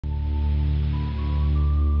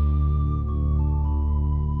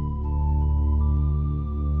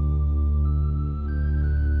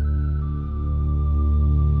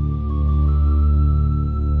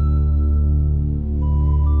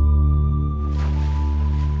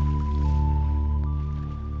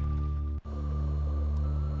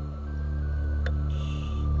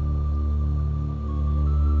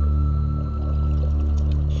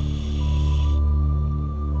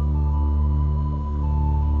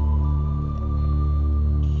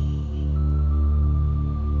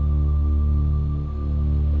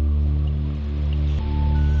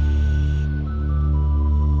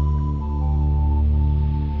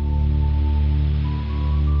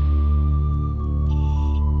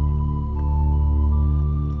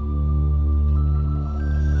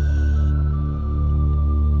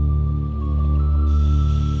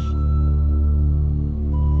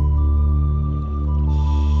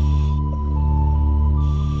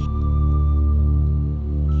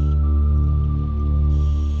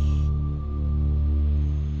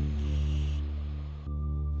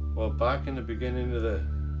back in the beginning of the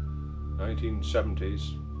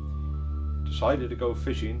 1970s, decided to go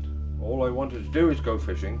fishing. All I wanted to do is go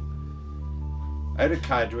fishing out of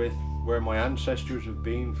Cadwallader, where my ancestors have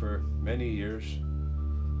been for many years,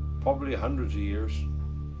 probably hundreds of years.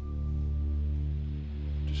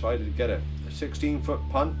 Decided to get a 16-foot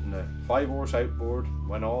punt and a 5-horse outboard.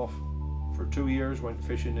 Went off for 2 years, went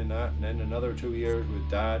fishing in that, and then another 2 years with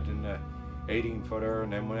Dad in a 18-footer,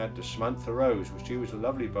 and then we had the Samantha Rose, which she was a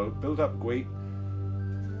lovely boat, built up Gweet.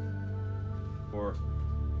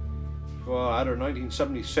 Well, I had her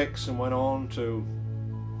 1976 and went on to,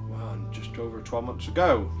 well, just over 12 months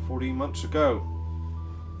ago, 14 months ago,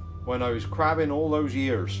 when I was crabbing all those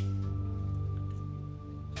years.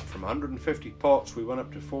 From 150 pots, we went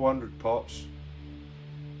up to 400 pots.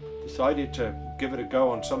 Decided to give it a go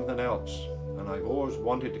on something else. And I've always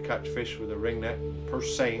wanted to catch fish with a ring net,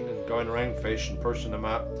 purse seine and going around fish and pursing them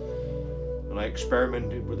up. And I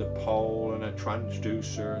experimented with a pole and a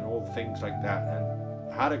transducer and all things like that,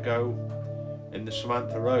 and had a go in the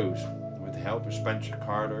Samantha Rose with the help of Spencer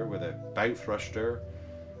Carter, with a bow thruster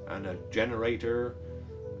and a generator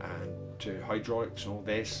and hydraulics and all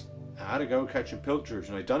this. I had a go catching pilchards,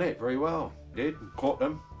 and I done it very well. Did, and caught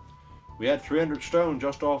them. We had 300 stone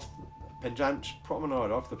just off Penzance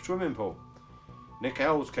Promenade, off the swimming pool. Nick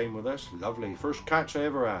Ells came with us, lovely, first catch I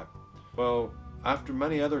ever had. Well, after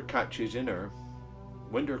many other catches in her,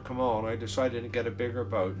 winter come on, I decided to get a bigger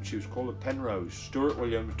boat, and she was called a Penrose. Stuart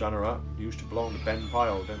Williams done her up, used to belong to Ben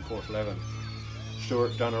Pyle, then Fourth Leven.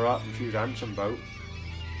 Stuart done her up, and she was a handsome boat.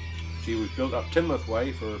 She was built up Timoth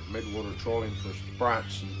way for midwater trawling for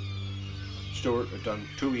sprats, and Stuart had done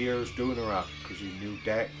 2 years doing her up because he knew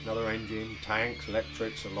deck, another engine, tanks,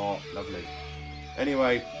 electrics, a lot, lovely.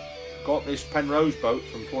 Anyway, got this Penrose boat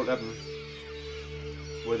from Port Eben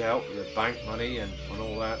with the help of the bank money and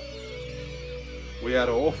all that. We had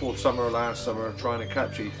an awful summer last summer trying to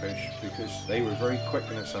catch these fish because they were very quick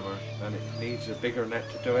in the summer and it needs a bigger net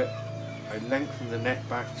to do it. I lengthened the net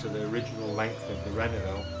back to the original length of the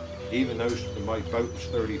Reneville, even though my boat's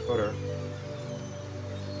 30-footer.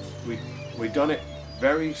 We done it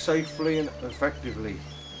very safely and effectively,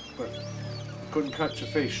 but couldn't catch a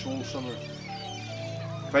fish all summer.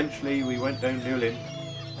 Eventually we went down Newlyn,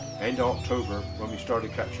 end of October, when we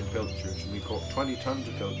started catching pilchards, and we caught 20 tons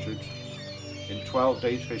of pilchards in 12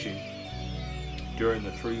 days fishing during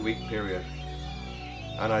the 3-week period.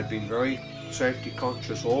 And I've been very safety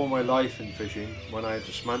conscious all my life in fishing. When I had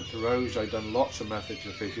the Samantha Rose, I'd done lots of methods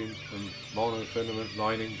of fishing, from monofilament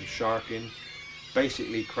lining to sharking,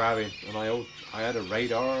 basically crabbing, and I had a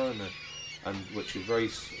radar and which is very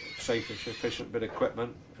safe and efficient bit of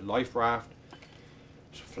equipment, a life raft,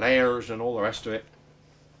 flares and all the rest of it.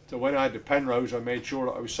 So when I had the Penrose, I made sure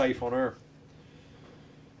that I was safe on her.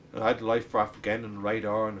 And I had the life raft again and the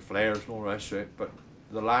radar and the flares and all the rest of it, but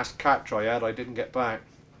the last catch I had, I didn't get back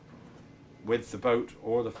with the boat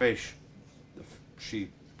or the fish. She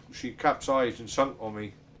capsized and sunk on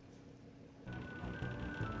me.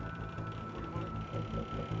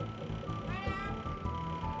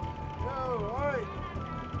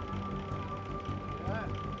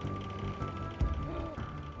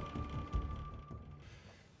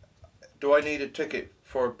 Do I need a ticket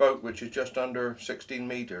for a boat which is just under 16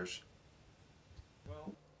 metres?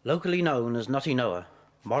 Locally known as Nutty Noah,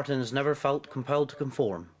 Martin has never felt compelled to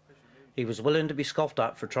conform. He was willing to be scoffed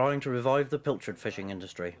at for trying to revive the pilchard fishing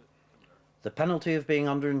industry. The penalty of being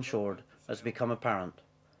underinsured has become apparent.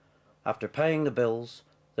 After paying the bills,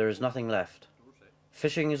 there is nothing left.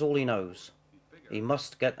 Fishing is all he knows. He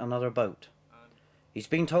must get another boat. He's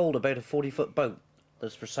been told about a 40-foot boat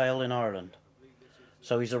that's for sale in Ireland.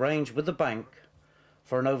 So he's arranged with the bank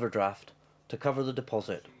for an overdraft to cover the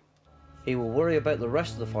deposit. He will worry about the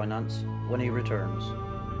rest of the finance when he returns.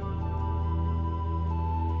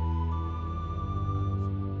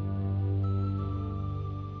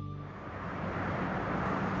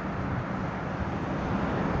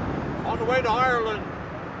 On the way to Ireland.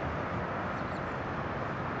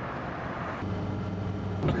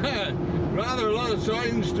 Rather a lot of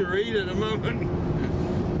signs to read at the moment.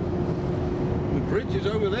 The bridge is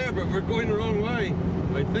over there, but we're going the wrong way.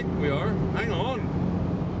 I think we are. Hang on.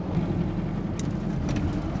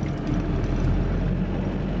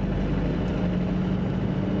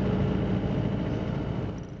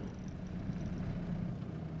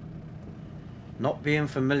 Not being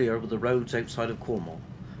familiar with the roads outside of Cornwall,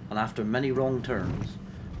 and after many wrong turns,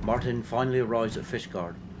 Martin finally arrives at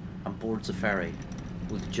Fishguard and boards the ferry,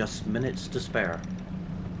 with just minutes to spare.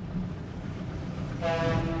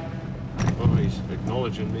 Oh, he's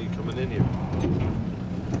acknowledging me coming in here.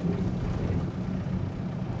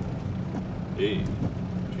 Hey,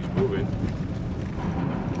 she's moving.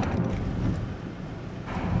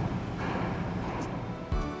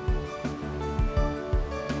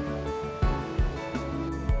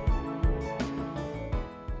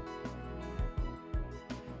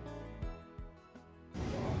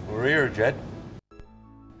 We're here, Jed.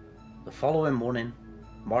 The following morning,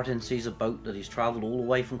 Martin sees a boat that he's travelled all the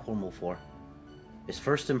way from Cornwall for. His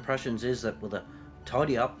first impressions is that with a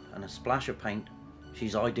tidy up and a splash of paint,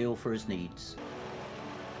 she's ideal for his needs.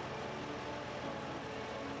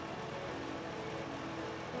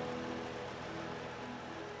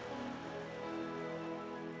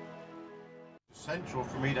 Essential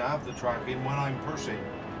for me to have the tracking when I'm pushing.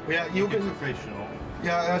 Yeah, you can. Professional.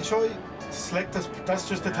 Yeah, I'll show you. Select this. That's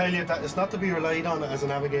just to tell you that it's not to be relied on as a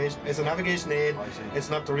navigation. It's a navigation aid. It's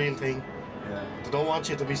not the real thing. Yeah. They don't want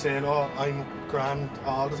you to be saying, "Oh, I'm grand"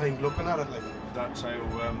 all the time looking at it like. That's how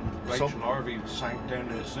Rachel Harvey sank down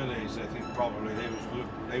in the cities. I think probably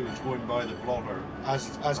they was going by the blotter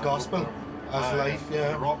As gospel, as life.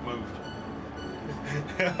 Yeah. The rock moved.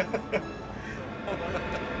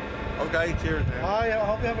 Okay, cheers now. I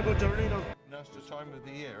hope you have a good journey though. That's the time of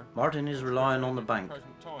the year. Martin is relying on the bank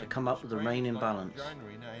to come up with the remaining balance.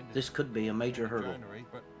 This could be a major hurdle.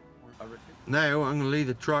 Now I'm going to leave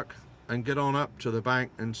the truck and get on up to the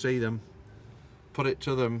bank and see them, put it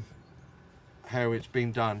to them how it's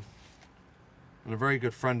been done. And a very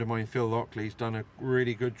good friend of mine, Phil Lockley's done a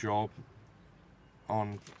really good job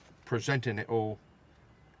on presenting it all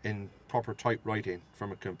in proper typewriting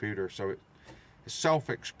from a computer, so it's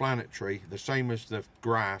self-explanatory, the same as the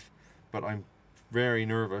graph, but I'm very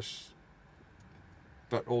nervous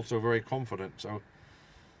but also very confident, so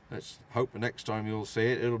let's hope the next time you'll see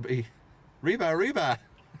it, it'll be Reba, Reba.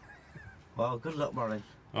 Well, good luck, Martin.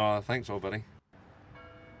 Oh, thanks, old buddy.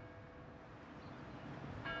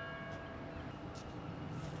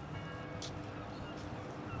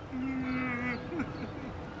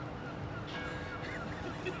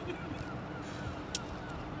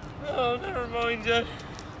 Oh, never mind, Jed.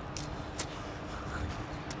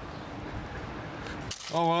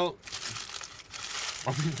 Oh well,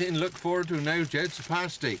 I didn't look forward to now, Jed's a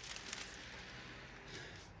pasty.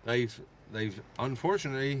 They've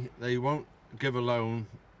unfortunately they won't give a loan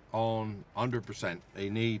on 100%. They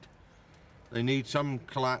need some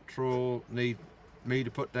collateral. Need me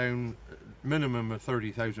to put down a minimum of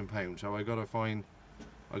 £30,000. So I got to find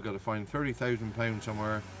 £30,000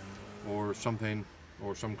 somewhere, or something,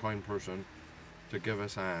 or some kind person to give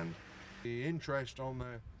us a hand. The interest on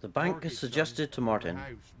the bank has suggested to Martin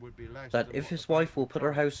that if his wife will put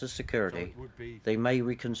her house as security, they may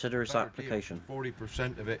reconsider his application.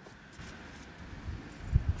 40% of it.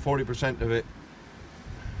 40% of it.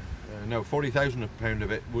 No, £40,000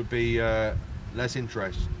 of it would be less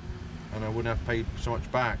interest, and I wouldn't have paid so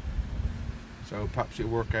much back. So perhaps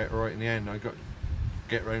it'll work out all right in the end. I got to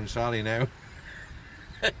get round Sally now.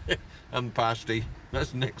 And pasty.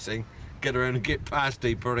 That's the next thing. Get around and get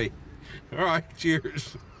pasty, pretty. All right,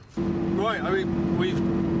 cheers. Right, I mean,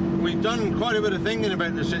 we've done quite a bit of thinking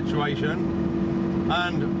about the situation,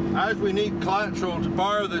 and as we need collateral to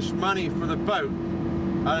borrow this money for the boat,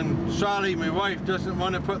 and Sally, my wife, doesn't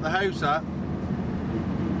want to put the house up,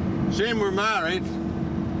 seeing we're married,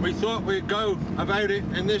 we thought we'd go about it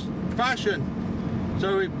in this fashion.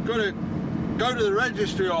 So we've got to go to the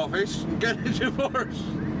registry office and get a divorce.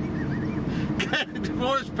 Get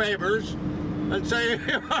divorce papers and say,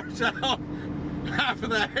 here ourselves, half of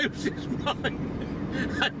the house is mine.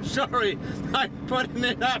 I'm sorry, I'm putting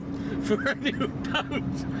it up for a new boat.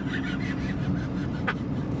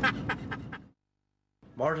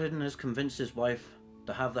 Martin has convinced his wife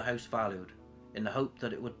to have the house valued, in the hope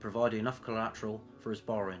that it would provide enough collateral for his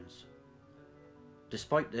borrowings.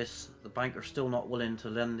 Despite this, the bank are still not willing to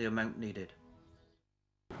lend the amount needed.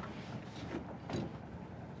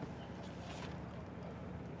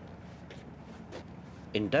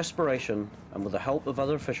 In desperation, and with the help of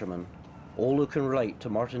other fishermen, all who can relate to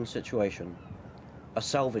Martin's situation, a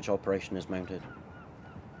salvage operation is mounted.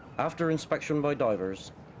 After inspection by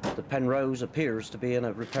divers, the Penrose appears to be in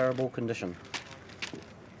a repairable condition.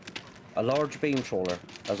 A large beam trawler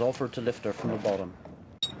has offered to lift her from the bottom.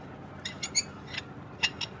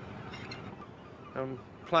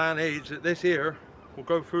 Plan is that this here will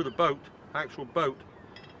go through the boat, actual boat,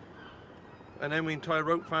 and then we can tie a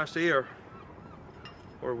rope fast here,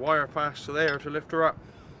 or wire fast to there to lift her up.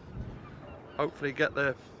 Hopefully get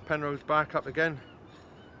the Penrose back up again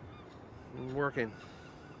and working.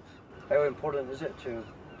 How important is it to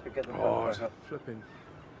get the boat back up? Flipping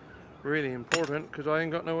really important, because I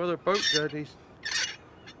ain't got no other boat yet.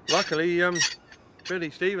 Luckily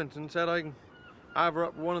Billy Stevenson said I can have her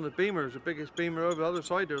up one of the beamers, the biggest beamer over the other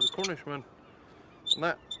side there, the Cornishman. And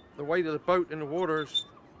that, the weight of the boat in the water is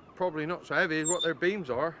probably not so heavy as what their beams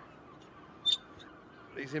are.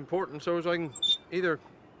 It's important so as I can either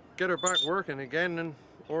get her back working again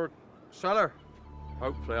or sell her.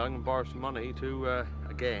 Hopefully I can borrow some money to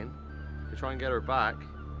again to try and get her back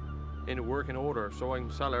into working order so I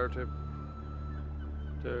can sell her to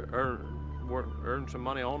earn some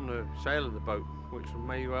money on the sale of the boat, which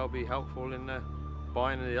may well be helpful in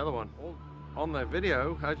buying the other one. On the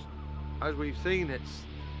video, as we've seen, it's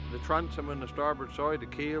the transom on the starboard side, the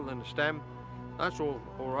keel and the stem. That's all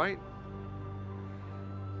right.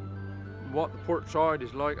 What the port side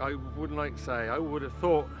is like, I wouldn't like to say. I would have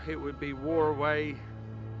thought it would be wore away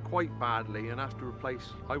quite badly and have to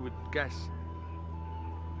replace, I would guess,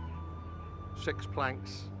 6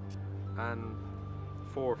 planks and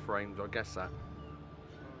 4 frames, I guess that.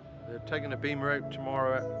 They're taking the beamer out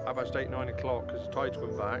tomorrow at about 8, 9 o'clock because the tide's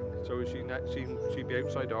going back, so she'd be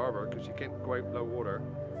outside the harbour because she can't go out low water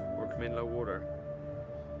or come in low water.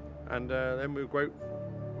 And then we'll go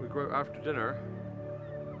out after dinner,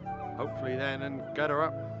 hopefully then, and get her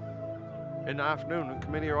up in the afternoon and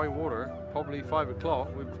come in here high water, probably 5 o'clock.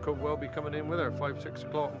 We could well be coming in with her 5, 6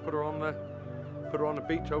 o'clock and put her on the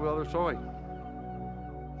beach over the other side.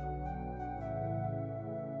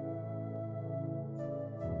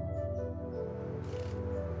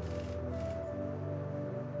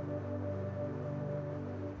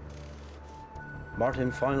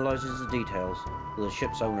 Martin finalises the details with the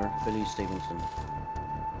ship's owner, Billy Stevenson.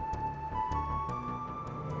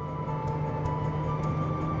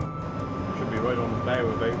 Should be right on the bow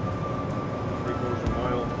about 3/4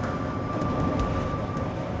 mile.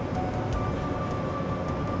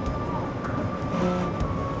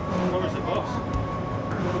 Where's the bus?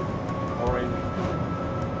 Orange.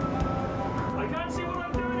 I can't see what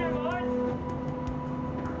I'm doing here, boy.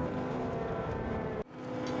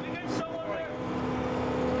 We get someone there.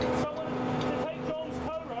 Someone to take John's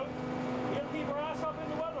tow rope. He'll keep her ass up in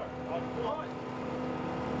the weather. All right.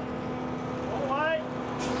 All right.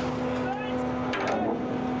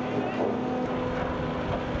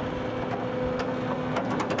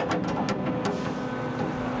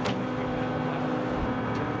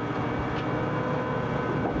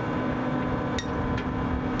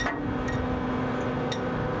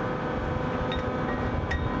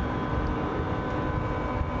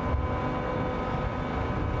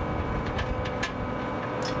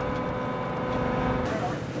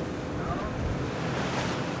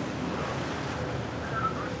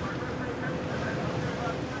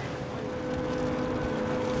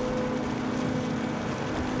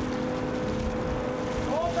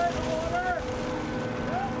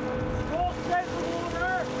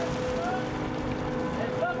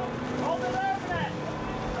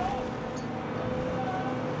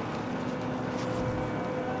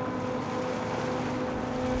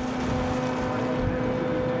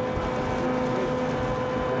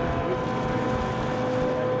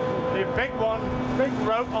 Big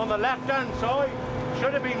rope on the left hand side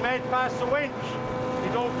should have been made past the winch.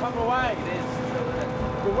 You don't come away. It is still there.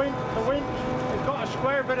 The winch has got a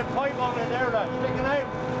square bit of pipe on it there that's sticking out.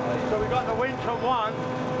 So we got the winch on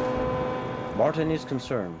one. Martin is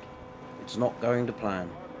concerned. It's not going to plan,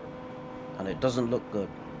 and it doesn't look good.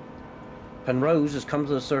 Penrose has come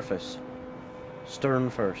to the surface,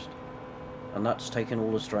 stern first, and that's taken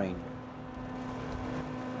all the strain.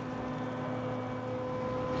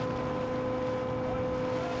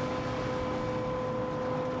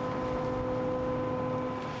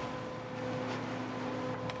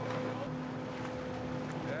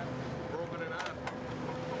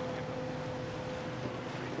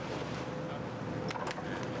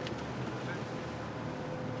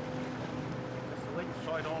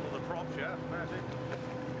 Side onto the props, yeah, that's it.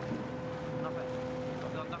 Nothing.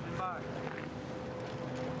 I've got nothing back.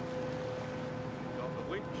 You got the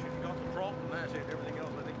winch, you got the prop, and that's it. Everything else,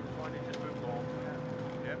 I think you'll find it just moved on.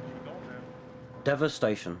 Yeah, yep, she's gone now.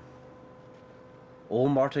 Devastation. All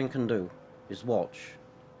Martin can do is watch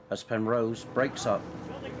as Penrose breaks up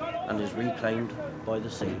and is reclaimed by the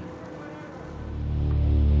sea.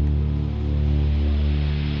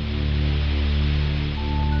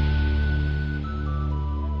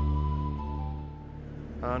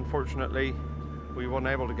 Unfortunately, we weren't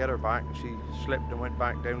able to get her back. She slipped and went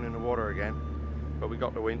back down in the water again. But we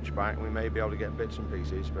got the winch back and we may be able to get bits and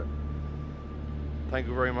pieces. But thank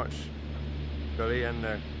you very much, Billy, and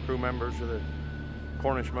the crew members of the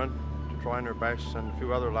Cornishman to trying their best, and a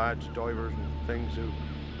few other lads, divers and things who've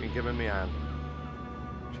been giving me a hand.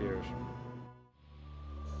 Cheers.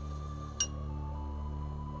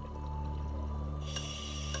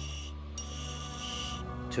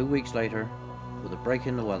 2 weeks later, with a break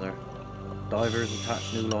in the weather, divers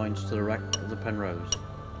attach new lines to the wreck of the Penrose,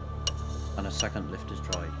 and a second lift is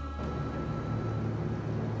tried.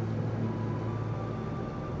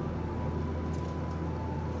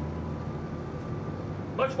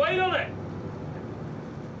 Much weight on it?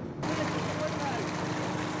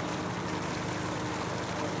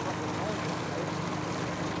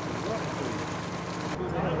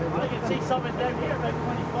 I can see something down here about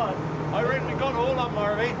 25. I reckon we got all of them,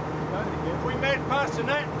 Harvey. If we made past the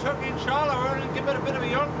net and took in shallower and give it a bit of a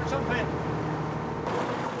yoke or something.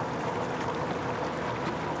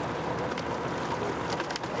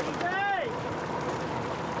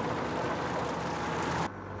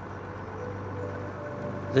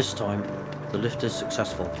 This time, the lift is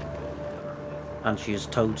successful, and she is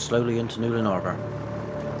towed slowly into Newlyn Harbour.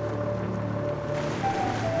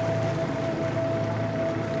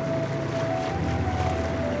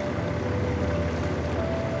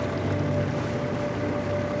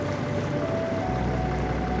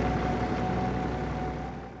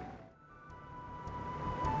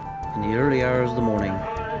 In the early hours of the morning,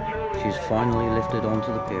 she is finally lifted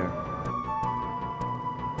onto the pier.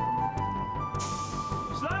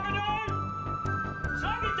 Slack it down!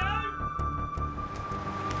 Slack it down!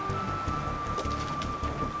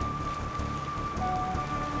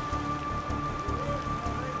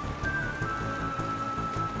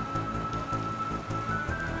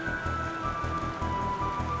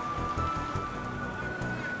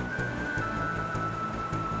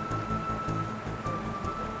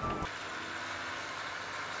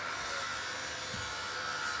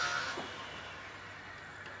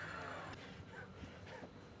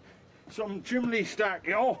 Some chimney stack,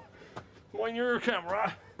 yo. On your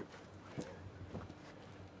camera.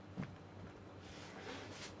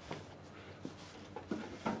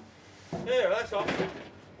 There, that's up.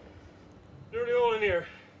 Nearly all in here.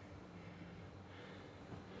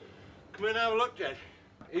 Come in and have a look, Jed.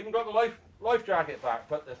 Even got the life jacket back,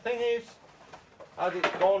 but the thing is, as it's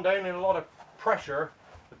gone down in a lot of pressure,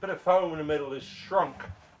 the bit of foam in the middle is shrunk.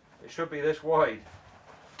 It should be this wide.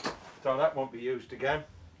 So that won't be used again.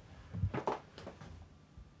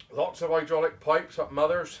 Lots of hydraulic pipes up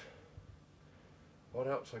mothers. What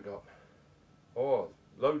else I got? Oh,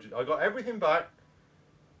 loads. I got everything back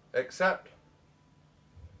except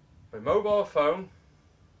my mobile phone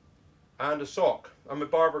and a sock and my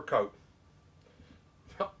barber coat.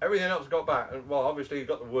 Everything else I got back. And, well, obviously you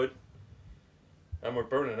got the wood, and we're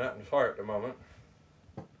burning that in the fire at the moment.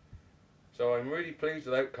 So I'm really pleased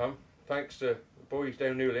with the outcome. Thanks to the boys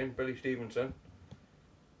down Newlyn, Billy Stevenson.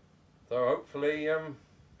 So hopefully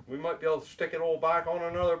we might be able to stick it all back on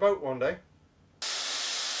another boat one day.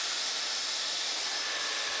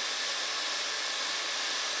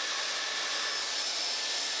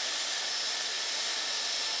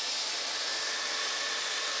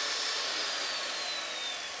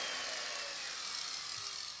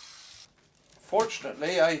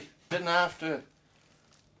 Fortunately, I didn't have to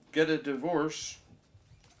get a divorce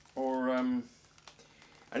or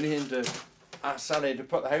anything to ask Sally to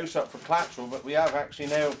put the house up for collateral, but we have actually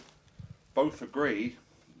now both agreed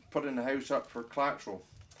putting the house up for collateral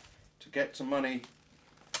to get some money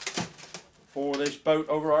for this boat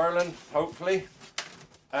over Ireland, hopefully.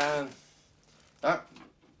 And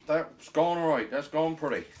that's gone all right. That's gone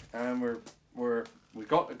pretty, and we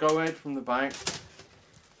got the go ahead from the bank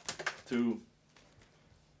to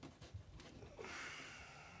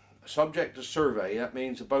subject to survey. That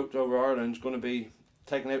means the boat over Ireland is going to be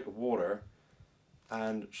taken out of water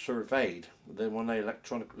and surveyed. Then one of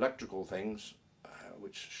the electrical things,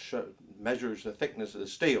 which measures the thickness of the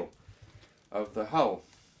steel of the hull.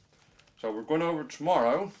 So we're going over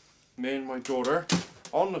tomorrow, me and my daughter,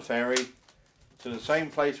 on the ferry to the same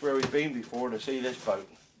place where we've been before to see this boat.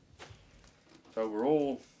 So we're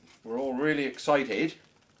all really excited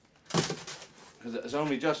because it's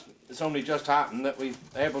only just happened that we're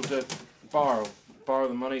able to borrow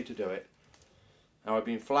the money to do it. Now I've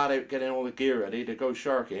been flat out getting all the gear ready to go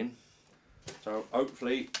sharking. So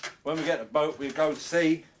hopefully when we get the boat we'll go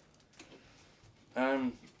see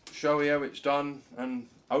and show you how it's done, and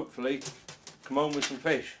hopefully come home with some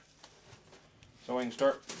fish so I can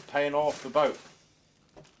start paying off the boat.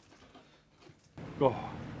 Oh,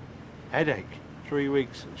 headache. 3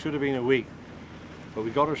 weeks. It should have been a week. But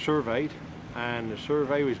we got her surveyed, and the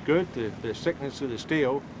survey was good. The thickness of the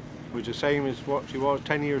steel was the same as what she was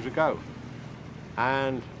 10 years ago.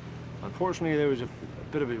 And unfortunately there was a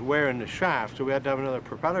bit of a wear in the shaft, so we had to have another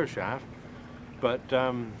propeller shaft, but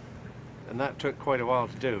and that took quite a while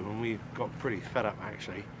to do, and we got pretty fed up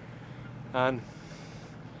actually, and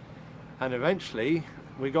eventually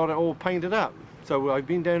we got it all painted up. So I've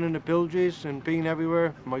been down in the bilges and been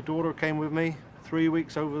everywhere. My daughter came with me, 3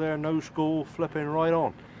 weeks over there, no school, flipping right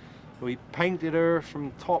on. We painted her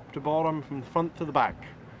from top to bottom, from the front to the back.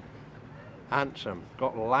 Handsome.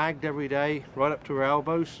 Got lagged every day, right up to her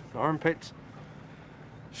elbows, armpits.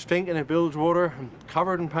 Stinking of bilge water and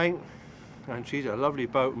covered in paint. And she's a lovely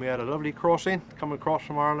boat. We had a lovely crossing, come across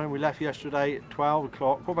from Ireland. We left yesterday at 12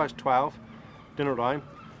 o'clock, 12, dinner time.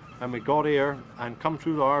 And we got here and come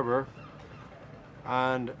through the harbour.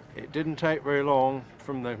 And it didn't take very long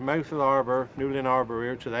from the mouth of the harbour, Newlyn Harbour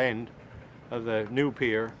here, to the end of the new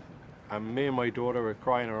pier. And me and my daughter were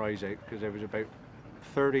crying our eyes out because there was about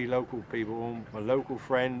 30 local people, my local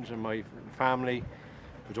friends and my family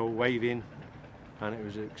was all waving, and it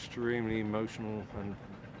was an extremely emotional and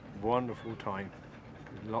wonderful time.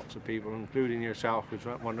 Lots of people, including yourself, was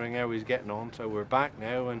wondering how he's getting on. So we're back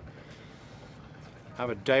now and have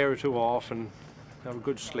a day or two off and have a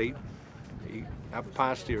good sleep, have a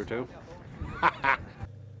pasty or two.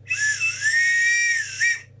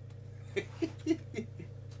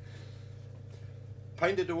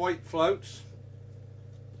 Painted the white floats,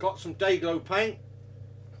 got some day glow paint,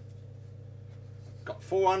 got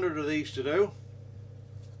 400 of these to do,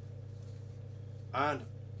 and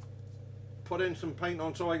put in some paint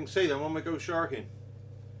on so I can see them when we go sharking.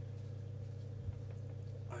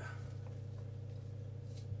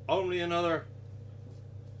 Only another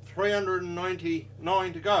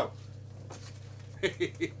 399 to go.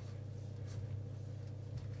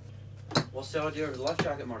 What's the idea of the life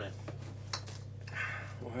jacket, Martin?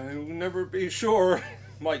 Well, you'll never be sure.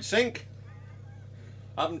 Might sink.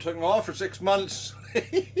 I haven't taken off for 6 months.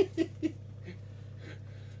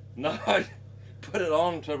 Now I put it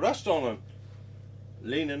on to rest on it.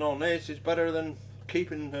 Leaning on this is better than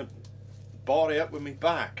keeping the body up with me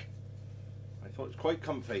back. I thought it's quite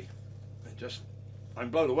comfy. I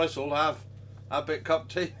blow the whistle to have a bit of cup of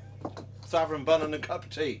tea. Saffron bun and a cup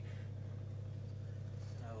of tea.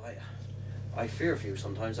 I fear for you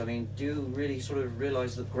sometimes. I mean, do you really sort of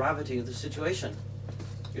realise the gravity of the situation?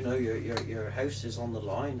 You know, your house is on the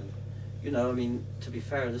line, and you know, I mean, to be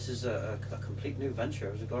fair, this is a complete new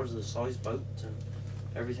venture as regards to the size boat and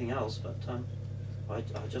everything else. But I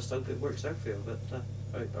just hope it works out for you. But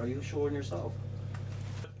are you sure in yourself?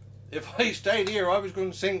 If I stayed here, I was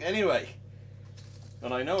going to sink anyway,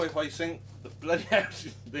 and I know if I sink, the bloody house,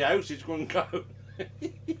 the house is going to go.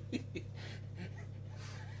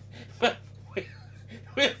 But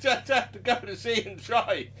we'll just have to go to sea and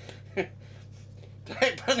try.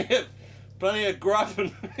 Take plenty of grub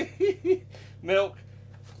and milk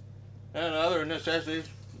and other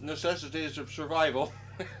necessities of survival.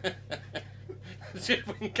 See if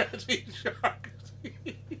we can catch these sharks.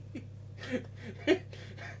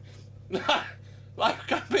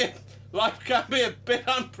 Life can be a bit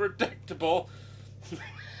unpredictable.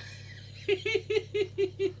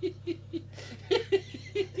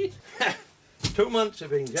 2 months have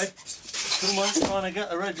been, Jed. 2 months trying to get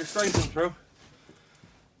the registration through,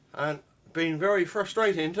 and been very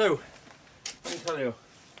frustrating too, let me tell you.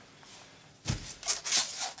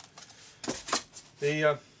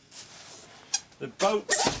 The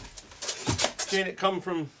boat, seeing it come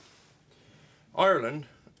from Ireland,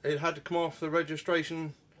 it had to come off the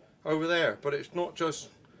registration over there, but it's not just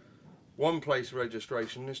one place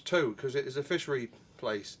registration, there's two, because it is a fishery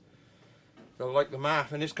place. So like the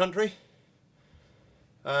MAF in this country,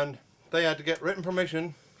 and they had to get written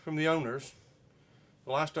permission from the owners,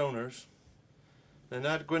 the last owners, then they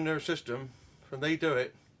had to go in their system, and they do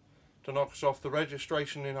it to knock us off the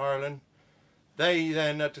registration in Ireland. They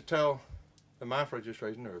then had to tell the MAF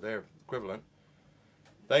registration, or their equivalent,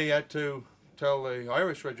 they had to tell the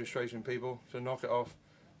Irish registration people to knock it off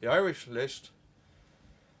the Irish list,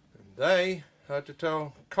 and they had to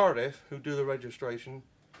tell Cardiff, who do the registration,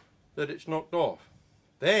 that it's knocked off.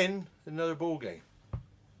 Then another ball game.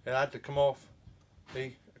 It had to come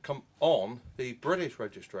on the British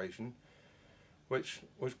registration, which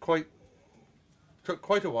was took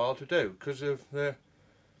quite a while to do because of the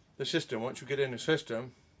system. Once you get in the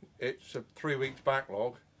system, it's a 3 weeks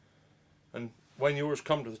backlog, and when yours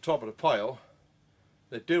come to the top of the pile,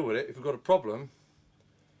 they deal with it. If you've got a problem,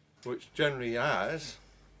 which generally has,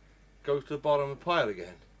 goes to the bottom of the pile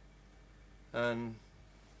again. And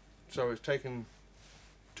so it's taken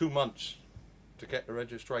 2 months to get the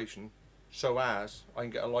registration so as I can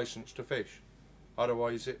get a license to fish.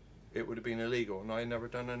 Otherwise it would have been illegal, and I never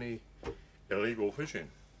done any illegal fishing.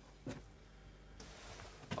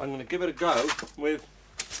 I'm going to give it a go with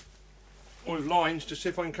lines to see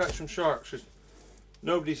if I can catch some sharks.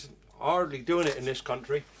 Nobody's hardly doing it in this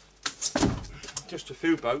country. Just a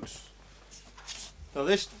few boats. Now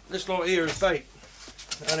this lot here is bait,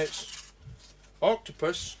 and it's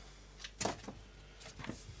octopus.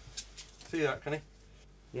 See that, can you?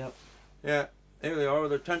 Yep. Yeah, here they are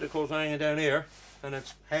with their tentacles hanging down here, and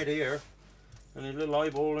its head here, and his little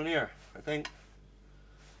eyeball in here. I think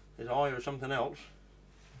his eye or something else.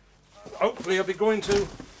 Hopefully I'll be going to.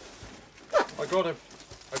 I got a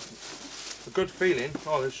good feeling.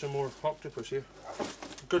 Oh, there's some more octopus here.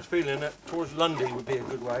 A good feeling that towards Lundy would be a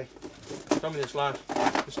good way. Tell me this last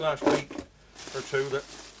week or two that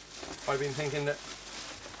I've been thinking that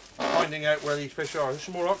finding out where these fish are. There's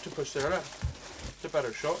some more octopus there. It's a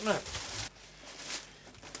better shot, isn't it?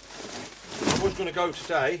 I was going to go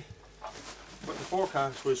today, but the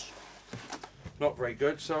forecast was not very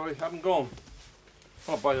good, so I haven't gone.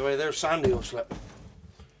 Oh, by the way, there's Sandy will slip.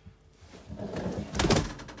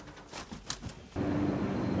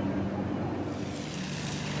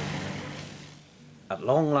 At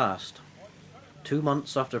long last, 2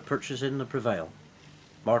 months after purchasing the Prevail,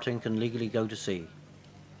 Martin can legally go to sea.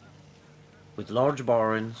 With large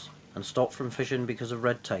borrowings and stopped from fishing because of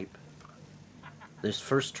red tape, this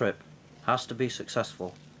first trip has to be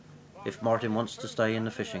successful if Martin wants to stay in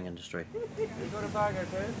the fishing industry. You got a bag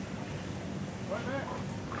out there? Right there.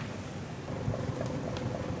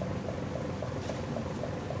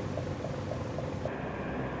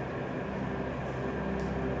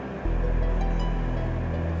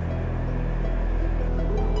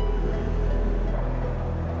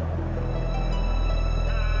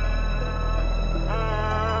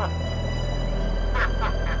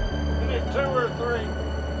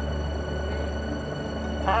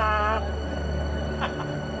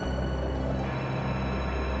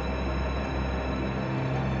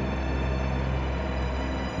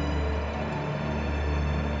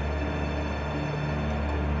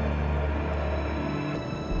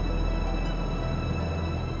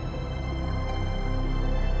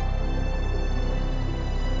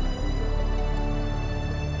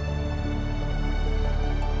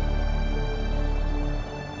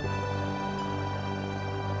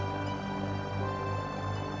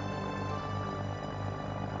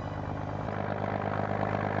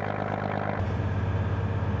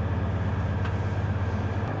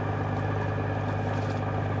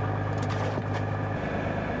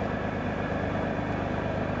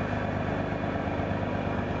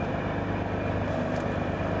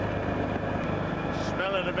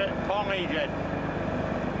 A bit pongy, Jed.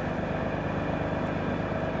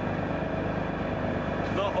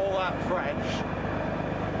 It's not all that fresh.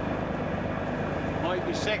 Might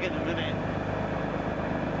be sick in a minute.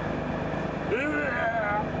 We're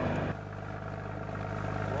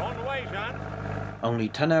on the way, Sean. Only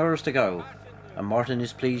 10 hours to go, and Martin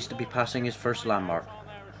is pleased to be passing his first landmark,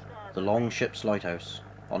 the long ship's lighthouse,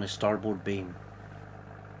 on his starboard beam.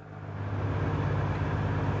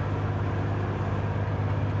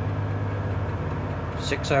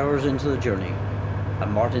 6 hours into the journey,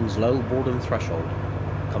 and Martin's low boredom threshold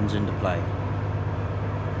comes into play.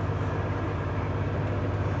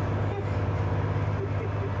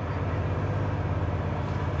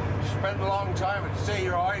 Spent a long time at sea,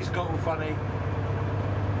 your eyes go funny.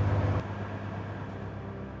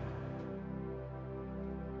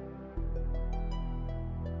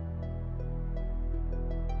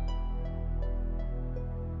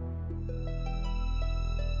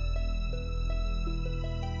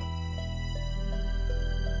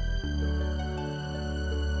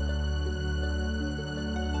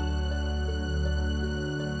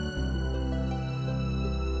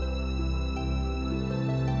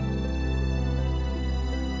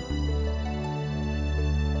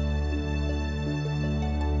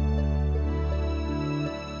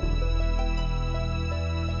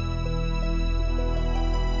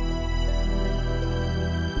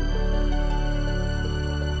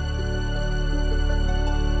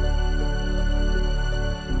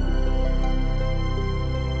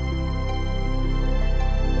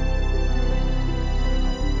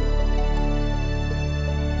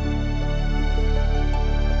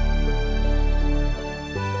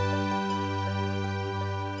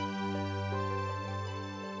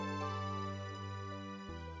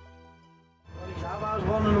 Hours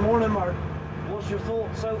 1 in the morning, Mark. What's your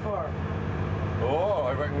thoughts so far? Oh,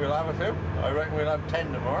 I reckon we'll have a few. I reckon we'll have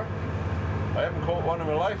 10 tomorrow. I haven't caught one in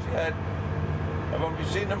my life yet. I've only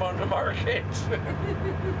seen them on the market.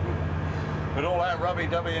 With all that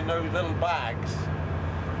rubby-dubby in those little bags.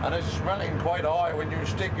 And it's smelling quite high when you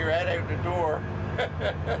stick your head out the door.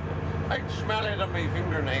 I can smell it on my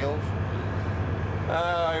fingernails.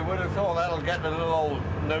 I would have thought that'll get the little old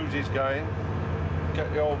noses going.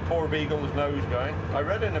 Get the old poor beagle's nose going. I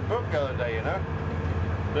read in a book the other day, you know,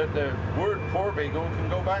 that the word porbeagle can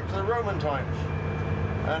go back to the Roman times.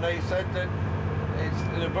 And they said that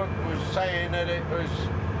the book was saying that it was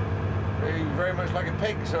very much like a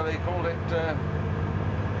pig, so they called it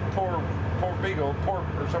porbeagle, pork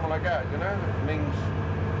or something like that, you know? It means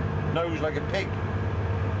nose like a pig.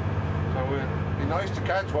 So it'd be nice to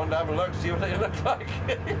catch one to have a look, see what they look like.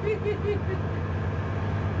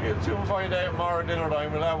 You'll soon find out tomorrow at dinner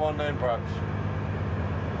time. We'll have one then, perhaps.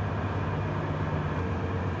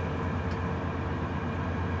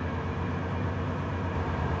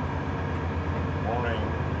 Morning.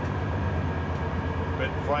 A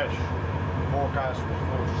bit fresh. The forecast was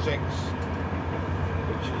for 6,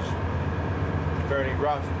 which is fairly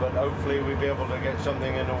rough, but hopefully we'll be able to get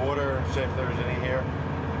something in the water and see if there's any here.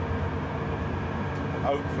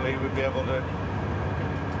 Hopefully we'll be able to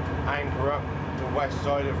anchor up the west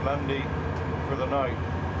side of Lundy for the night.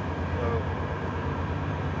 So,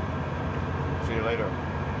 see you later.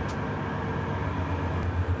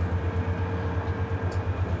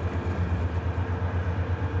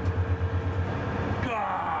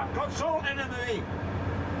 God, got salt in me!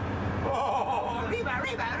 Oh, arriba,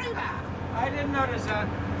 arriba, arriba! I didn't notice that.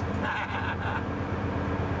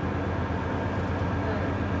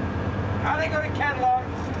 How they go to catalog?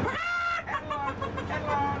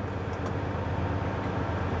 Catalog.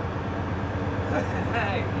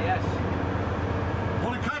 Yes.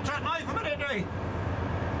 Want to catch that knife a minute, eh?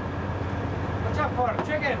 What's up for?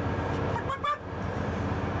 Chicken.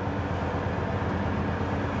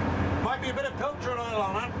 Might be a bit of pilchard oil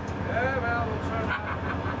on it. Yeah, well, we'll try that.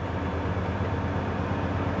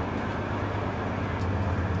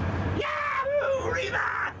 Yahoo! Reba!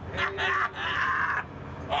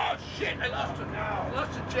 Oh shit! I lost it. I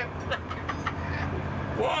lost the chip.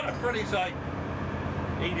 What a pretty sight.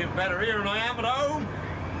 Eating better here than I am at home.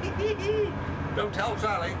 Don't tell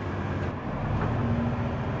Sally.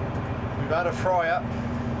 We've had a fry up.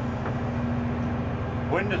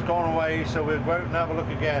 Wind has gone away, so we'll go out and have a look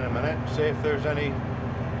again in a minute, see if there's any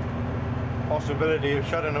possibility of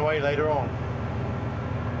shutting away later on.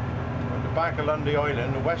 At the back of Lundy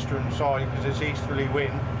Island, the western side, because it's easterly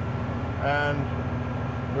wind, and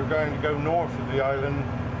we're going to go north of the island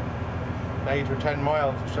 8 or 10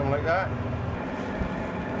 miles or something like that.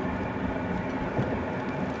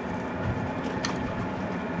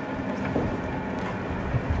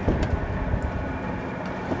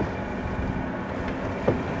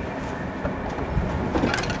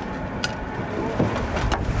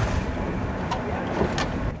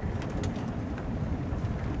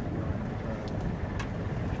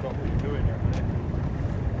 Stop what you're doing here.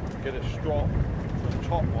 Get a strop for the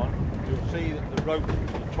top one. You'll see that the rope,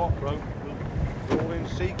 the top rope, will all in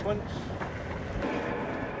sequence.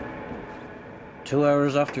 2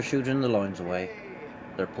 hours after shooting the lines away,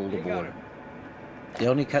 they're pulled aboard. The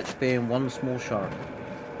only catch being one small shark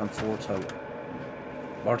and 4 toad.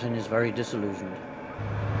 Martin is very disillusioned.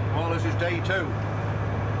 Well, this is day 2.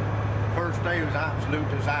 First day was absolute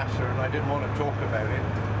disaster, and I didn't want to talk about it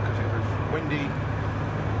because it was windy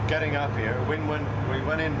getting up here. We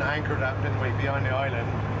went in and anchored up, didn't we, behind the island,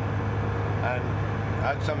 and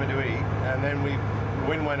had something to eat, and then the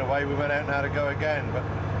wind went away, we went out and had a go again, but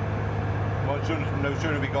well, no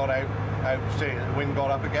sooner we got out to sea, the wind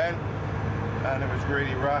got up again, and it was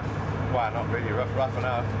really rough. Well, not really rough, rough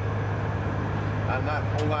enough. And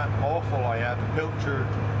all that offal I had, the pilchard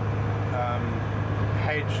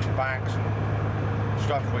hedged backs and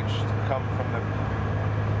stuff which come from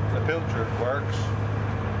the pilchard works,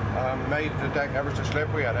 made the deck ever so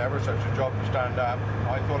slippery. We had ever such a job to stand up.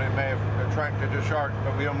 I thought it may have attracted a shark,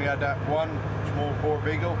 but we only had that one small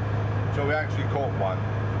porbeagle, so we actually caught one.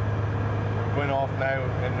 We're going off now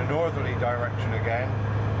in the northerly direction again,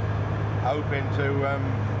 hoping to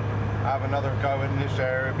have another go in this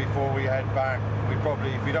area before we head back. We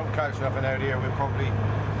probably, if we don't catch nothing out here, we'll probably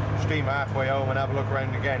steam halfway home and have a look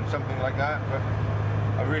around again, something like that. But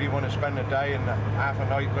I really want to spend a day and half a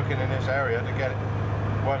night looking in this area to get it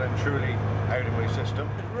well and truly out of my system.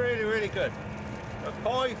 It's really, really good.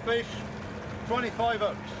 5 fish, 25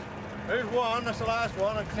 hooks. Here's one, that's the last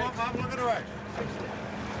one, and come on, have a look at the rest.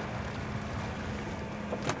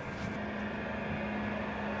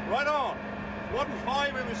 Right on. Wasn't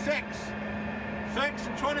 5, it was 6. 6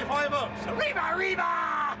 and 25 hooks. Arriba,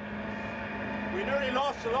 arriba! We nearly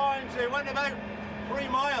lost the lines. They went about 3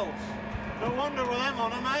 miles. No wonder with them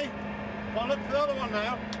on them, eh? I'll look for the other one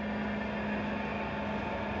now.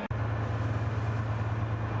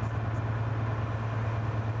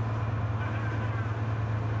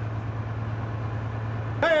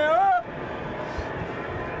 Hey up!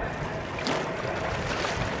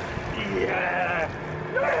 Yeah!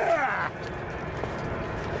 Yeah!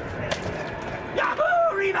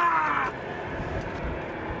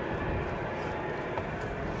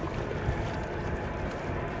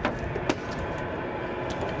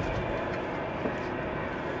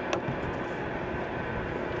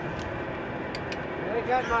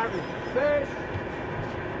 again, Martin. Fish!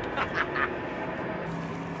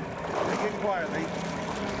 Begin quietly.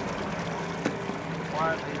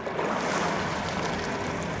 Quietly.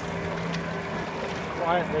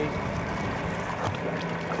 Quietly.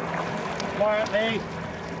 Quietly.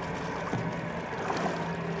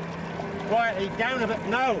 Quietly. Down a bit.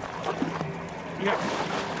 No. Yeah.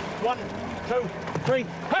 1, 2, 3.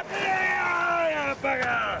 Hup! Yeah,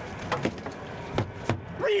 bugger!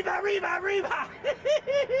 Reba, Reba, Reba!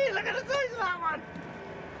 Look at the size of that one!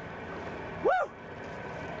 Woo!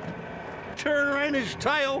 Turn around his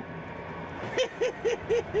tail.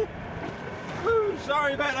 Woo,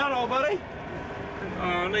 sorry about that, old buddy.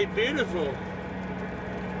 Oh, they're beautiful.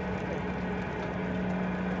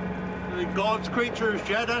 They're God's creatures,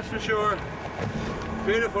 Jed, that's for sure.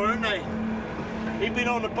 Beautiful, aren't they? He'd been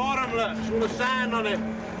on the bottom, look, it's full of sand on it.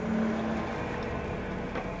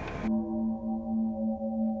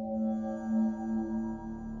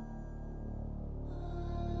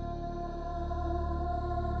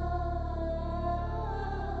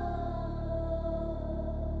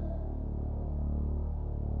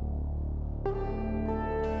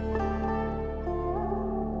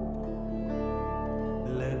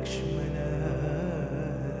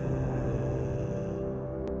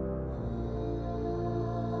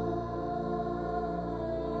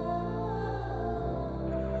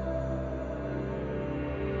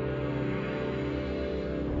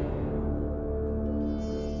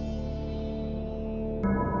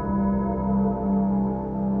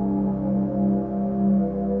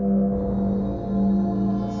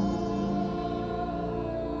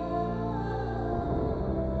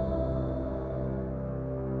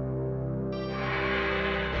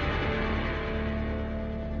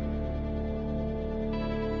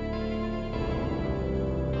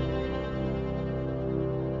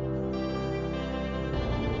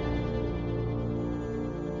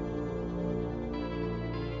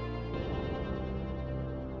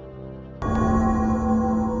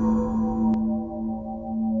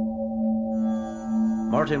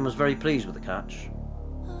 Martin was very pleased with the catch.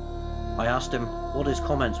 I asked him what his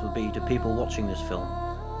comments would be to people watching this film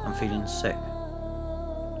and feeling sick,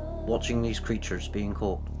 watching these creatures being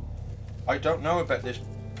caught. I don't know about this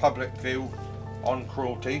public view on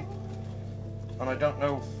cruelty, and I don't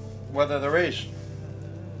know whether there is.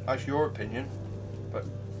 That's your opinion, but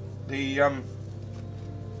the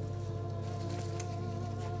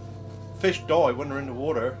fish die when they're in the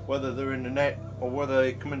water, whether they're in the net or whether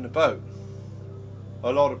they come in the boat.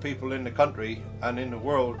 A lot of people in the country and in the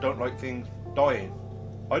world don't like things dying.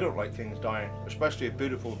 I don't like things dying, especially a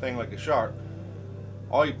beautiful thing like a shark.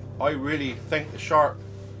 I really think the shark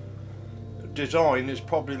design is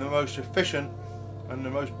probably the most efficient and the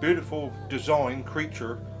most beautiful design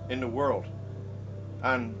creature in the world.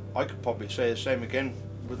 And I could probably say the same again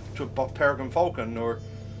to a peregrine falcon or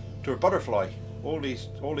to a butterfly. All these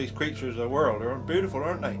creatures of the world are beautiful,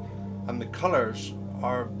 aren't they? And the colours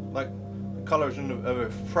are like the colours of a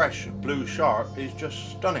fresh blue shark is just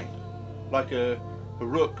stunning. Like a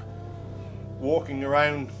rook walking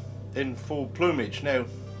around in full plumage. Now,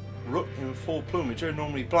 rook in full plumage are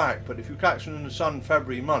normally black, but if you catch them in the sun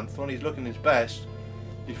February month when he's looking his best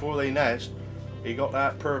before they nest, he got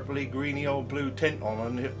that purpley, greeny old blue tint on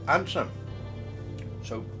and it's handsome.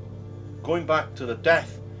 So, going back to the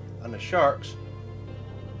death and the sharks,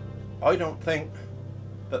 I don't think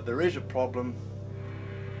that there is a problem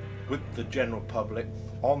with the general public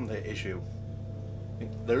on the issue.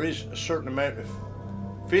 There is a certain amount of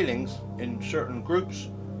feelings in certain groups,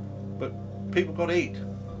 but people got to eat.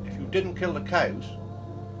 If you didn't kill the cows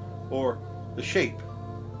or the sheep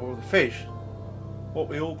or the fish, what,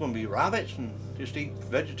 we all going to be rabbits and just eat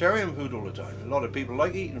vegetarian food all the time? A lot of people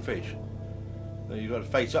like eating fish. Now you've got to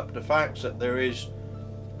face up to the facts that there is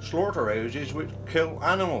slaughterhouses which kill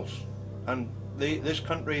animals, and this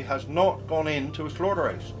country has not gone into a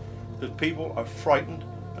slaughterhouse because people are frightened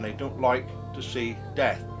and they don't like to see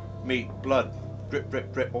death, meat, blood, drip,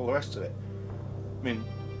 drip, drip, all the rest of it. I mean,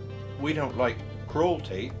 we don't like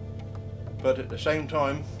cruelty, but at the same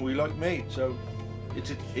time we like meat, so it's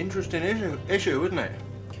an interesting issue, isn't it?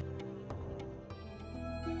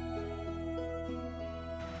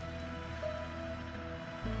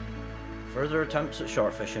 Further attempts at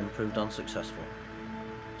shark fishing proved unsuccessful.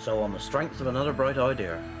 So on the strength of another bright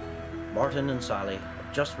idea, Martin and Sally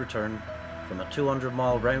have just returned from a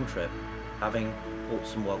 200-mile round trip having caught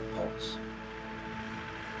some whelk pots.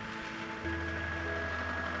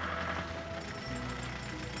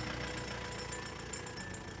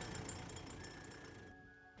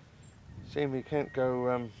 Seeing we can't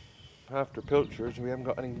go after pilchards and we haven't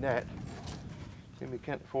got any net, We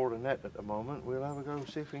can't afford a net at the moment. We'll have a go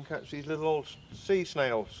see if we can catch these little old sea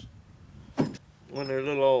snails. When they're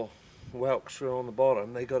little old whelks are on the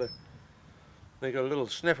bottom, they got a little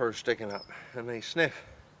sniffer sticking up, and they sniff.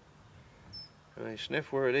 And they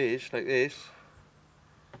sniff where it is, like this,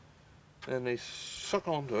 and they suck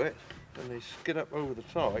onto it, and they skid up over the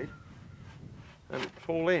side, and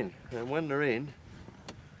fall in. And when they're in,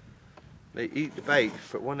 they eat the bait,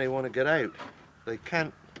 but when they want to get out, they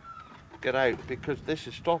can't get out because this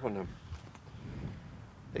is stopping them.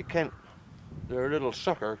 They can't, their little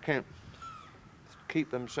sucker can't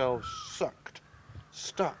keep themselves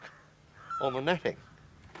stuck on the netting.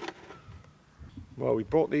 Well, we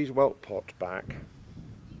brought these whelk pots back.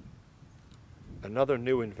 Another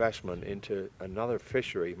new investment into another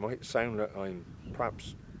fishery. Might sound that I'm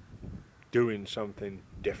perhaps doing something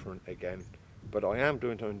different again, but I am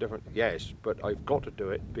doing something different, yes, but I've got to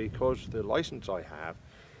do it because the license I have,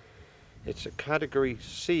 it's a category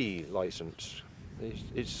C license.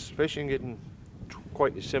 It's fishing isn't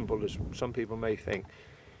quite as simple as some people may think.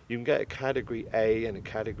 You can get a category A and a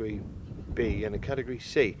category B and a category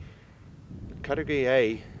C. Category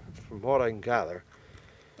A, from what I can gather,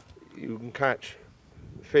 you can catch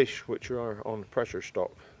fish which are on pressure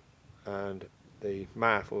stop, and the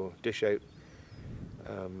MAF will dish out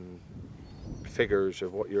figures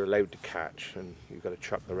of what you're allowed to catch, and you've got to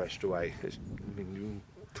chuck the rest away. I mean, you can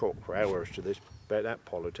talk for hours to this about that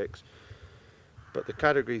politics. But the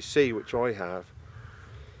category C, which I have,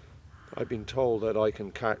 I've been told that I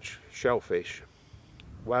can catch shellfish.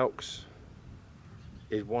 Whelks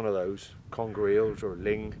is one of those, conger eels or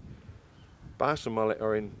ling. Bass and mullet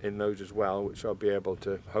are in those as well, which I'll be able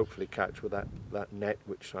to hopefully catch with that net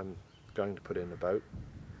which I'm going to put in the boat.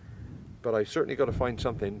 But I've certainly got to find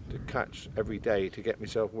something to catch every day to get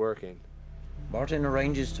myself working. Martin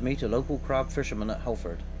arranges to meet a local crab fisherman at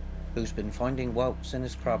Helford, who's been finding whelks in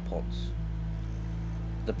his crab pots.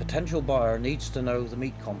 The potential buyer needs to know the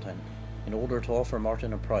meat content in order to offer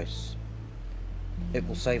Martin a price. It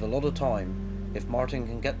will save a lot of time if Martin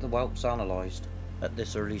can get the whelks analysed at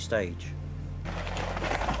this early stage.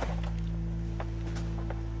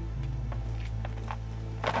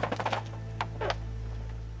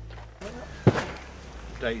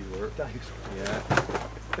 Day's work. Day's work. Yeah.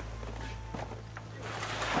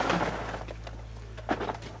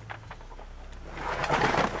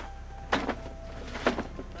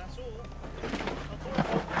 That's all.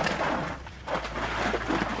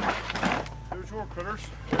 There's your critters.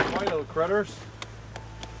 My little critters. Is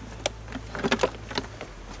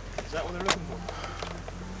that what they're looking for?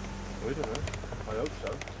 We don't know. I hope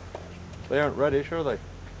so. They aren't reddish, are they?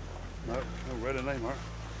 No, no red in them, Mark.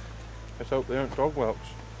 Let's hope they aren't dog whelks.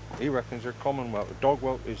 He reckons they're common whelk. The dog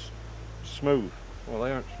whelk is smooth. Well,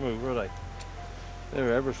 they aren't smooth, are they?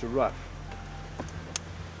 They're ever so rough.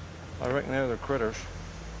 I reckon they're critters.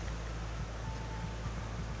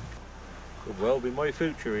 Could well be my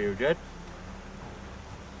future here, Jed.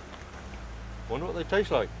 Wonder what they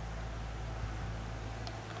taste like.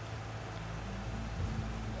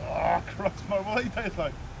 Oh, Christ, my what do they taste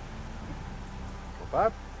like? Not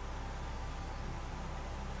bad.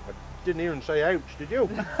 I didn't even say ouch, did you?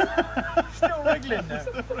 Still wriggling now.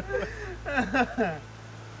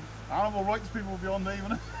 Animal rights people will be on there,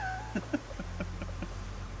 even.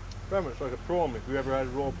 Very much like a prawn, if you ever had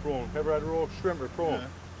a raw prawn. Ever had a raw shrimp or prawn? Yeah.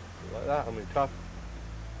 Like that, I mean, tough.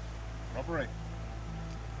 Rubbery.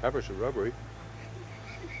 Ever so rubbery.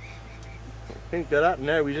 Think of that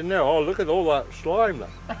now, he's in there. Oh, look at all that slime. Like.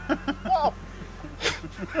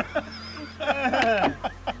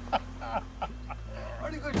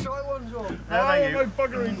 Only good try ones on. Oh, no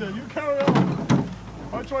buggery, then. You carry on.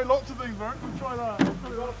 I try lots of things, Mark. You try that. I'll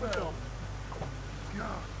put it off there.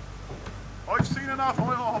 God. I've seen enough. I'm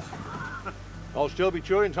off. I'll still be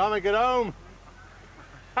chewing time I get home.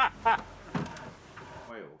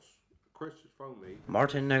 Wales. Chris has phoned me.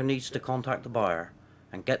 Martin now needs to contact the buyer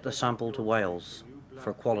and get the sample to Wales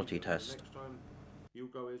for quality test. Next time you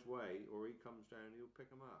go his way or he comes down, you'll pick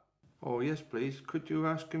him up. Oh, yes, please. Could you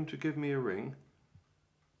ask him to give me a ring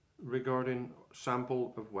regarding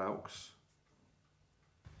sample of whelks?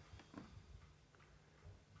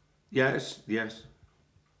 Yes, yes.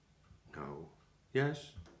 No.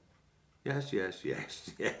 Yes. Yes, yes,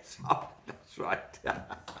 yes, yes. Oh, that's right.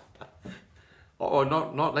 Oh,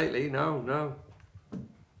 not lately. No, no.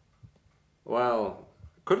 Well,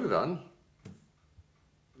 could have done.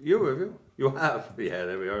 You have you? You have. Yeah,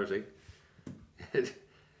 there we are, see.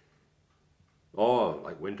 Oh,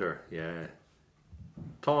 like winter, yeah.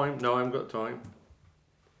 Time? No, I haven't got time.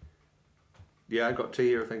 Yeah, I got tea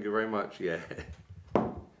here, thank you very much, yeah.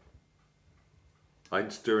 I'm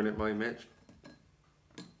stirring it, my mitch.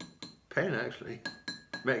 pen actually.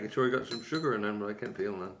 Making sure I got some sugar in them, but I can't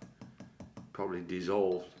feel none. Probably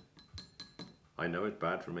dissolved. I know it's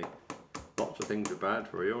bad for me. Lots of things are bad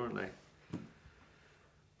for you, aren't they?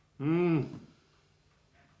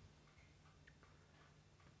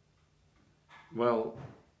 Well,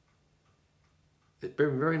 it's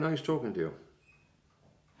been very nice talking to you.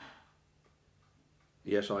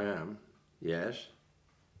 Yes, I am. Yes.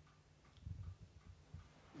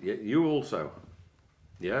 You also.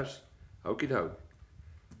 Yes. Okie doke.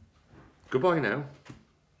 Goodbye now.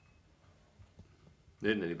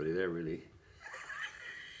 There isn't anybody there really.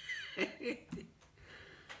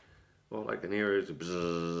 All I can hear is a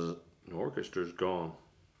bzzz. The orchestra's gone.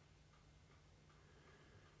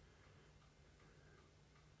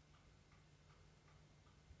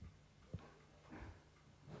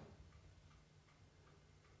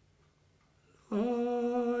 I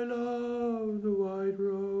love the white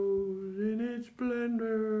rose in its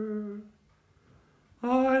splendor.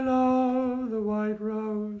 I love the white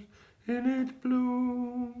rose in its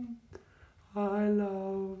bloom. I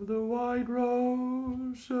love the white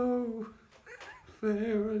rose, so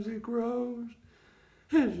fair as it grows,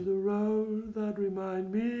 is the rose that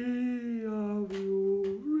reminds me of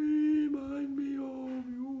you, remind me of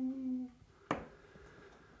you.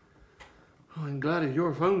 Oh, I'm glad it's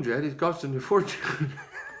your phone, Jed. It's costing a fortune.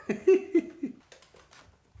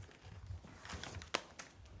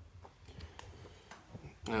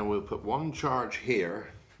 Now we'll put one charge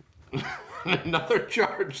here, another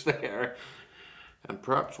charge there, and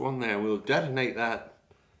perhaps one there. We'll detonate that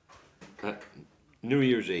at New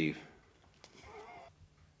Year's Eve.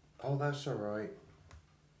 Oh, that's all right.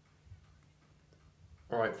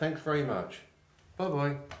 All right, thanks very much.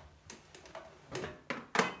 Bye-bye.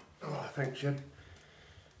 Oh, thanks, Jed.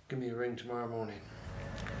 Give me a ring tomorrow morning.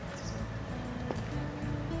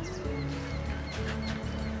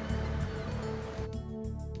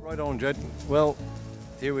 Right on, Jed. Well,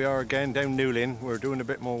 here we are again down Newlyn. We're doing a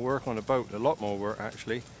bit more work on the boat, a lot more work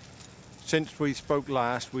actually. Since we spoke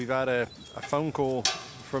last, we've had a phone call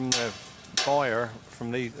from the buyer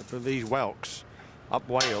from these whelks up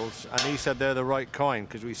Wales, and he said they're the right kind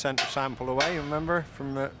because we sent a sample away, remember,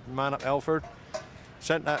 from the man up Elford.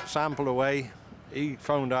 Sent that sample away. He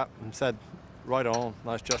phoned up and said, right on,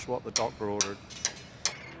 that's just what the doctor ordered.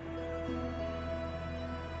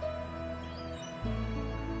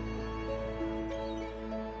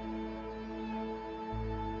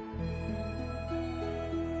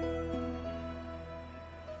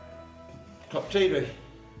 Cup of tea,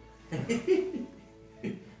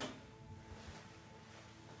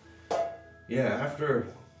 yeah,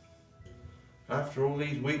 after all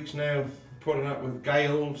these weeks now putting up with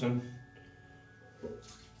gales and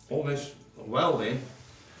all this welding,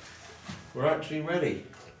 we're actually ready,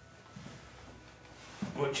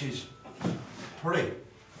 which is pretty.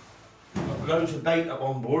 Got loads of bait up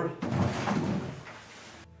on board,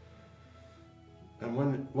 and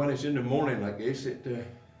when it's in the morning like this,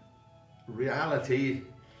 reality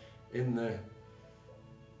in the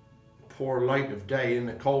poor light of day and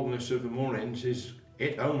the coldness of the mornings is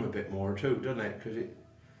hit home a bit more too, doesn't it? Because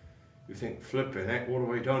you think, flipping heck, what have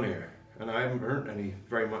I done here? And I haven't earned any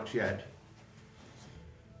very much yet.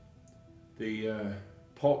 The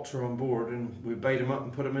pots are on board and we bait them up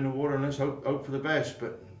and put them in the water and let's hope for the best.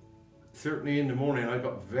 But certainly in the morning I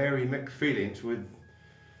got very mixed feelings with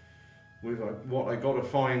what I got to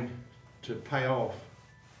find to pay off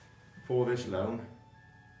for this loan,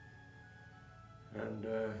 and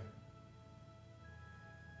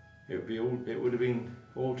it would have been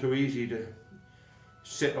all too easy to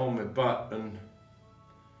sit on my butt and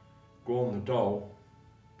go on the dole,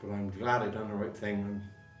 but I'm glad I done the right thing, and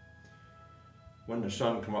when the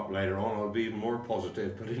sun come up later on I'll be even more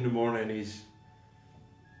positive, but in the morning he's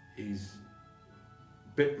a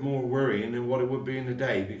bit more worrying than what it would be in the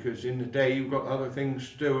day, because in the day you've got other things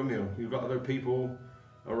to do, haven't you? You've got other people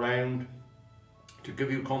around to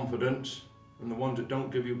give you confidence, and the ones that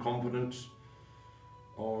don't give you confidence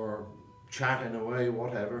or chatting away,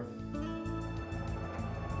 whatever.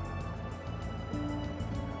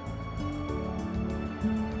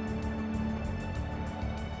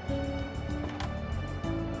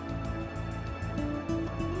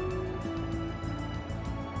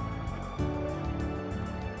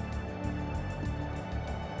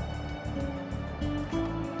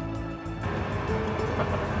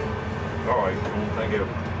 Alright, thank you.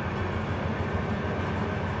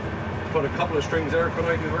 Put a couple of strings there, could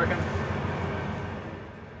I, do you reckon?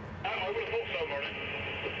 I would have thought so, Martin.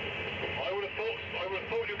 I would have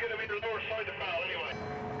thought you'd get them in the lower side of the bow anyway.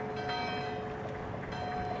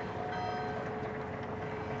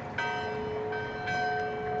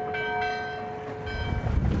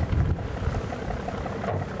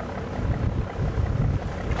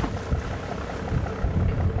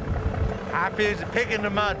 happy as a pig in the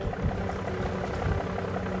mud.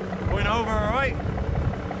 Going over all right.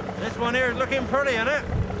 This one here is looking pretty, isn't it?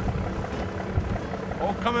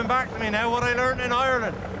 All coming back to me now, what I learned in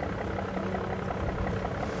Ireland.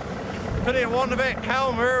 Pity it wasn't a bit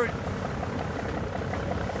calmer.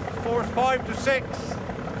 Force 5 to 6.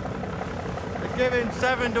 They're giving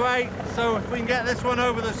 7 to 8, so if we can get this one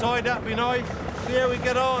over the side, that'd be nice. See how we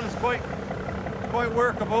get on, it's quite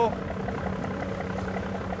workable.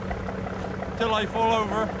 Till I fall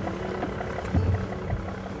over.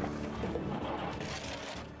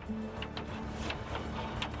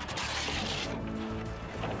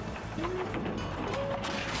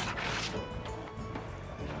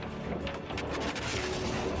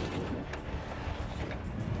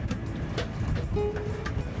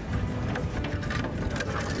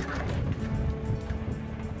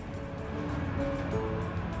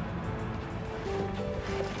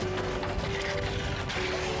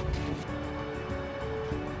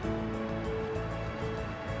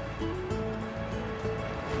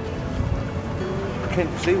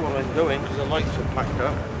 Can't see what I'm doing because the lights are packed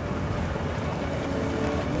up.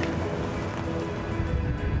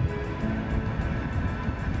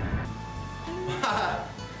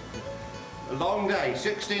 A long day,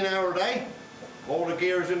 16-hour day. All the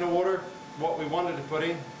gear's in the water. What we wanted to put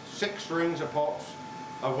in, 6 strings of pots,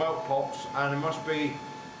 of welt pots, and it must be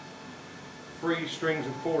 3 strings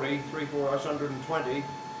of 40, 3, 4, that's 120,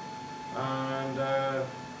 and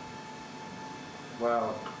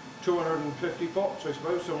well, 250 pots, I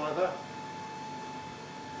suppose, something like that.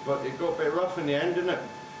 But it got a bit rough in the end, didn't it?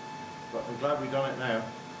 But I'm glad we've done it now.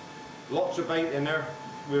 Lots of bait in there.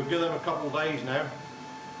 We'll give them a couple of days now.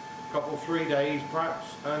 A couple, 3 days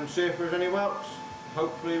perhaps, and see if there's any whelks.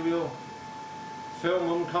 Hopefully we'll film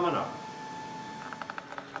them coming up.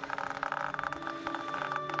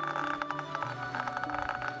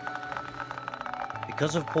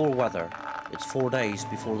 Because of poor weather, it's 4 days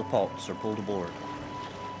before the pots are pulled aboard.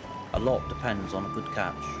 A lot depends on a good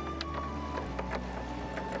catch.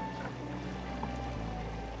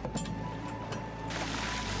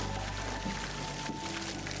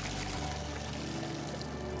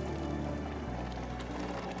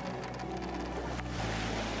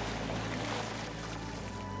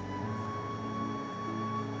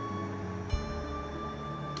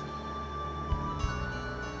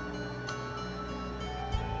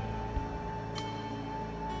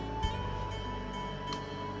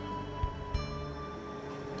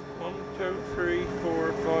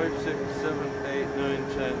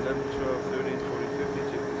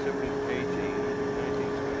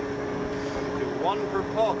 One per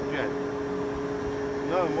pot, Jed.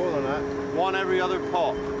 No, more than that. One every other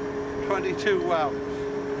pot. 22 whelks.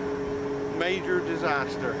 Major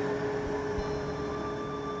disaster.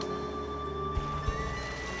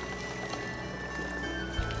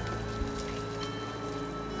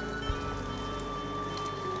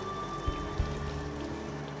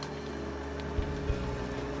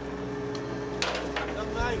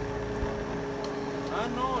 Good night.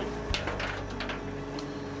 And night.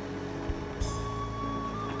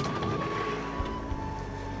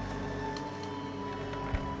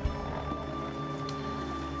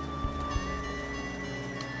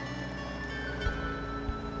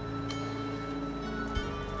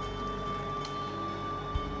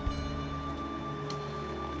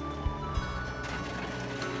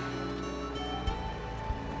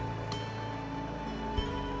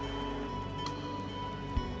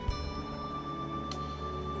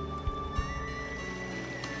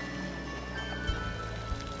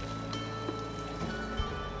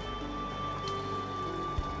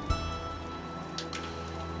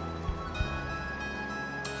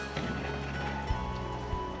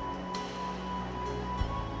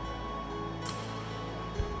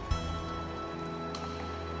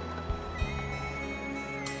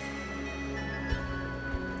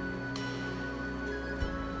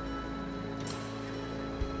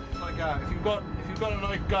 If you've got a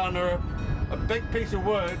knife gun or a big piece of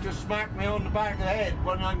wood, just smack me on the back of the head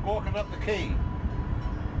when I'm walking up the quay.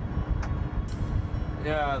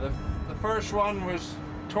 Yeah, the first one was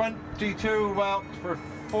 22 whelks for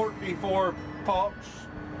 44 pots.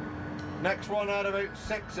 Next one had about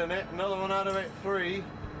 6 in it, another one had about 3,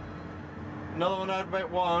 another one had about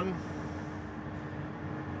 1.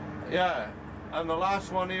 Yeah, and the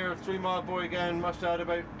last one here, 3 Mile Boy again, must have had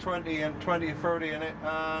about 20 and 20 or 30 in it,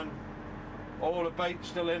 and all the bait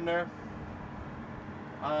still in there,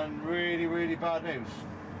 and really, really bad news.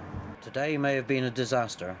 Today may have been a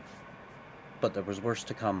disaster, but there was worse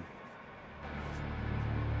to come.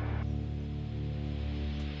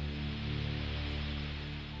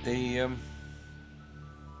 The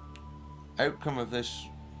outcome of this,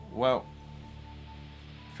 well,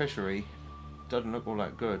 fishery doesn't look all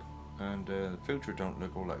that good, and the future don't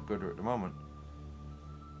look all that good at the moment.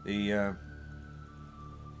 The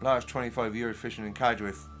last 25 years fishing in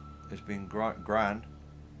Cadgwith has been grand.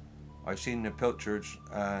 I've seen the pilchards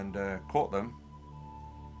and caught them,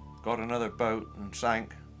 got another boat and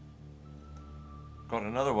sank, got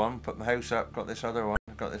another one, put my house up, got this other one,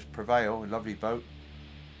 got this Prevail, a lovely boat.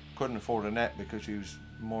 Couldn't afford a net because she was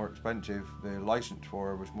more expensive. The license for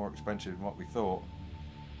her was more expensive than what we thought.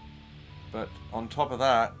 But on top of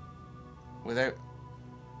that, without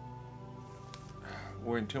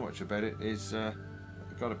worrying too much about it, is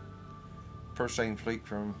we've got a purse seine fleet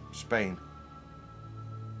from Spain.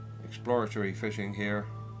 Exploratory fishing here,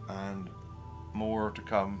 and more to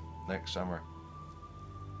come next summer.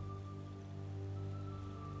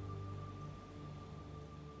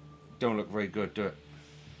 Don't look very good, do it?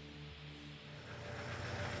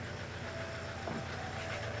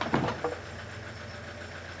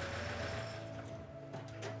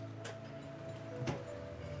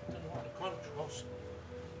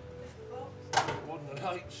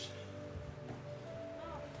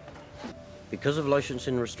 Because of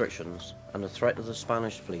licensing restrictions and the threat of the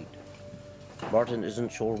Spanish fleet, Martin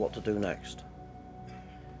isn't sure what to do next.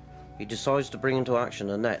 He decides to bring into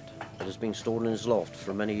action a net that has been stored in his loft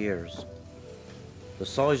for many years. The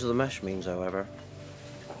size of the mesh means, however,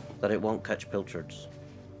 that it won't catch pilchards.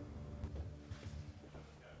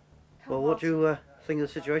 Well, what do you think of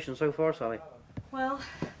the situation so far, Sally? Well,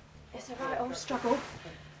 it's a right old struggle.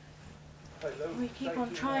 We keep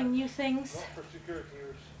on trying new things.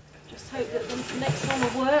 Just hope that the next one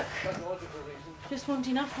will work. Just want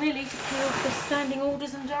enough really to pay off the standing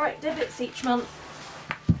orders and direct debits each month.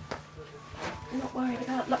 I'm not worried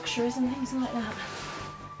about luxuries and things like that.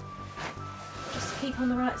 Just keep on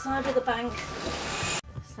the right side of the bank.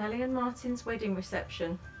 Sally and Martin's wedding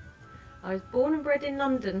reception. I was born and bred in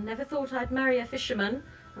London, never thought I'd marry a fisherman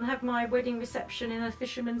and have my wedding reception in a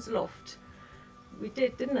fisherman's loft. We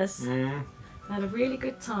did, didn't us? Mm. Had a really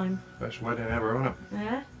good time. Best wedding ever, wasn't it?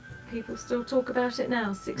 Yeah, people still talk about it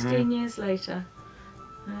now, 16 years later.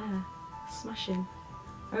 Yeah, smashing.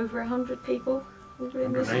 Over 100 people.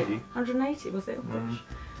 180. 180 was it?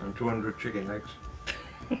 And 200 chicken legs.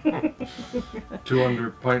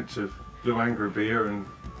 200 pints of Blue Angler beer and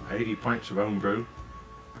 80 pints of own brew.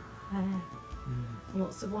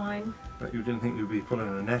 Lots of wine. But you didn't think you'd be pulling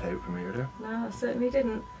a net out from here, did you? No, I certainly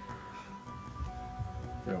didn't.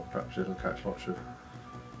 You know, perhaps it'll catch lots of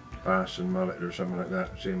bass and mullet or something like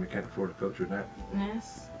that, seeing we can't afford a pilchard net.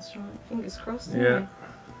 Yes, that's right. Fingers crossed. Yeah. Anyway.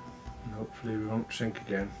 And hopefully we won't sink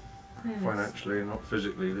again. Yes. Financially and not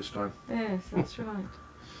physically this time. Yes, that's right.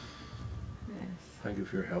 Yes, Thank you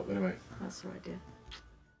for your help anyway. that's right, dear.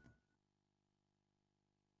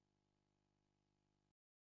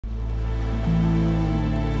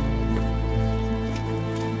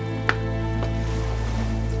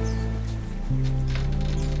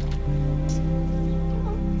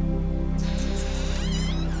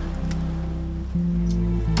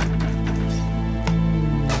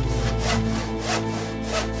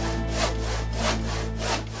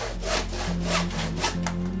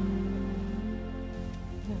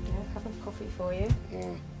 For you.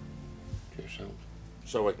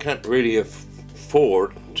 So I can't really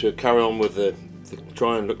afford to carry on with the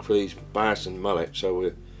try and look for these bass and mullet.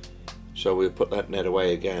 So we'll put that net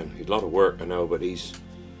away again. He's a lot of work, I know, but he's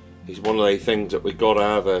one of the things that we got to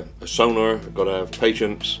have a sonar, got to have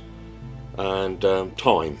patience and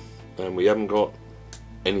time, and we haven't got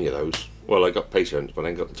any of those. Well, I got patience, but I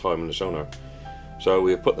ain't got the time and the sonar. So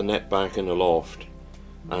we'll put the net back in the loft,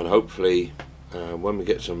 and hopefully when we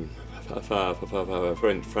get some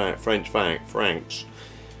French francs,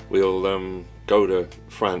 we'll go to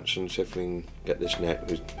France and see if we can get this net.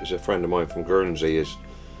 There's a friend of mine from Guernsey has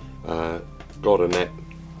got a net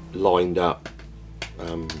lined up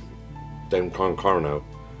down Concarneau.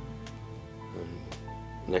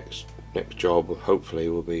 Next job hopefully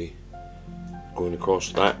will be going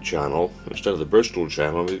across that channel instead of the Bristol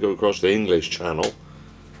channel. We'll go across the English channel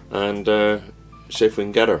and see if we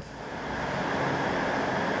can get her.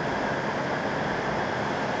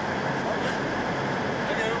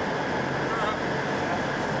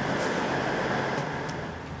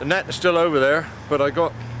 The net is still over there, but I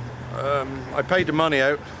paid the money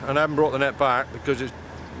out and I haven't brought the net back because it's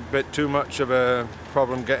a bit too much of a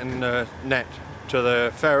problem getting the net to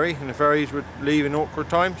the ferry, and the ferries would leave in awkward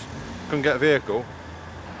times. Couldn't get a vehicle.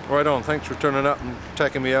 Right on, thanks for turning up and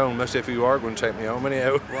taking me home, as if you are going to take me home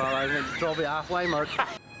anyhow. Well, I'm going to drop it halfway, Mark.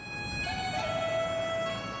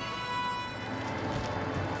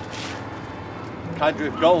 cadre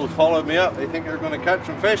of gulls followed me up. They think they're going to catch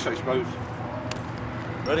some fish, I suppose.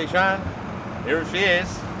 Ready, Shan? Here she is.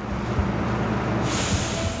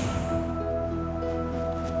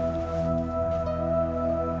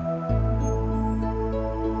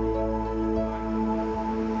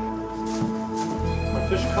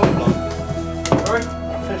 Fish colourblind. Sorry?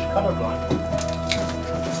 Fish colourblind.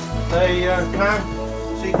 They can't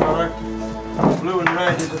see colour. Blue and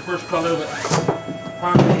red is the first colour that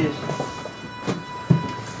apparently is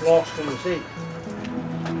lost in the sea.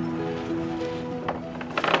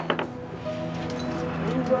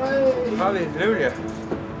 Hallelujah.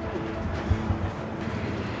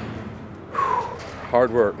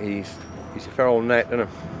 Hard work. He's a fair old net, isn't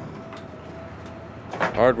he?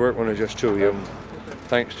 Hard work when there's just two of you.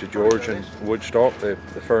 Thanks to George and Woodstock, the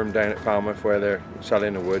firm down at Falmouth where they're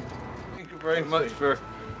selling the wood. Thank you very much for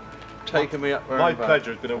taking me up there. My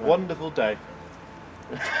pleasure. It's been a wonderful day.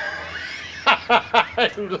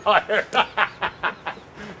 You liar!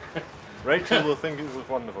 Rachel will think it was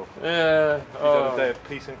wonderful. Yeah. She's had a day of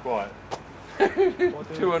peace and quiet.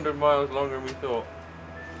 200 miles longer than we thought.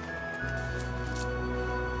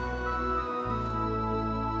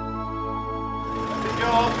 Good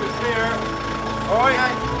job, it's clear.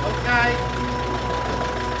 Alright, okay.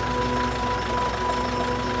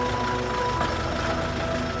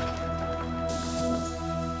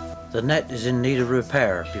 The net is in need of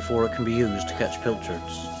repair before it can be used to catch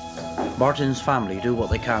pilchards. Martin's family do what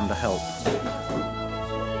they can to help.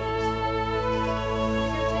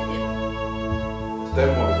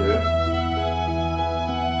 Don't want to do it.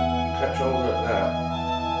 Catch all of that.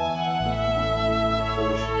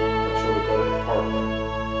 First, that's what we got it apart.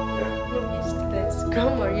 Yeah. I'm used to this.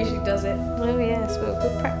 Grandma usually does it. Oh yes, well,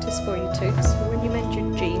 good practice for you, Toots, for when you mend your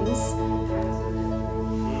jeans.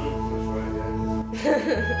 That's right,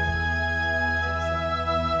 yeah.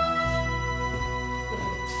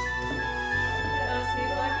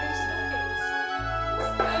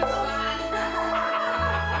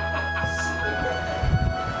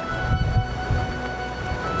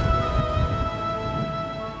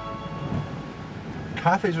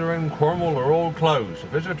 Cafes around Cornwall are all closed. The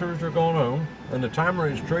visitors are gone home and the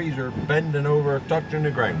tamarisk trees are bending over, touching the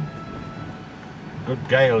ground. Good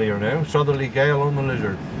gale here now, southerly gale on the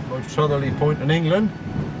Lizard. Most southerly point in England.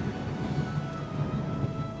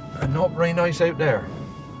 And not very nice out there.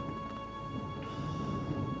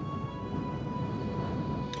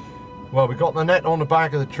 Well, we got the net on the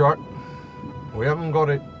back of the truck. We haven't got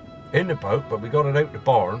it in the boat, but we got it out the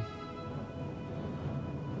barn.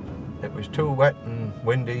 It was too wet and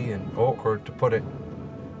windy and awkward to put it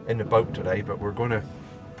in the boat today, but we're going to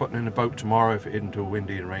put it in the boat tomorrow if it isn't too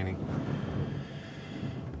windy and raining.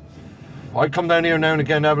 I come down here now and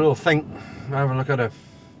again to have a little think, have a look at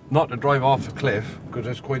not to drive off the cliff, because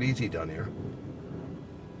that's quite easy down here.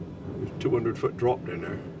 There's a 200-foot drop down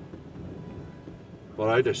there. But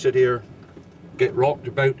I just sit here, get rocked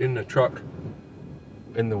about in the truck,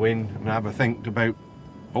 in the wind, and have a think about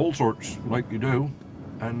all sorts, like you do,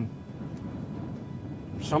 and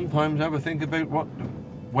sometimes have a think about what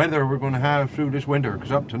weather we're going to have through this winter,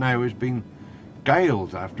 because up to now it's been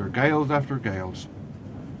gales after gales after gales.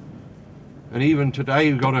 And even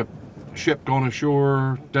today we've got a ship gone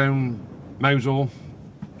ashore down Mosul,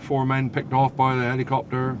 4 men picked off by the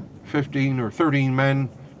helicopter, 15 or 13 men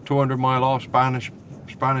 200 mile off, Spanish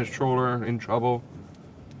trawler in trouble.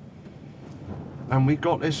 And we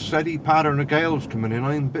got this steady pattern of gales coming in.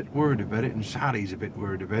 I'm a bit worried about it, and Sally's a bit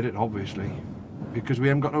worried about it, obviously, because we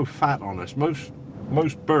haven't got no fat on us. Most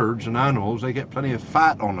birds and animals, they get plenty of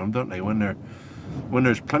fat on them, don't they? When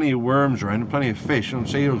there's plenty of worms around, plenty of fish, and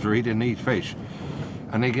seals are eating these fish,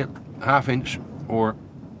 and they get ½ inch or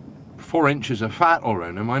 4 inches of fat all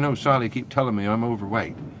around them. I know Sally keep telling me I'm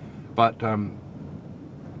overweight, but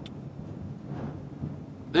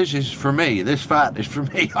this is for me. This fat is for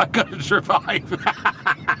me. I gotta survive.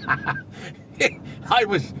 I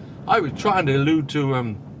was trying to allude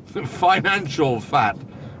to financial fat.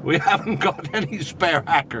 We haven't got any spare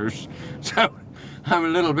hackers, so I'm a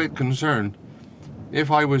little bit concerned. If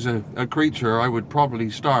I was a creature, I would probably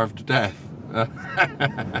starve to death.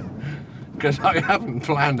 Because I haven't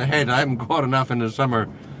planned ahead. I haven't got enough in the summer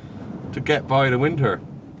to get by the winter.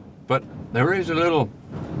 But there is a little,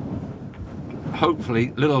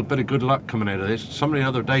 hopefully, little bit of good luck coming out of this. Somebody the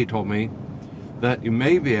other day told me that you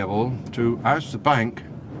may be able to ask the bank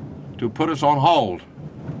to put us on hold.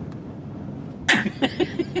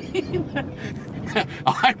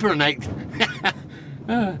 Hibernate.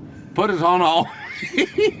 Put us on hold.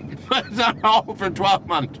 Put us on hold for 12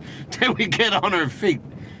 months till we get on our feet.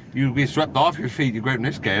 You'll be swept off your feet. You go out in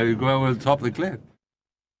this gale, you go over the top of the cliff.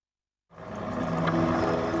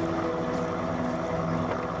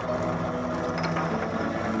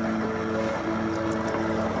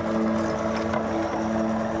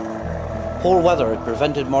 Poor weather had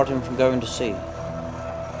prevented Martin from going to sea,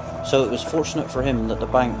 so it was fortunate for him that the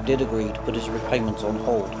bank did agree to put his repayments on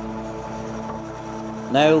hold.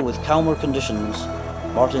 Now, with calmer conditions,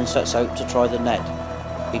 Martin sets out to try the net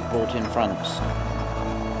he'd brought in France.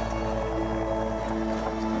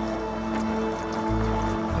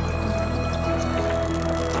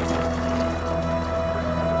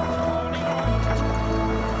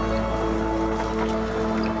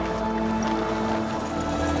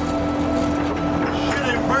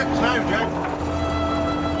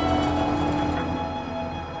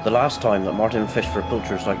 The last time that Martin fished for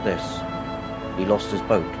pilchards like this, he lost his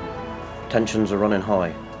boat. Tensions are running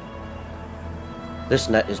high. This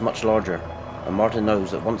net is much larger, and Martin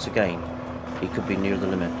knows that once again, he could be near the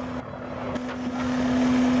limit.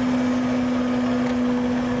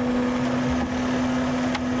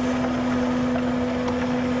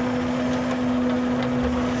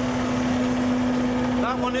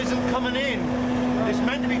 That one isn't coming in. It's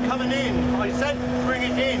meant to be coming in. I said bring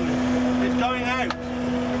it in. It's going out.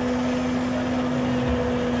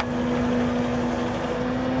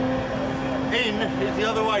 In is the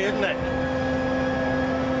other way, isn't it?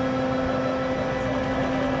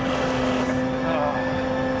 Oh,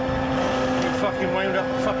 you fucking wound up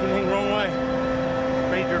the fucking thing wrong way.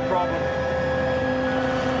 Major problem.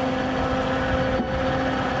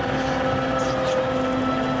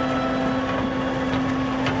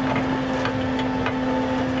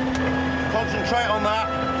 Concentrate on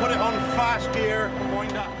that, put it on fast gear and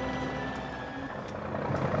wind up.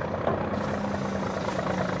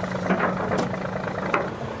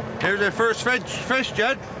 Here's the first fish,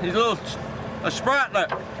 Jed. He's a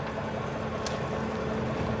spratlet.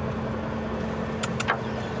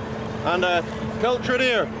 And a pilchard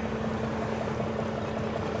here.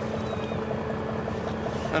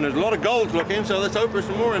 And there's a lot of golds looking, so let's hope there's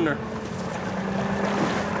some more in there.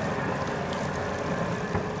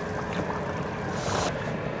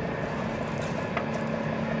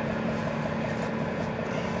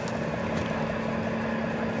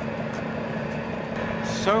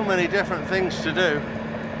 So many different things to do.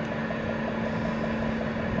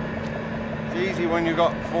 It's easy when you've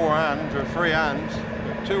got 4 hands or 3 hands,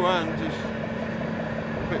 but 2 hands is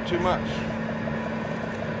a bit too much.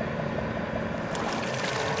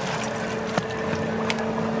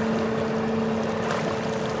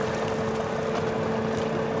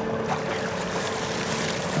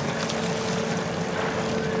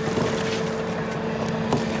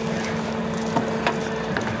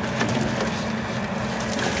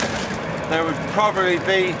 There would probably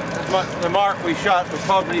be, as much the mark we shot would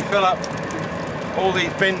probably fill up all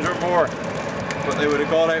these bins or more, but they would have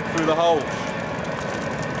got out through the holes.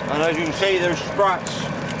 And as you can see, there's sprats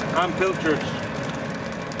and pilchards.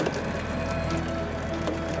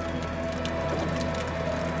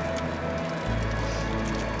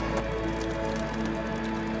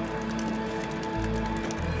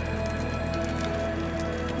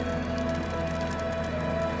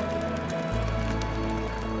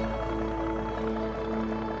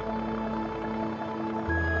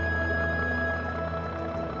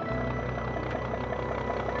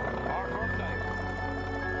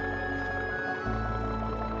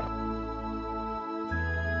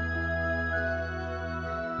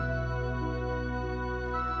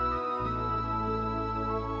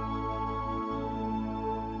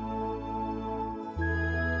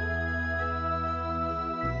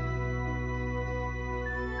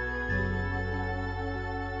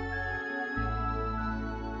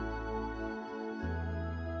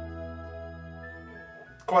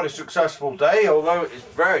 Quite a successful day, although it's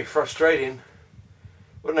very frustrating,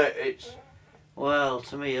 wouldn't it? Well,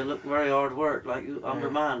 to me it looked very hard work, like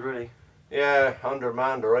undermanned really. Yeah,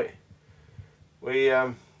 undermanned, all right. We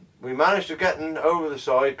managed to get it over the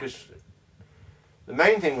side, because the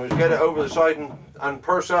main thing was get it over the side and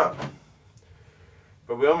purse up.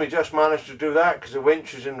 But we only just managed to do that because the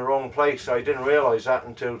winch is in the wrong place. I didn't realise that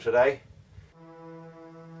until today.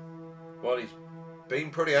 Well, he's been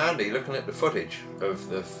pretty handy looking at the footage of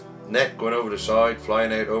the net going over the side,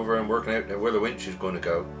 flying out over and working out where the winch is going to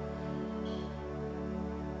go.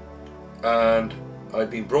 And I've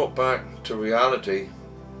been brought back to reality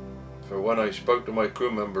for when I spoke to my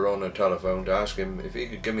crew member on the telephone to ask him if he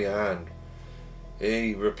could give me a hand.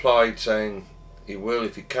 He replied saying he will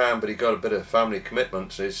if he can, but he got a bit of family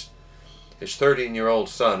commitments. His 13-year-old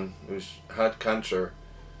son, who's had cancer,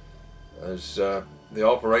 has the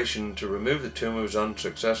operation to remove the tumour was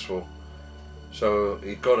unsuccessful, so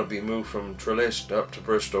he got to be moved from Trelist up to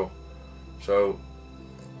Bristol. So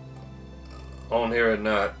on hearing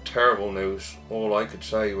that terrible news, all I could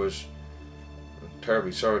say was I'm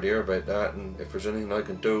terribly sorry to hear about that, and if there's anything I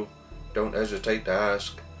can do don't hesitate to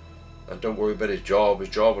ask, and don't worry about his job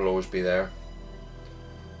will always be there.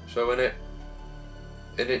 So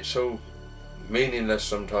it's so meaningless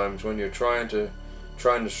sometimes when you're trying to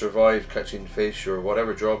survive catching fish or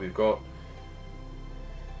whatever job you've got.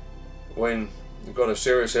 When you've got a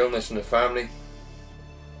serious illness in the family,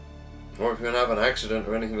 or if you're gonna have an accident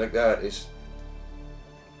or anything like that, it's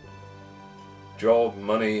job,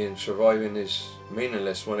 money and surviving is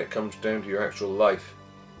meaningless when it comes down to your actual life,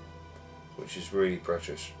 which is really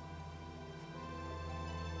precious.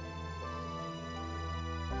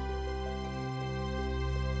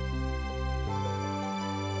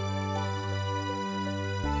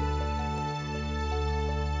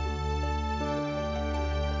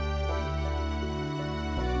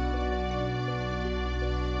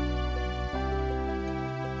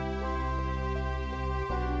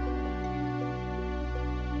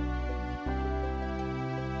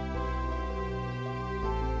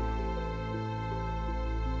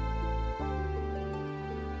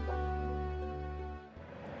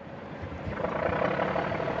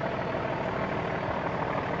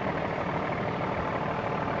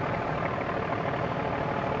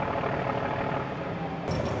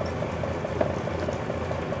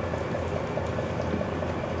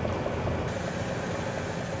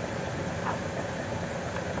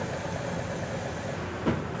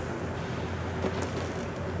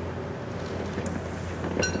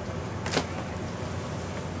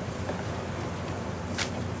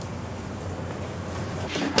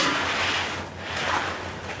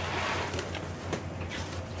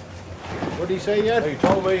 What did he say yet? He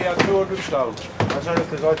told me he had 200 stone. That's only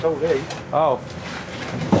because I told him. Oh.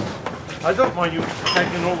 I don't mind you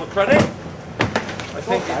taking all the credit. I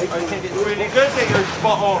think it's really good that you're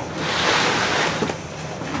spot on.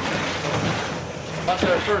 That's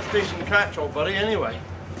our first decent catch, old buddy, anyway.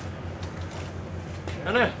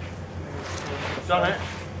 Isn't it? Done it.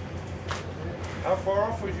 How far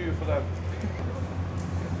off was you for them?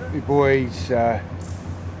 My boy,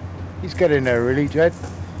 he's getting there really, Jed.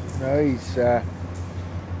 You know,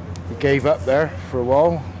 he gave up there for a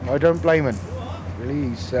while. I don't blame him.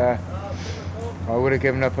 Really, I would have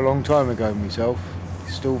given up a long time ago myself.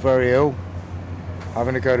 He's still very ill,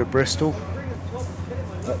 having to go to Bristol.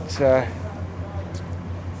 But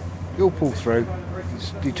he'll pull through.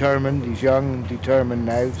 He's determined. He's young and determined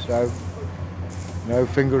now. So, you know,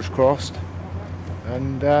 fingers crossed.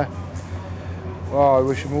 And well, I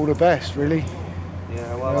wish him all the best, really.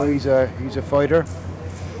 Yeah, well, you know, he's a fighter,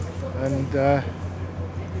 and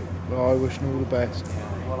well, I wish him all the best.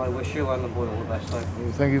 Yeah, well, I wish you and the boy all the best, though.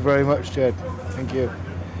 Well, thank you very much, Jed. Thank you.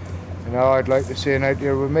 You know, I'd like to see him out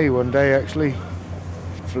here with me one day, actually.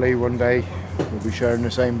 Hopefully one day we'll be sharing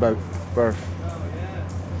the same berth.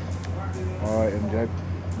 All right, and Jed,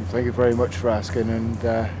 well, thank you very much for asking, and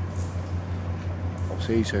I'll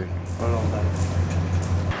see you soon.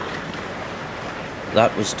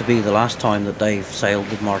 That was to be the last time that Dave sailed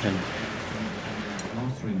with Martin.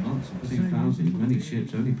 Last 3 months, putting thousands, many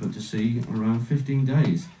ships only put to sea around 15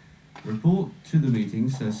 days. The report to the meeting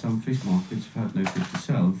says some fish markets have had no fish to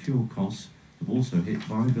sell, and fuel costs have also hit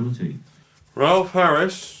viability. Ralph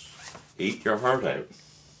Harris, eat your heart out.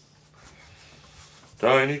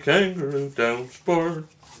 Tiny kangaroo down sport.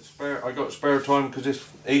 I got spare time because it's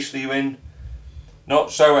easterly wind,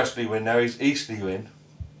 not southeasterly wind now, it's easterly wind,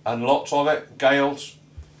 and lots of it, gales,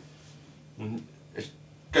 and it's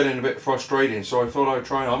getting a bit frustrating, so I thought I'd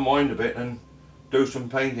try and unwind a bit and do some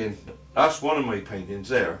painting. That's one of my paintings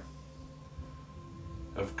there,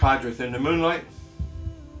 of Cadrith in the moonlight.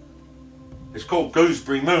 It's called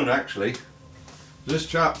Gooseberry Moon, actually. This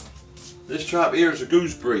chap here is a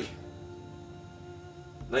gooseberry.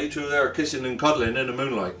 They two there are kissing and cuddling in the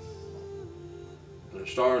moonlight. And the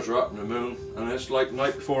stars are up in the moon, and it's like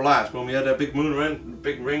night before last when we had that big moon around,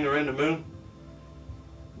 big ring around the moon.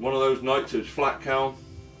 One of those nights it was flat calm.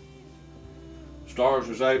 Stars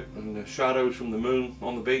was out and the shadows from the moon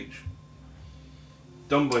on the beach.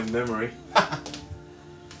 Done by memory.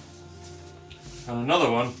 And another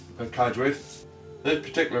one at Cadgwith. This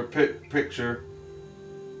particular picture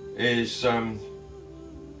is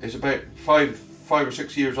about five or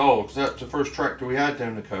 6 years old, because that's the first tractor we had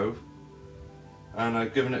down the cove, and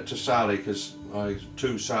I've given it to Sally because I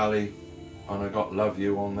to Sally, and I got "Love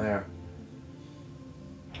You" on there.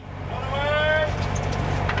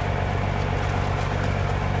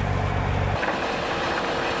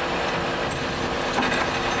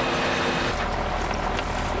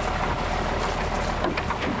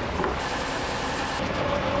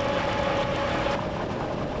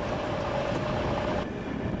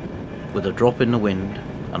 With a drop in the wind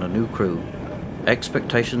and a new crew,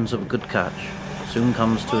 expectations of a good catch soon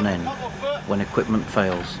comes to an end when equipment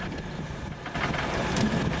fails.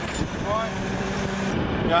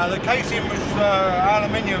 Yeah, the casing was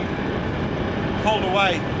aluminium pulled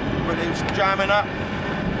away, but it was jamming up,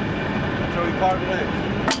 so we parted it out.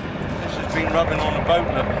 This has been rubbing on the boat,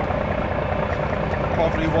 look.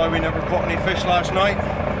 Probably why we never caught any fish last night.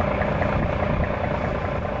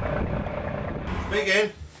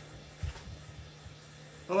 Speaking.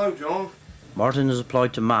 Hello, John. Martin has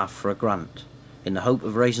applied to MAF for a grant in the hope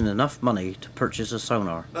of raising enough money to purchase a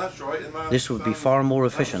sonar. That's right. This would be far more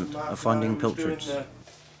efficient at finding pilchards.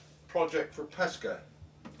 Project for Pesca.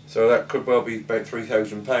 So that could well be about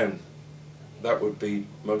 £3,000. That would be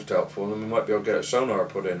most helpful, and we might be able to get a sonar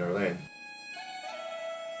put in there then.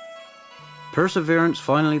 Perseverance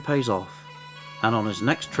finally pays off, and on his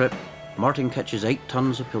next trip, Martin catches 8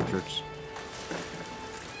 tons of pilchards.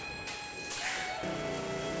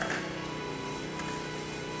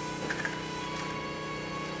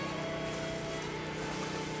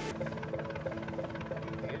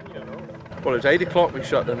 Well, it's 8 o'clock we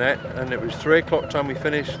shut the net, and it was 3 o'clock time we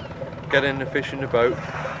finished getting the fish in the boat,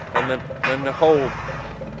 and then the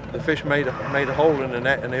fish made a hole in the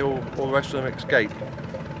net, and all the rest of them escaped,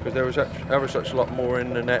 because there was ever such a lot more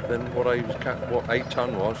in the net than what 8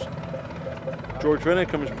 ton was. George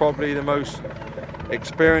Vinnicom's probably the most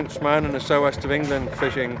experienced man in the southwest of England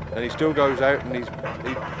fishing, and he still goes out, and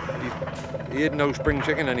he had no spring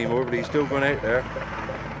chicken anymore, but he's still going out there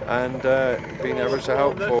and been ever so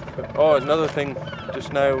helpful. Oh, another thing,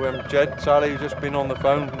 just now, Jed, Sally's just been on the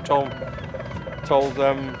phone and told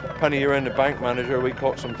Penny here in the bank manager we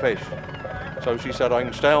caught some fish. So she said I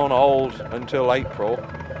can stay on hold until April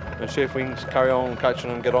and see if we can carry on catching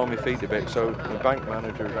them and get on my feet a bit. So the bank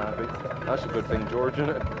manager's happy. That's a good thing, George, isn't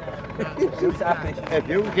it? He's happy. If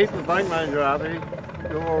you can keep the bank manager happy,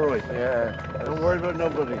 you're all right. Yeah. Don't worry about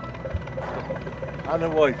nobody. And the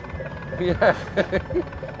wife. Yeah.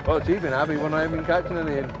 Well, she's been happy when I haven't been catching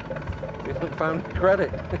any in. We haven't found credit,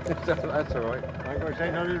 so that's all right. I'm going to say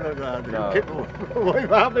nothing about that. No. Keep the wife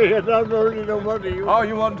happy and not earning no money. Oh,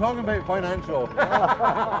 you weren't talking about financial.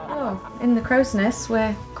 Well, in the Crow's Nest,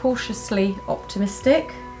 we're cautiously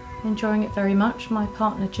optimistic, enjoying it very much, my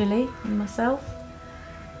partner Gilly and myself.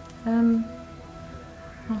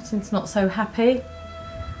 Martin's not so happy,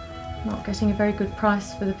 not getting a very good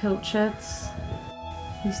price for the pilchards.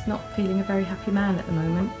 He's not feeling a very happy man at the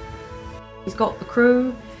moment. He's got the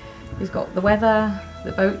crew, he's got the weather,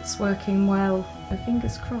 the boat's working well, so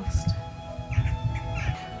fingers crossed.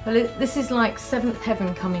 Well, this is like 7th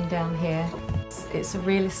heaven coming down here. It's a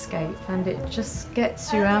real escape, and it just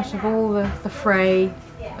gets you out of all the fray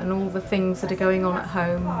and all the things that are going on at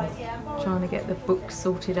home, trying to get the books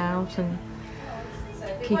sorted out and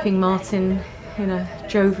keeping Martin in a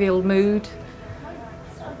jovial mood.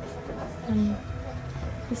 And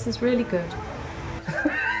this is really good.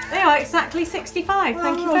 They are exactly 65,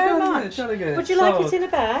 thank you very much. Would you like it in a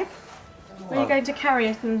bag? Or are you going to carry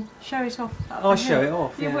it and show it off? I'll show it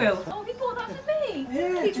off. You will? Oh, he bought that for me.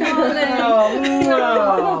 Yeah. Darling.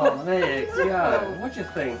 Oh, there you go. What do you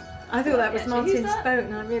think? I thought that was Martin's boat,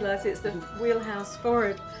 and I realised it's the wheelhouse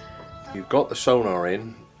forward. You've got the sonar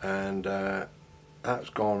in, and that's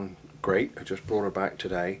gone great. I just brought her back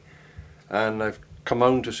today, and I've come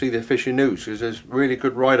home to see the fishing news, because there's really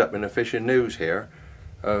good write-up in the fishing news here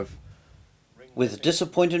of... With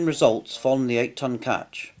disappointing results following the 8-ton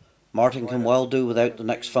catch, Martin can well do without the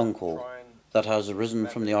next phone call that has arisen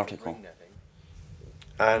from the article.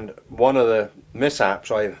 And one of the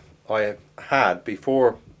mishaps I had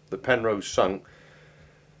before the Penrose sunk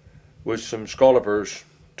was some scollopers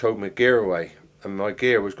towed my gear away, and my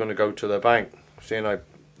gear was going to go to the bank, seeing I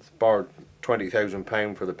borrowed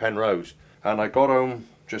 £20,000 for the Penrose. And I got home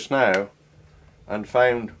just now and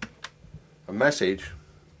found a message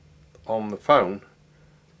on the phone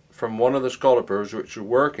from one of the scollopers which were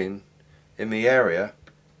working in the area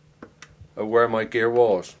of where my gear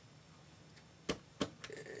was.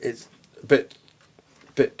 It's a bit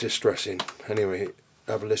distressing. Anyway,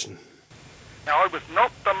 have a listen. Now, I was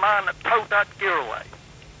not the man that towed that gear away,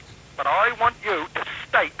 but I want you to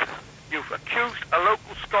state you've accused a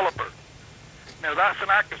local scalloper. Now, that's an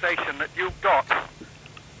accusation that you've got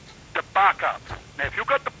to back up. Now, if you've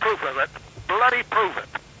got the proof of it, bloody prove it.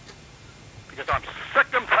 Because I'm sick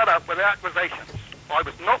and fed up with the accusations. I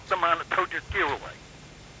was not the man that towed your gear away.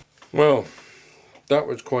 Well, that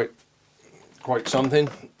was quite something.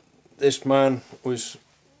 This man was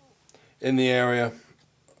in the area,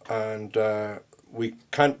 and we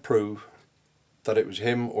can't prove that it was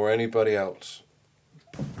him or anybody else.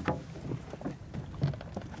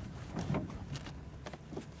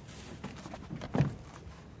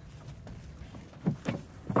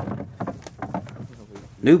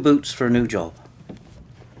 New boots for a new job.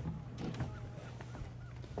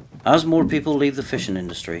 As more people leave the fishing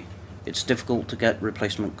industry, it's difficult to get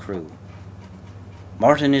replacement crew.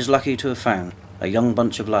 Martin is lucky to have found a young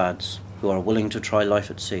bunch of lads who are willing to try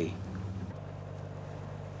life at sea.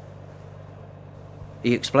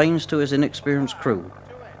 He explains to his inexperienced crew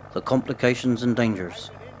the complications and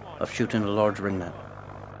dangers of shooting a large ring net.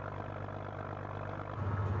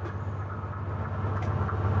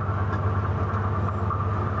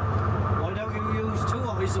 Why don't you use two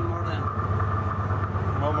eyes and more then?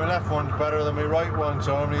 Well, my left one's better than my right one,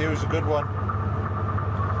 so I'm going to use a good one.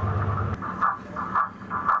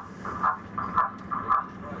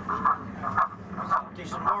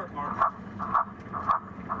 Decent work, Martin.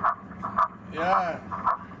 Yeah.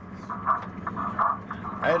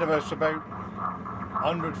 Ahead of us about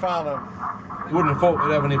 100 fathom. Wouldn't have thought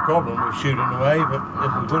we'd have any problem with shooting away, but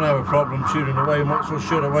if we're going to have a problem shooting away, we might as well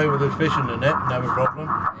shoot away with the fish in the net and have a problem.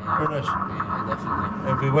 Yeah,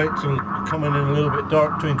 definitely. If we wait till coming in a little bit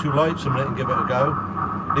dark between two lights and let him give it a go,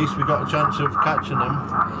 at least we got a chance of catching them.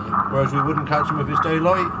 Yeah. Whereas we wouldn't catch them if it's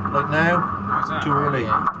daylight, like now, too early.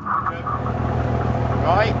 Yeah.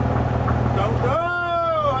 Right. Don't go!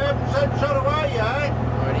 I haven't said shut away yet.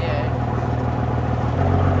 Already, yeah.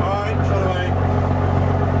 Alright, shut away.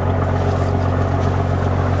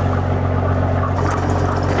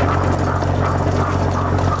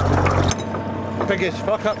 Biggest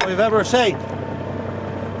fuck up we've ever seen.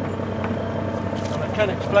 And I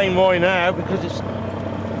can't explain why now because it's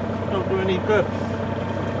don't do any good.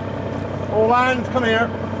 All hands, come here.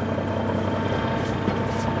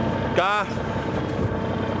 Gas.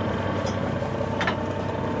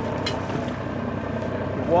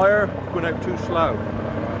 The wire went out too slow.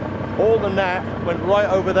 All the net went right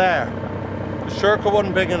over there. The circle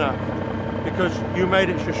wasn't big enough because you made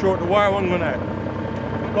it so short the wire wasn't going out.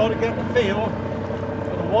 You've got to get the feel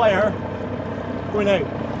of the wire going out.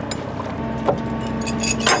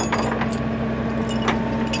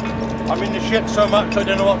 I'm in the shit so much I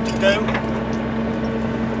don't know what to do.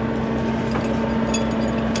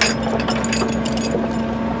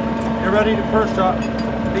 You're ready to first up.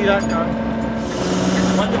 See that go.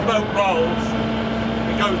 When the boat rolls,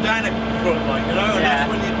 it goes down a foot, like, you know, and that's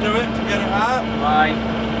when you do it to get it out. Right.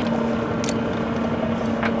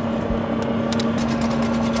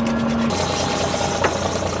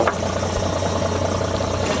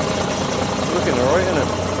 Looking alright, isn't it?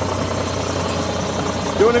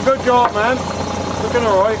 Doing a good job, man. Looking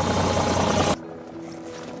alright.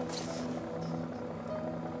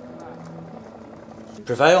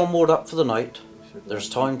 Prevail moored up for the night, there's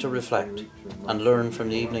time to reflect and learn from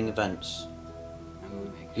the evening events.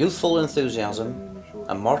 Youthful enthusiasm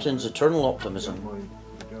and Martin's eternal optimism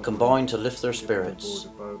combine to lift their spirits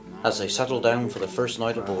as they settle down for the first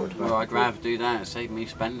night aboard. Well, I'd rather do that, save me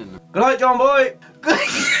spending them. Good night, John boy!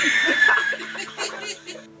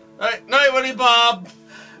 Right, night, Willie Bob!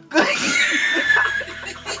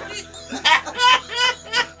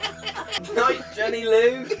 Night, Jenny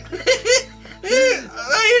Lou!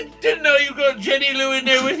 I didn't know you got Jenny Lou in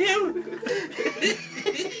there with you.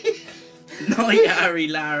 Night, Harry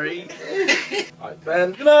Larry. Right,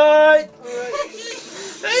 Ben. Good night.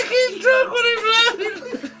 I keep drunk when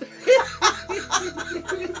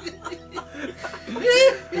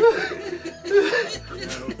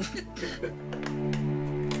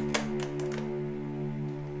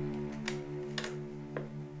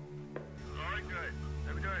Alright, good.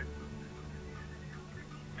 How we doing?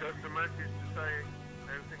 Just a message to say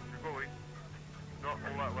how things are going. Not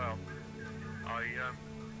all that well.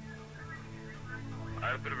 I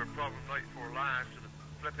had a bit of a problem night before last with the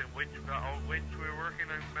flipping winch, that old winch we were working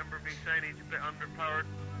on. Remember me saying he's a bit underpowered?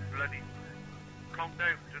 Bloody conked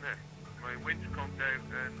out, didn't it? My winch conked out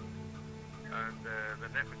and the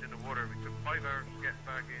net was in the water. We took 5 hours to get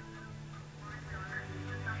back in.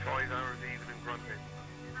 5 hours even in grunting.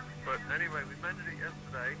 But anyway, we mended it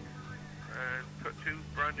yesterday and put 2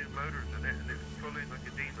 brand new motors in it and it was pulling like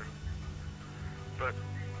a demon. But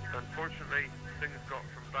unfortunately things got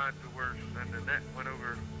from bad to worse and the net went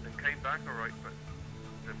over and came back alright, but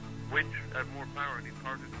the winch had more power and he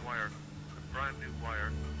parted the wire, a brand new wire,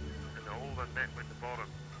 and the whole of the net went to the bottom.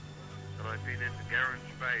 And I've been into Gerrans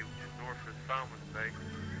Bay, which is north of Falmouth Bay,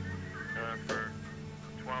 for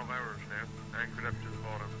 12 hours now, anchored up to the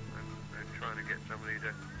bottom and trying to get somebody to,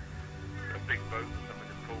 a big boat, somebody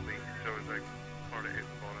to pull me so as I part it out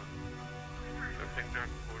the bottom. So things aren't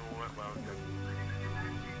going all that well. I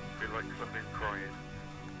feel like something's crying.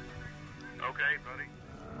 Okay, buddy.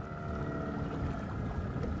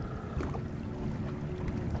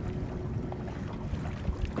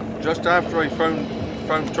 Just after I phoned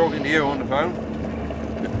talking to you on the phone,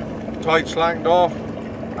 tide slackened off,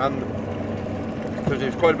 and because there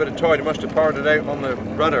was quite a bit of tide, it must have parted out on the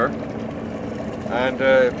rudder, and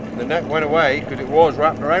the net went away because it was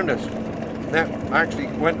wrapped around us. The net actually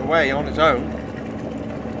went away on its own,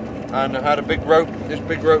 and I had a big rope, this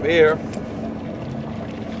big rope here,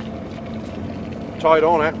 tied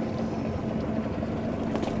on it,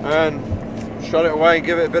 and shot it away,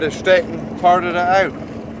 give it a bit of stick, and parted it out.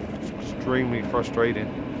 It's extremely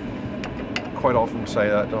frustrating. Quite often say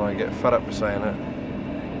that, don't I? Get fed up with saying it.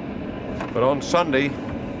 But on Sunday,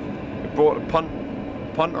 we brought a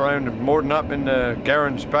punt around and moored up in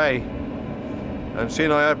Garren's Bay, and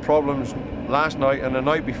seeing I had problems last night and the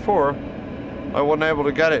night before, I wasn't able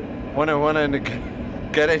to get it. When I went in to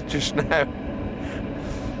get it just now,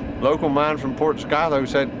 local man from Port Scatho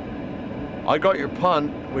said, I got your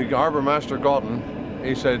punt, Harbour Master Gotten.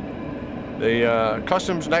 He said the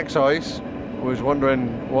Customs and Excise was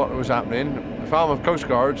wondering what was happening, the Falmouth Coast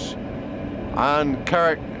Guards and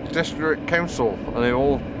Carrick District Council, and they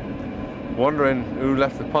all wondering who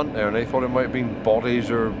left the punt there, and they thought it might have been bodies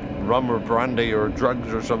or rum or brandy or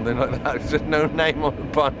drugs or something like that. There's just no name on the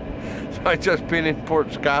punt. So I just been in Port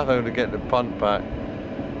Scatho to get the punt back.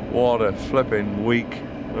 What a flipping week.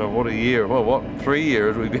 Oh, what a year. Well, what 3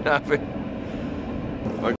 years we've been having.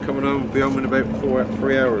 I'm coming home, be home in about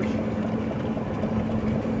 3 hours.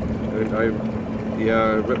 I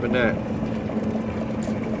ripped the net.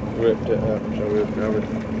 Ripped it up, so we'll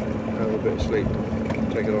have a bit of sleep.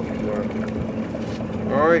 Take it off tomorrow.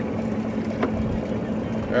 Alright.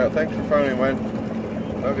 Thanks for phoning, Wen.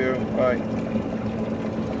 Love you. Bye.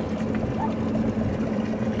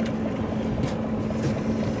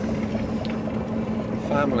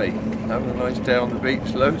 Family. Having a nice day on the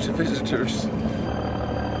beach. Loads of visitors.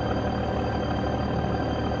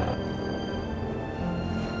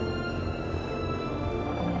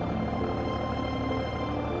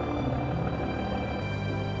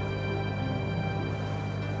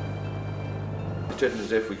 It isn't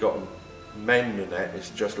as if we got to mend the net,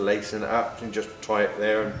 it's just lacing it up and just tie it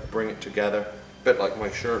there and bring it together. A bit like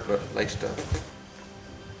my shirt, but laced up.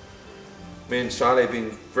 Me and Sally have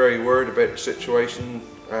been very worried about the situation,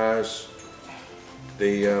 as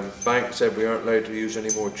the bank said we aren't allowed to use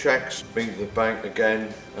any more cheques. Been to the bank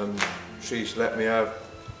again, and she's let me have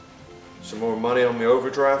some more money on my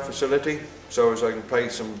overdraft facility, so as I can pay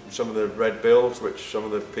some of the red bills, which some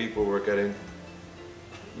of the people were getting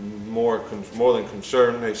more than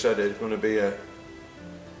concerned. They said there's going to be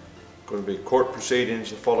court proceedings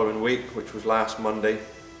the following week, which was last Monday.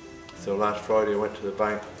 So last Friday I went to the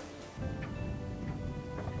bank.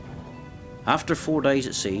 After 4 days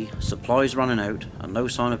at sea, supplies running out and no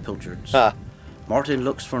sign of pilchards, Martin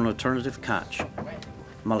looks for an alternative catch,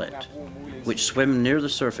 mullet, which swim near the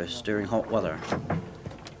surface during hot weather.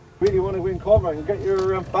 Really want to win cover and get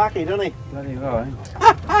your backy, don't he? Bloody right.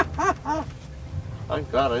 Thank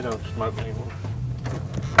God I don't smoke anymore.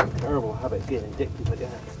 Terrible habit, getting addicted again.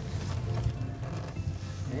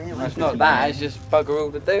 Yeah, it's not that, it's just bugger all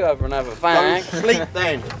to do other than have a fag. Go to sleep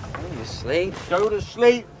then. You sleep. Go to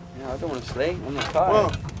sleep. Yeah, I don't want to sleep, I'm not tired.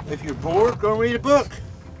 Well, if you're bored, go and read a book.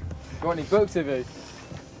 Got any books, have you?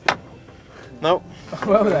 No.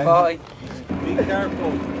 Well then. Bye. Be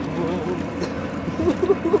careful.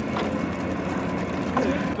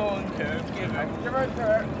 Go on, Kurt. Give her,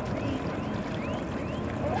 Kurt.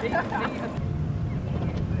 They're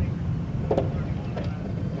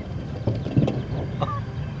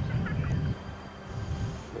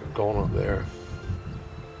going up there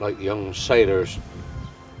like young sailors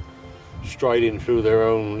striding through their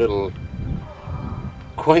own little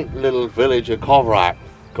quaint little village of Coverack,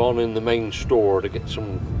 gone in the main store to get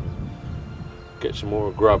some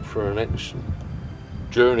more grub for our next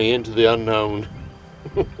journey into the unknown.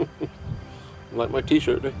 Like my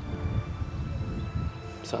t-shirt, eh?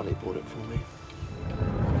 Sally bought it for me.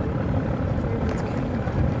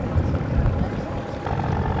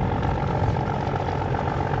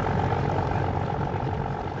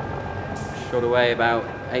 Shot away about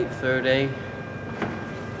 8:30,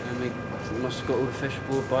 and we must have got all the fish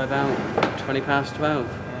aboard by about 12:20.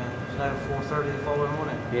 It's now 4:30 the following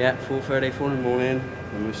morning. Yeah, 4:30 following morning,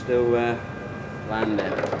 and we're still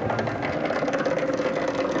landing.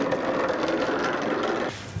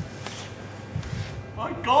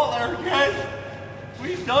 I got there, kid.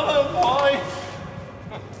 We've done it, boy.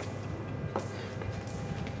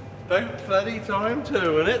 About bloody time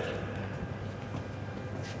too, isn't it?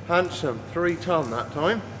 Handsome, 3 ton that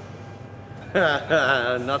time.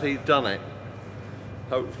 Nutty done it.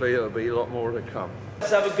 Hopefully it'll be a lot more to come.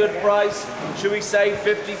 Let's have a good price. Should we say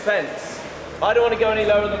 50 pence? I don't want to go any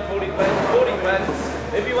lower than 40 pence. 40 pence.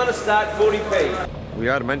 If you want to stack, 40p. we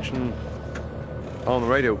had a mention on the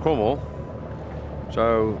radio Cornwall,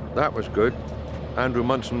 so that was good. Andrew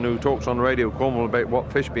Munson, who talks on Radio Cornwall about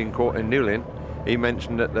what fish being caught in Newlyn, he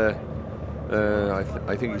mentioned that the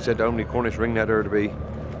I think he said the only Cornish ringnetter to be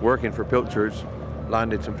working for pilchards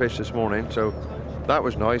landed some fish this morning, so that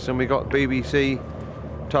was nice. And we got BBC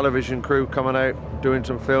television crew coming out doing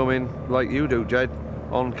some filming like you do, Jed,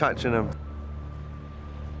 on catching them.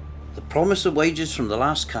 The promise of wages from the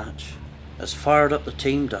last catch has fired up the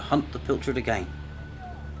team to hunt the pilchard again,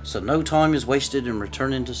 so no time is wasted in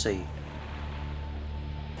returning to sea.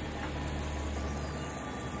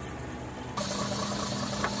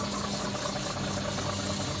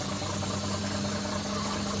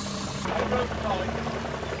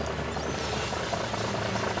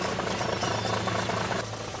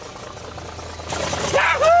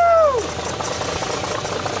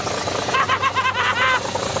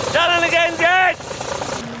 Done it again, Jed!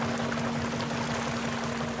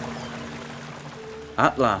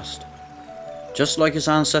 At last, just like his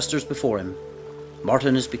ancestors before him,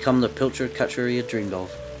 Martin has become the pilchard catcher he had dreamed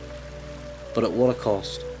of. But at what a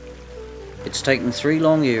cost. It's taken 3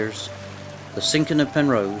 long years, the sinking of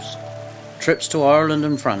Penrose, trips to Ireland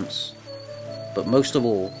and France, but most of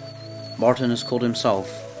all, Martin has caught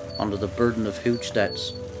himself under the burden of huge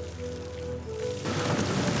debts.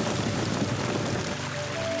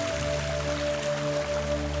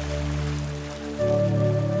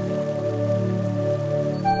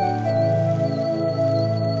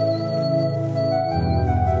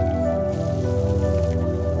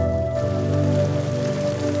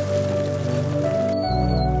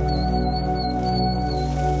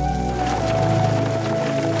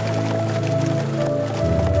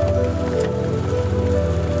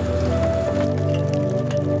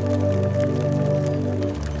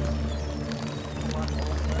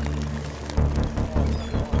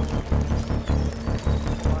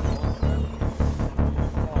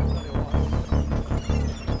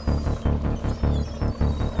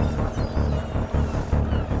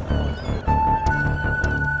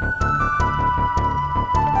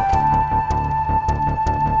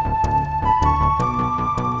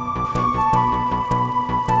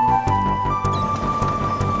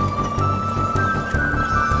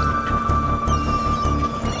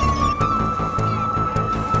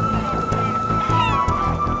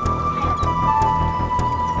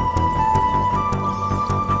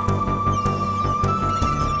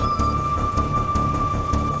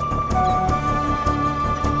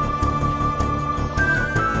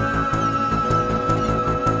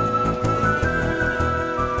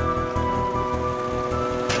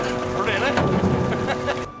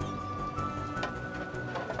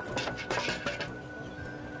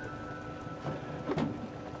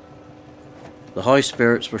 The high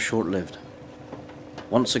spirits were short-lived.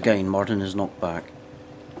 Once again Martin is knocked back.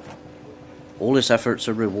 All his efforts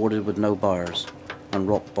are rewarded with no buyers and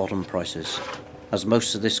rock-bottom prices, as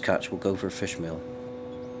most of this catch will go for fish meal.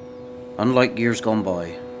 Unlike years gone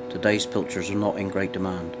by, today's pilchards are not in great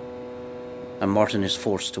demand, and Martin is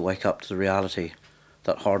forced to wake up to the reality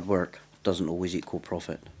that hard work doesn't always equal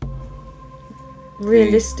profit.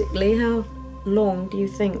 Realistically, how long do you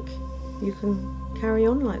think you can carry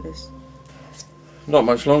on like this? Not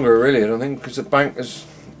much longer, really, I don't think, because the bank has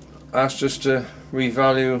asked us to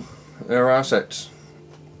revalue their assets.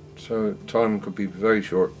 So time could be very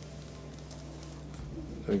short.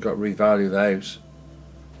 So we've got to revalue the house,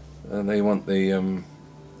 and they want the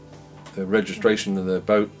registration of the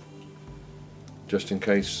boat, just in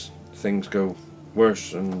case things go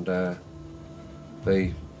worse and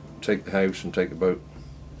they take the house and take the boat.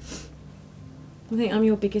 I think I'm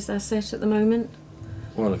your biggest asset at the moment.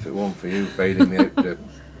 Well, if it weren't for you bailing me out the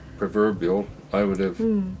proverbial, I would have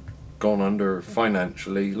gone under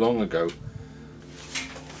financially long ago.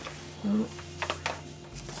 Well,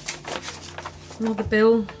 another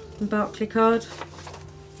bill and Barclay card.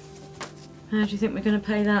 How do you think we're going to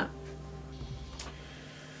pay that?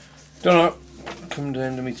 Don't know. Come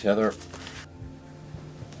down to me tether.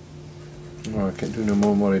 Oh, I can't do no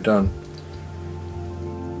more than what I done.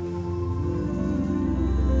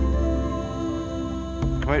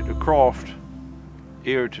 Come out to Croft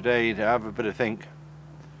here today to have a bit of think.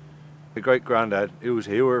 My great granddad, he was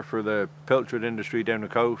here for the pilchard industry down the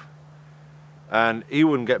cove, and he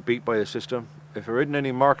wouldn't get beat by the system. If there isn't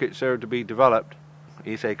any markets there to be developed,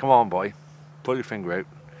 he'd say, come on boy, pull your finger out,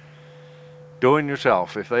 do it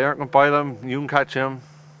yourself. If they aren't going to buy them, you can catch them,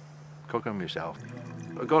 cook them yourself.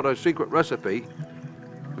 I've got a secret recipe.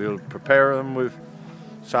 We'll prepare them with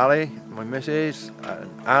Sally, my missus,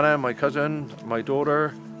 Anna, my cousin, my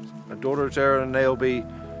daughter. My daughter's there, and they'll be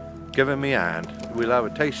giving me a hand. We'll have a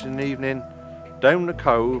tasting evening, down the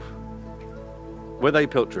cove with a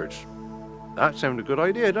pilchards. That sounded a good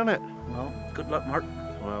idea, doesn't it? Well, good luck, Mark.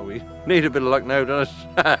 Well, we need a bit of luck now, don't us?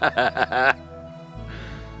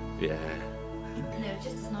 Yeah. No,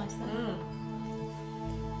 just as nice though.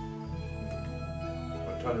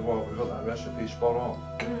 I'll tell you what, we've got that recipe spot on.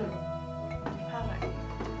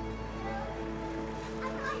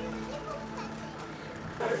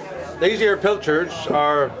 These here pilchards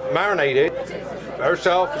are marinated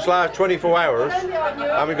ourselves / 24 hours,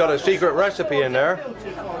 and we've got a secret recipe in there,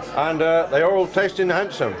 and they are all tasting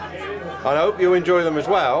handsome. And I hope you enjoy them as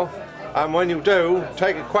well, and when you do,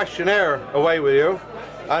 take a questionnaire away with you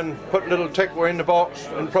and put a little tick in the box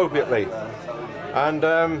appropriately. And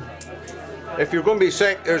if you're going to be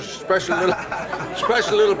sick, there's special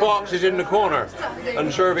little boxes in the corner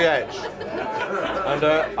and serviettes. And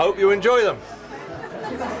I hope you enjoy them.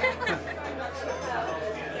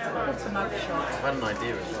 What a mug shot. I had an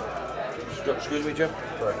idea as well. Excuse me, Jim.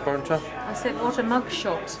 Burnt up. I said, what a mug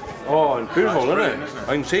shot. Oh, and beautiful, isn't it?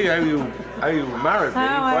 I can see how you married me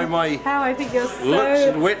by my How I think you're so looks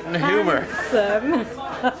and wit and humour.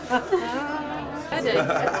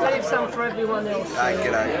 handsome. Leave some for everyone else.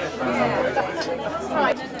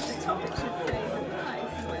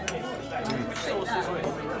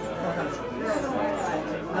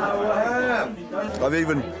 I've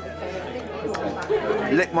even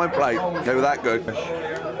licked my plate. They were that good.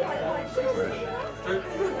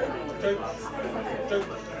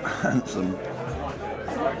 Handsome.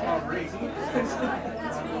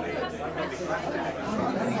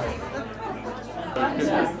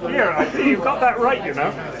 Here, I think you've got that right, you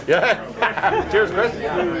know. Yeah. Cheers, Chris.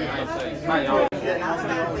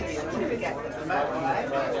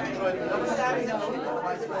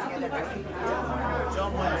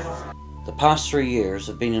 The past 3 years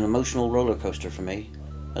have been an emotional roller coaster for me,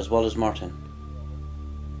 as well as Martin.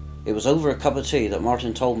 It was over a cup of tea that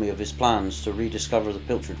Martin told me of his plans to rediscover the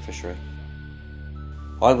pilchard fishery.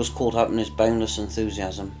 I was caught up in his boundless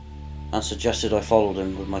enthusiasm and suggested I followed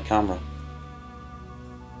him with my camera.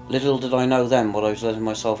 Little did I know then what I was letting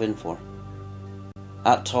myself in for.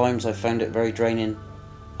 At times I found it very draining,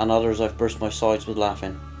 and others I've burst my sides with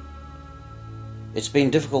laughing. It's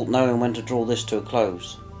been difficult knowing when to draw this to a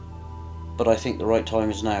close, but I think the right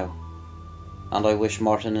time is now, and I wish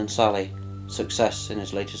Martin and Sally success in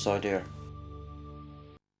his latest idea.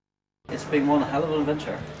 It's been one hell of an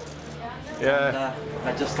adventure. Yeah. And,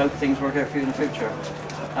 I just hope things work out for you in the future.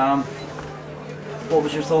 What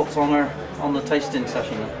was your thoughts on the tasting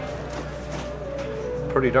session?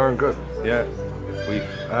 Pretty darn good. Yeah. We've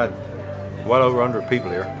had well over 100 people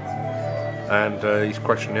here, and these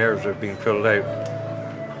questionnaires have been filled out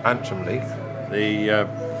handsomely. The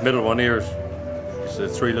middle one here is the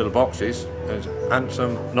 3 little boxes. It's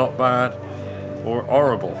handsome, not bad, or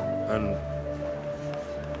horrible, and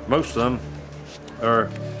most of them are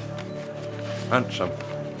handsome.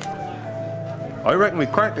 I reckon we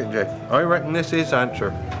cracked it, Jed. I reckon this is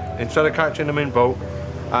answer. Instead of catching them in boat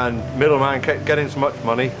and middleman getting so much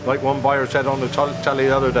money, like one buyer said on the telly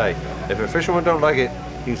the other day, if a fisherman don't like it,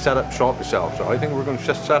 he can set up shop himself. So I think we're going to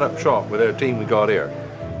just set up shop with our team we got here,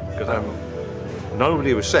 because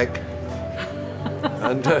nobody was sick,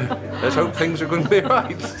 and let's hope things are going to be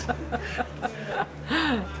right.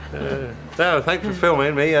 No, thanks for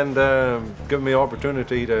filming me and giving me the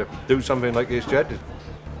opportunity to do something like this, Jed.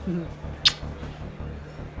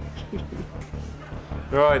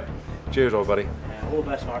 Right, cheers, old buddy. All the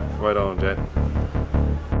best, Mark. Right on, Jed.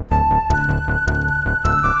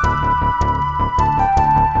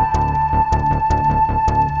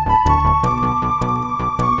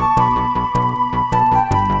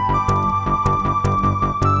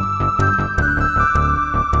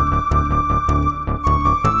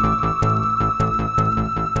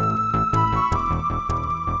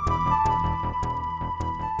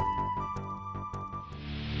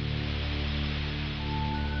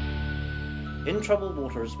 In troubled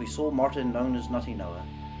waters, we saw Martin, known as Nutty Noah,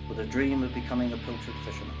 with a dream of becoming a pilchard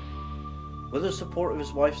fisherman. With the support of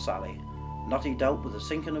his wife Sally, Nutty dealt with the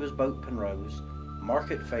sinking of his boat Penrose,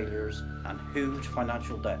 market failures, and huge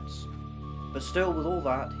financial debts. But still, with all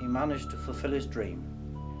that, he managed to fulfill his dream.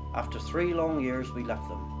 After 3 long years, we left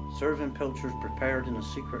them, serving pilchards prepared in a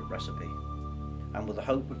secret recipe, and with the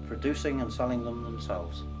hope of producing and selling them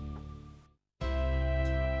themselves.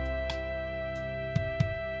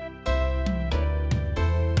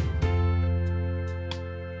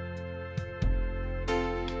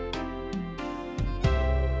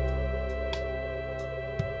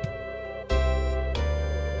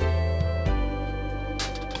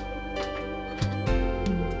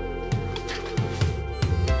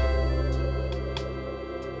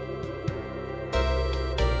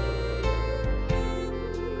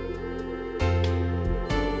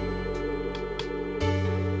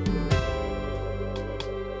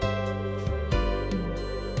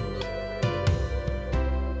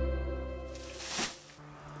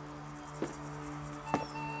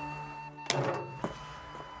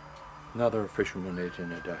 Another fisherman is in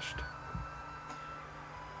the dust.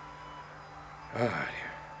 Ah,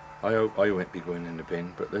 dear. I hope I won't be going in the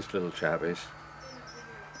bin, but this little chap is.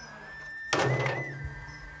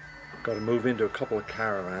 Got to move into a couple of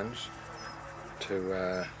caravans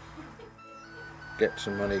to get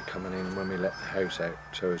some money coming in when we let the house out,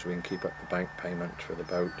 so as we can keep up the bank payment for the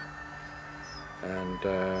boat. And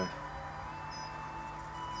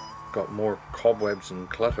got more cobwebs and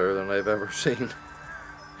clutter than I've ever seen.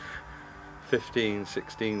 15,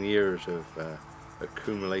 16 years of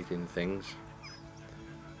accumulating things,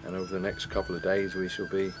 and over the next couple of days we shall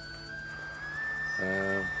be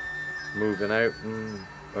moving out, and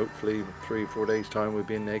hopefully 3 or 4 days time we'll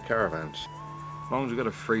be in their caravans. As long as we've got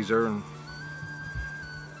a freezer and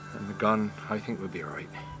the gun, I think we'll be alright.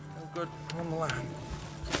 Oh good, on the land.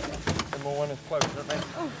 And more when it's closed, don't they?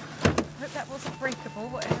 Oh, hope that wasn't breakable,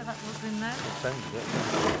 whatever that was in there.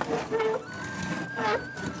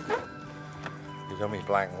 It He's only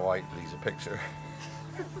black and white, but he's a picture.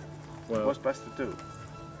 Well, what's best to do?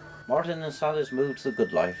 Martin and Sally's move to the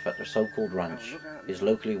good life at their so-called ranch is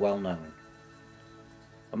locally well known.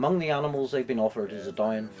 Among the animals they've been offered is a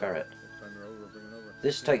dying ferret.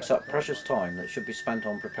 This takes up precious time that should be spent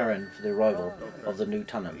on preparing for the arrival of the new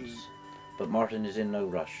tenants, but Martin is in no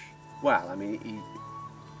rush. Well, I mean,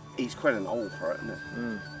 he's quite an old ferret, isn't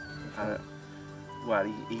it? Well,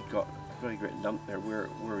 he got a very great lump there where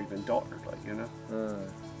he been doctored, like, you know.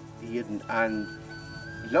 He hadn't, and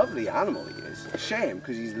lovely animal he is. A shame,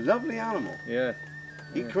 because he's a lovely animal. Yeah.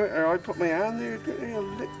 He I put my hand there, he'll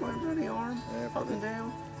lick my bloody arm up and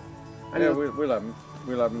down. And yeah, we'll have him.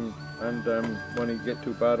 We'll have him, and when he get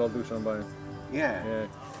too bad, I'll do something by him. Yeah. Yeah.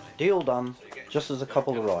 Deal done, just as the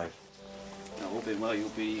couple arrive. No, all being well, you'll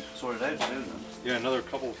be sorted out soon then. Yeah, another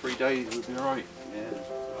couple, 3 days, we'll be alright. Yeah.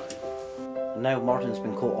 And now Martin's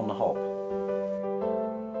been caught on the hop.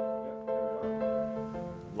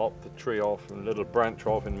 Lopped the tree off and a little branch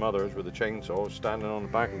off in Mother's with a chainsaw, standing on the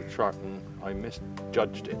back of the truck, and I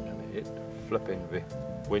misjudged it and it hit flipping the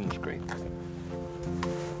windscreen.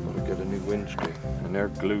 Got to get a new windscreen, and they're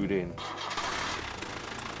glued in.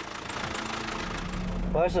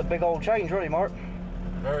 Well, that's a big old change, really, Mark.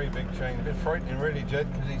 Very big change. A bit frightening, really,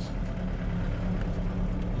 Jed, because he's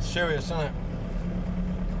serious, isn't it?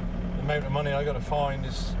 The amount of money I got to find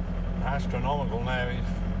is astronomical now.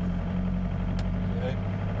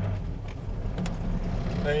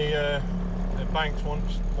 The banks want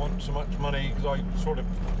so much money because I sort of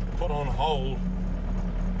put on hold.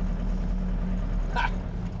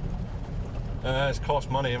 It's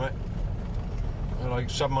cost money, mate. Like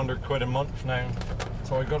 700 quid a month now.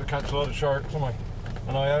 So I got to catch a lot of sharks, am I?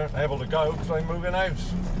 And I aren't able to go because I'm moving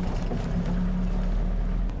house.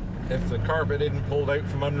 If the carpet isn't pulled out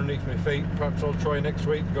from underneath my feet, perhaps I'll try next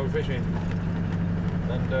week to go fishing.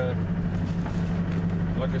 And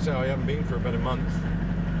like I said, I haven't been for about a month.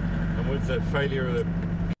 And with the failure of the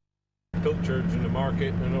pilchards in the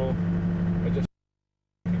market and all, I just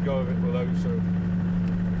can't go of it without. So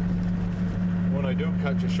when I do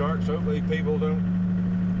catch a shark, so hopefully people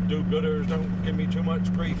don't do-gooders, don't give me too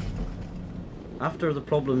much grief. After the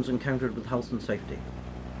problems encountered with health and safety,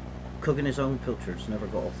 cooking his own pilchards never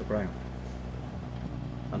got off the ground.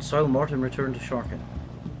 And so Martin returned to sharking.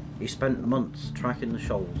 He spent months tracking the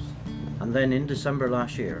shoals, and then in December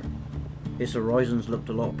last year, his horizons looked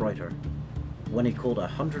a lot brighter when he caught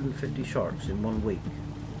 150 sharks in 1 week.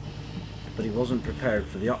 But he wasn't prepared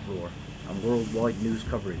for the uproar and worldwide news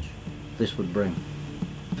coverage this would bring.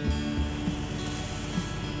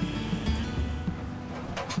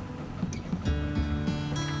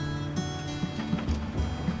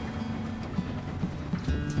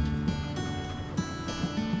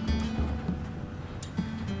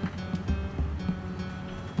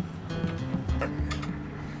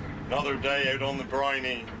 Another day out on the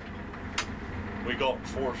briny. We got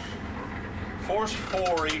force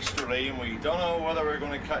 4 easterly, and we don't know whether we're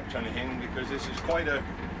going to catch anything because this is quite a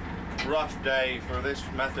rough day for this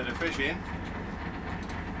method of fishing.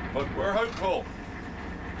 But we're hopeful.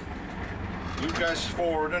 You guessed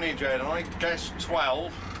 4, didn't he, Jed? And I guessed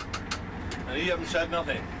 12, and he haven't said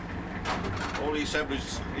nothing. All he said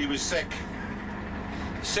was he was sick.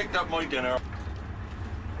 Sicked up my dinner.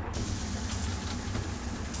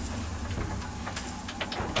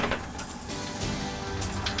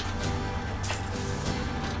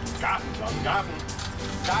 Gaffing, son, gaffing.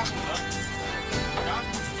 Gaffing, son.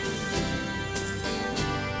 Gaffing.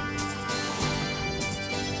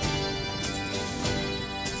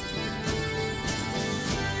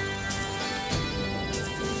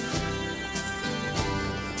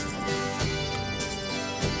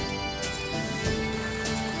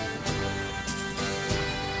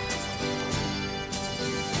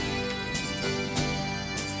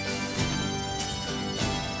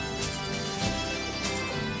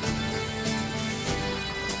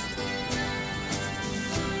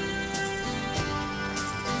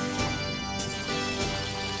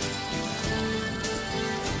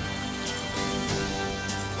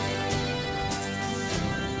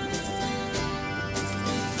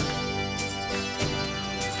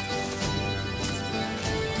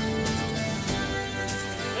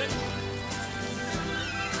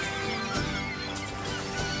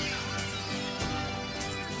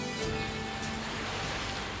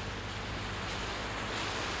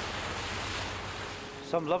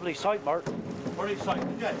 Some lovely sight, Mark. Pretty sight,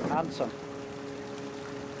 yeah. Handsome.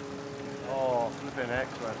 Oh, flipping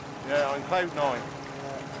excellent. Yeah, on cloud 9.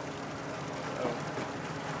 Oh.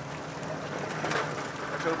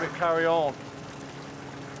 Let's hope it carry on.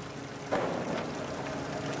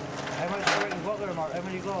 How much do you reckon you got there, Mark? How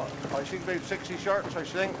many you got? I think about 60 sharks, I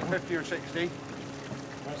think, 50 or 60.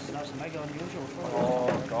 That's mega unusual for us.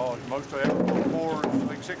 Oh God, most I ever put for is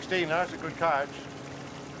like 16, that's a good catch.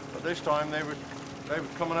 But this time they were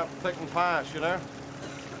coming up thick and fast, you know.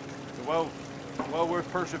 So well worth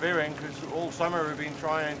persevering, because all summer we've been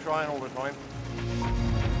trying all the time.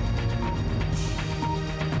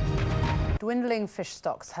 Dwindling fish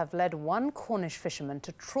stocks have led one Cornish fisherman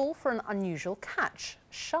to trawl for an unusual catch,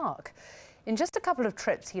 a shark. In just a couple of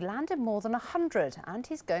trips, he landed more than 100, and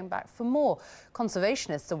he's going back for more.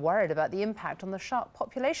 Conservationists are worried about the impact on the shark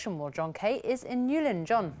population. Well, John Kay is in Newlyn.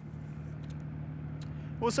 John.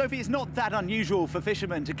 Well, Sophie, it's not that unusual for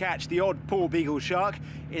fishermen to catch the odd poor beagle shark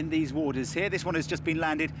in these waters here. This one has just been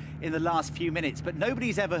landed in the last few minutes, but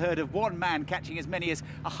nobody's ever heard of one man catching as many as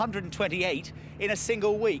 128 in a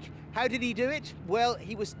single week. How did he do it? Well,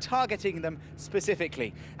 he was targeting them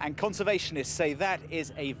specifically, and conservationists say that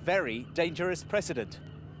is a very dangerous precedent.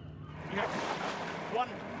 Yeah. 1,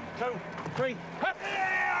 2, 3.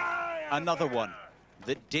 Another one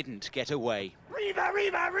that didn't get away. Reba!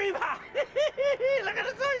 Look at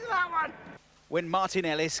the size of that one! When Martin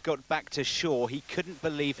Ellis got back to shore, he couldn't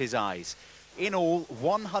believe his eyes. In all,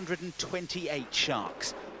 128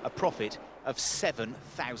 sharks, a profit of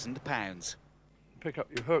 £7,000. Pick up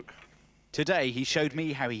your hook. Today, he showed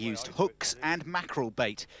me how he used hooks and mackerel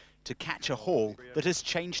bait to catch a haul that has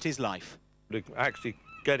changed his life. To actually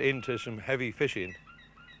get into some heavy fishing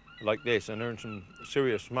like this and earn some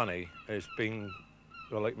serious money has been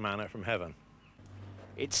like manna from heaven.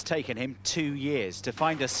 It's taken him 2 years to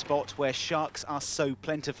find a spot where sharks are so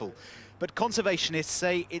plentiful. But conservationists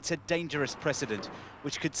say it's a dangerous precedent,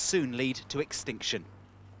 which could soon lead to extinction.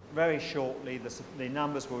 Very shortly, the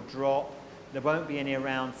numbers will drop. There won't be any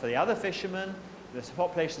around for the other fishermen. The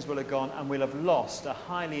populations will have gone, and we'll have lost a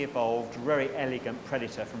highly evolved, very elegant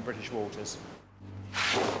predator from British waters.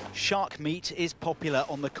 Shark meat is popular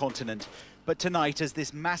on the continent. But tonight, as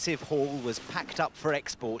this massive haul was packed up for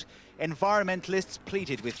export, environmentalists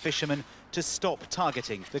pleaded with fishermen to stop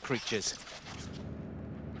targeting the creatures.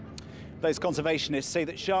 Those conservationists say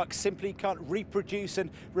that sharks simply can't reproduce and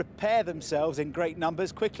repair themselves in great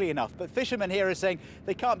numbers quickly enough. But fishermen here are saying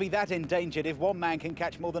they can't be that endangered if one man can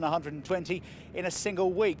catch more than 120 in a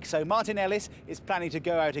single week. So Martin Ellis is planning to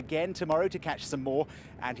go out again tomorrow to catch some more,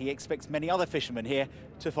 and he expects many other fishermen here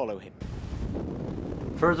to follow him.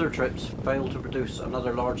 Further trips failed to produce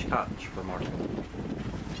another large catch for Martin.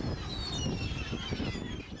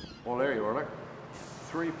 Well, there you are, look.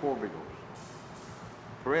 3 poor beagles,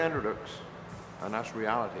 300 hooks, and that's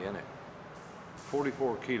reality, isn't it?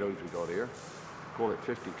 44 kilos we got here. Call it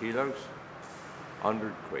 50 kilos,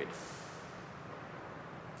 100 quid.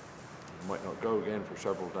 Might not go again for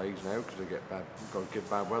several days now because they get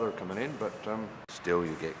bad weather coming in, but still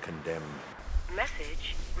you get condemned.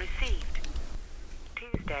 Message received.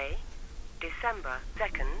 Tuesday, December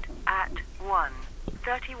 2nd at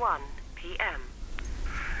 1:31 p.m.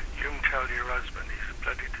 You can tell your husband he's a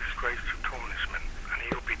bloody disgraceful Cornishman and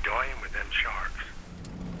he'll be dying with them sharks.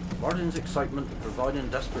 Martin's excitement of providing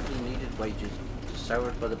desperately needed wages is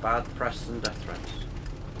soured by the bad press and death threats.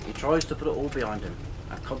 He tries to put it all behind him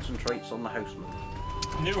and concentrates on the houseman.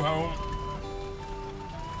 New home.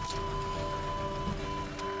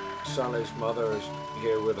 Sally's mother is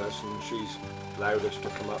here with us, and she's allowed us to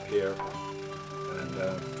come up here and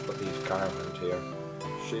put these caravans here.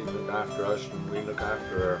 She looked after us and we look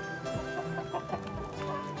after her.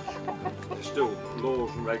 There's still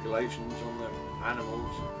laws and regulations on the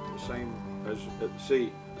animals, the same as at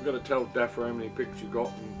sea. You've got to tell Defra how many pigs you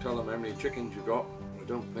got and tell them how many chickens you got. I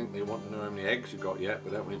don't think they want to know how many eggs you got yet,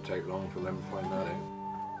 but that won't take long for them to find that out.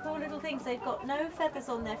 Poor little things, they've got no feathers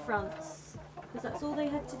on their fronts. Because that's all they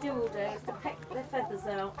had to do all day, is to peck their feathers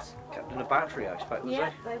out. Kept in a battery, I expect, was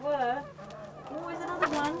Yeah, they were. Always another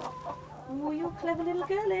one. Oh, you're clever little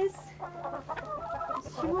girlies.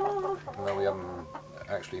 Yes, you are. No, we haven't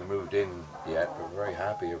actually moved in yet, but we're very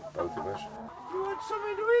happy, both of us. You want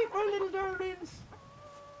something to eat, my little darlings?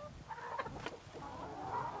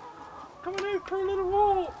 Coming out for a little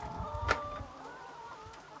walk.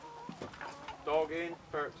 Dog in,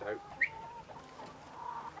 birds out.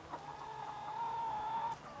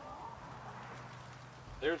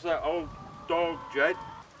 There's that old dog, Jed.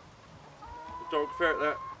 The dog ferret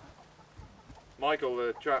that Michael,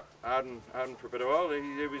 the chap, had for a bit of a while.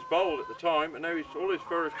 He was bold at the time, but now all his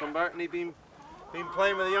fur has come back and he's been Been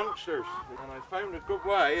playing with the youngsters, and I found a good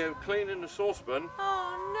way of cleaning the saucepan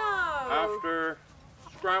after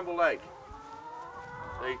scrambled egg.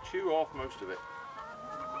 They chew off most of it.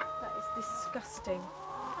 That is disgusting.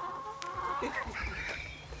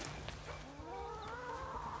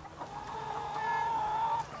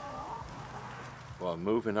 Well,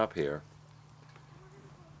 moving up here,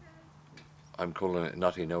 I'm calling it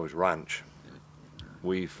Nutty Nose Ranch.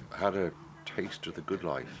 We've had a taste of the good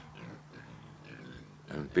life.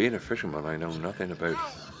 And being a fisherman, I know nothing about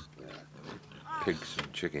pigs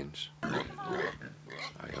and chickens. I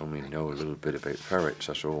only know a little bit about ferrets,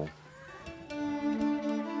 that's all.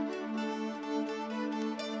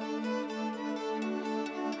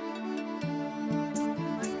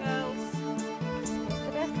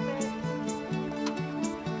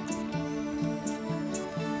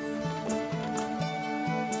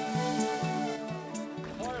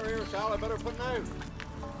 Fire here, Sal, I better put them out.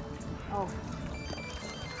 Oh.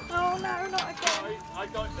 Oh no, not again.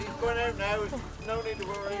 He's going out now. No need to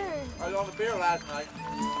worry. I was on the beer last night.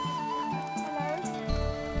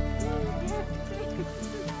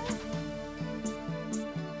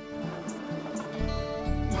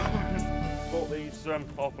 Bought these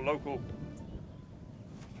off a local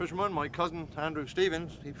fisherman, my cousin Andrew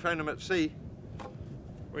Stevens. He found them at sea.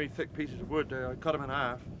 Very thick pieces of wood. I cut them in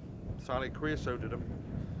half. Sally creosoted them.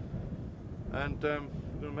 And I'm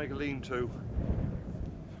going to make a lean-to.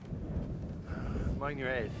 Mind your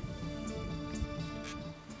head.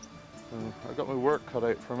 I've got my work cut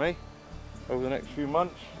out for me over the next few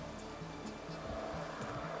months.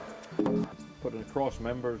 Putting cross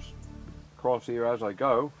members across here as I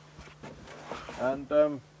go, and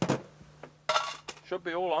should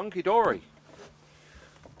be all hunky-dory.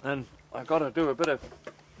 And I've got to do a bit of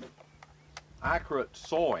accurate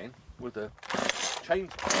sawing with the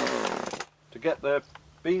chainsaw to get the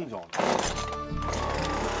beams on.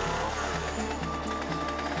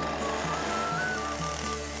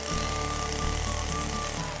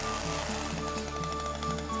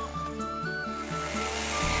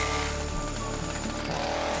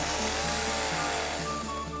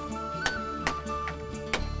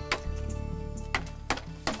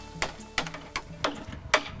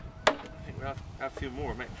 A few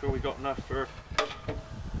more, make sure we got enough for.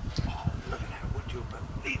 Oh, look at that, would you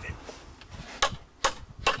believe it?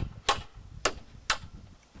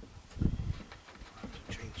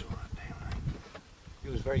 Chainsaw that down, eh? He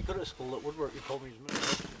was very good at school at woodwork, you told me.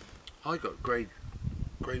 I got grade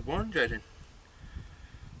 1, Jed, in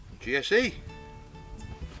GSE.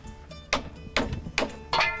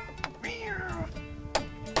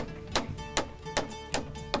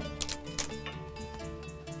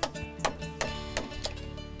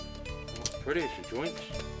 Pretty as the joints.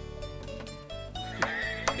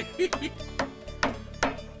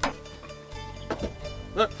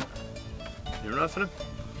 Look, you're roughing them.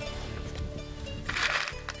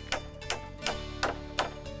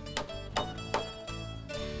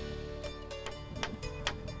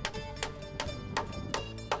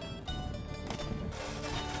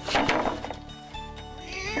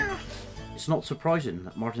 It's not surprising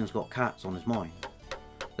that Martin's got cats on his mind.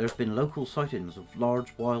 There's been local sightings of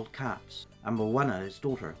large wild cats, and Rowena, his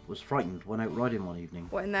daughter, was frightened when out riding one evening.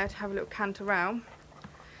 Went in there to have a little canter round.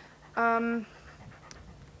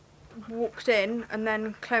 Walked in, and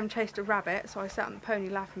then Clem chased a rabbit, so I sat on the pony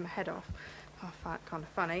laughing my head off. I found it kind of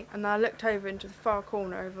funny. And then I looked over into the far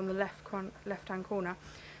corner, over on the left-hand corner,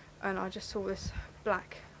 and I just saw this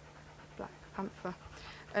black panther,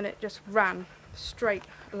 and it just ran straight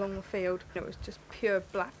along the field. It was just pure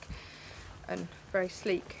black and very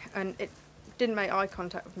sleek, and it didn't make eye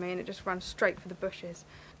contact with me, and it just ran straight for the bushes.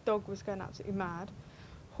 Dog was going absolutely mad.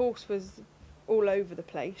 Horse was all over the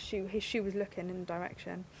place. She was looking in the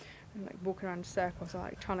direction and like walking around in circles,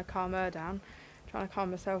 like trying to calm her down, trying to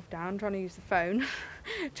calm myself down, trying to use the phone,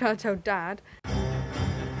 trying to tell Dad.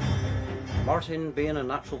 Martin, being a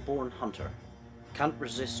natural-born hunter, can't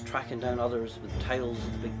resist tracking down others with tales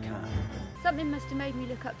of the big cat. Something must have made me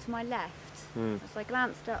look up to my left. As I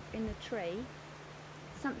glanced up in the tree,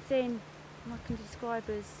 something I can describe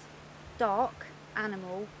as dark,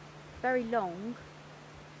 animal, very long,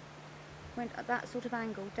 went at that sort of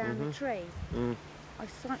angle down the tree. I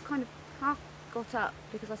kind of half got up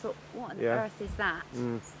because I thought, what on earth is that?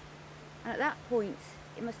 And at that point,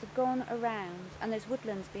 it must have gone around, and there's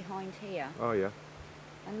woodlands behind here. Oh yeah.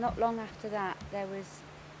 And not long after that,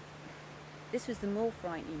 this was the more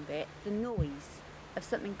frightening bit, the noise of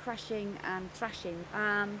something crashing and thrashing.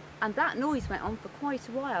 And that noise went on for quite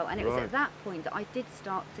a while, and it was at that point that I did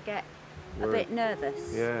start to get a bit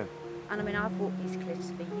nervous. Yeah. And I mean, I've walked these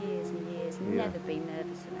cliffs for years and years has never been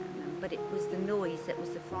nervous around them, but it was the noise that was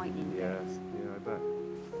the frightening bit. Yeah, I bet.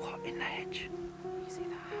 What, in the hedge? You see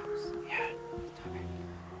that house? Yeah.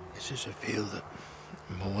 This is a field that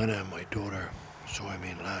Moana, my daughter, saw him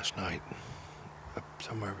in last night.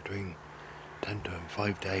 Somewhere between 10 to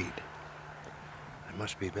 5 to 8. It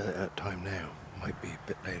must be about that time now. Might be a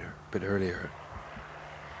bit later, a bit earlier.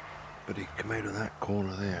 But he come out of that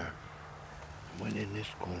corner there and went in this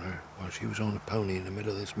corner while she was on a pony in the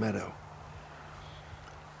middle of this meadow.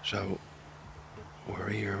 So we're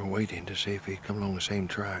here waiting to see if he'd come along the same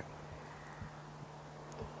track.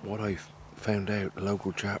 What I found out, the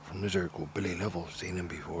local chap from Lizard called Billy Lovell, seen him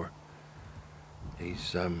before.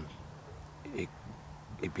 He's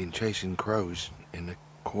he'd been chasing crows in the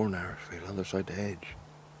corn field, other side the hedge.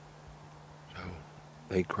 So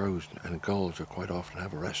they crows and gulls are quite often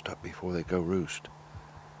have a rest up before they go roost.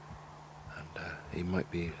 And he might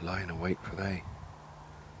be lying in wait for they.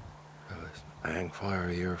 So it's hang fire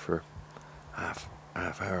here for half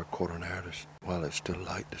hour, quarter an hour while it's still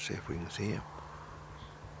light to see if we can see him.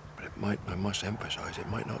 But it might, I must emphasise, it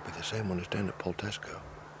might not be the same one as down at Poltesco.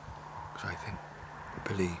 Because I think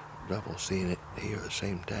Billy Lovell seen it here the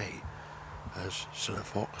same day as Sir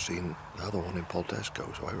Fox seen the other one in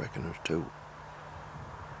Poltesco, so I reckon there's two.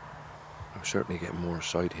 I'm certainly getting more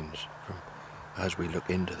sightings from, as we look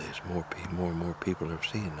into this, more and more people are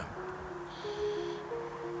seeing them.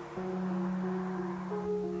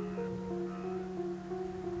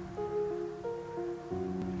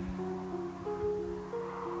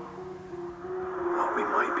 What we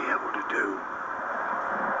might be able to do,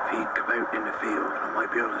 if he'd come out in the field, I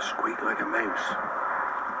might be able to squeak like a mouse.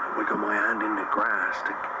 I wiggle my hand in the grass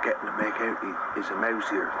to get him to make out he's a mouse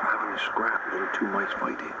here, having a scrap, little two mice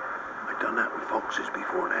fighting. I've done that with foxes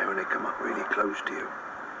before now, and they come up really close to you.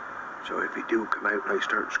 So if you do come out and I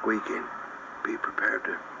start squeaking, be prepared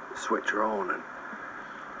to switch her on and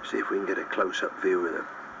see if we can get a close-up view of the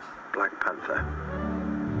Black Panther.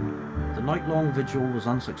 The night-long vigil was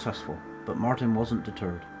unsuccessful, but Martin wasn't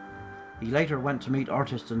deterred. He later went to meet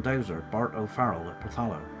artist and dowser Bart O'Farrell at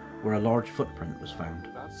Porthallow, where a large footprint was found.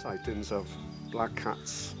 That sightings of black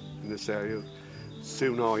cats in this area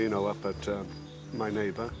soon are, you know, up at my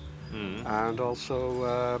neighbour, and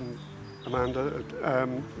also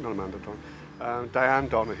Diane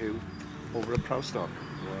Donahue over at Prowstock.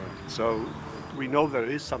 Wow. So we know there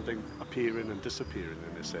is something appearing and disappearing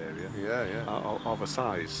in this area. Of a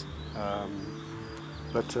size.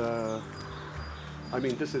 But I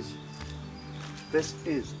mean, this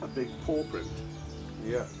is a big paw print.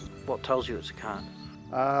 Yeah. What tells you it's a cat?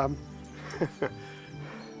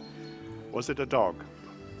 Was it a dog?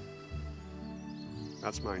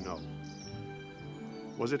 That's my no.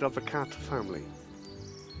 Was it of the cat family?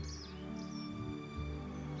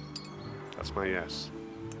 That's my yes.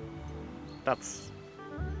 That's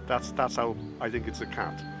how I think it's a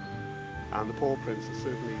cat. And the paw prints are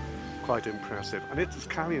certainly quite impressive. And it's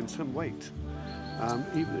carrying some weight.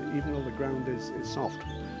 Even though the ground is soft.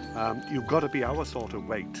 You've got to be our sort of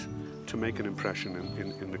weight to make an impression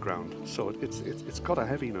in the ground. So it's got a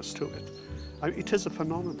heaviness to it. It is a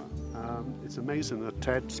phenomenon. It's amazing that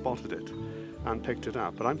Ted spotted it and picked it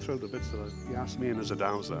up. But I'm thrilled a bit that he asked me in as a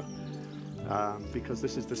dowser, because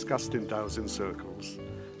this is discussed in dowsing circles.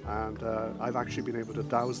 And I've actually been able to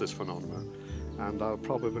dowse this phenomenon. And I'll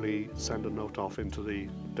probably send a note off into the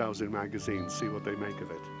dowsing magazine, see what they make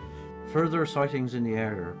of it. Further sightings in the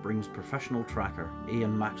area brings professional tracker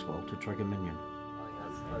Ian Maxwell to Tregaminion.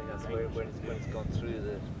 I think that's where when it's gone through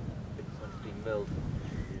when it's been milled,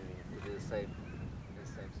 it is the same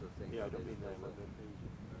sort of thing. Yeah, I don't mean that.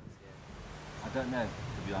 I don't know,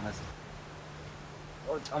 to be honest.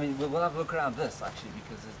 I mean, we'll have a look around this actually,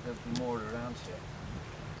 because there'll be more around here.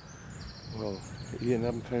 Well, Ian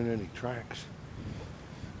hasn't found any tracks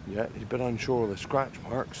yet. He's been unsure of the scratch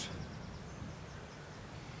marks.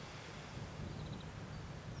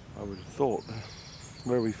 I would have thought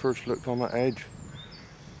where we first looked on that edge,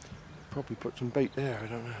 probably put some bait there, I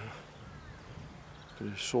don't know.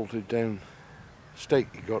 Bit of salted down steak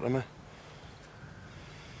you got them, eh?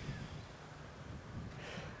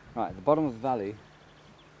 Right, at the bottom of the valley,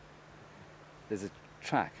 there's a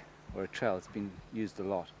track or a trail that's been used a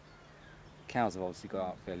lot. Cows have obviously got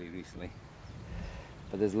out fairly recently,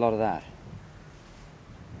 but there's a lot of that.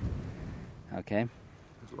 Okay.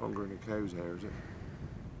 It's longer than a cow's hair, is it?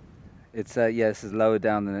 It's yeah, this is lower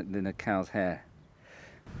down than a cow's hair.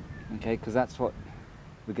 Okay, because that's what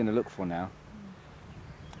we're going to look for now.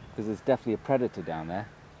 Because there's definitely a predator down there,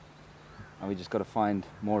 and we just got to find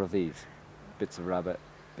more of these bits of rabbit,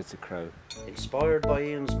 bits of crow. Inspired by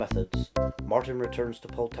Ian's methods, Martin returns to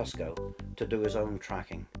Poltesco to do his own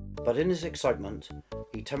tracking. But in his excitement,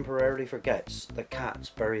 he temporarily forgets that cats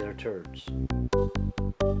bury their turds.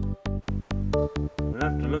 We'll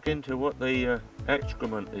have to look into what the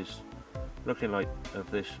excrement is looking like of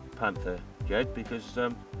this panther, Jed, because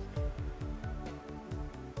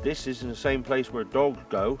this is in the same place where dogs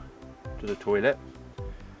go to the toilet,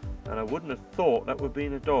 and I wouldn't have thought that would be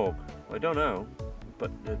in a dog. I don't know,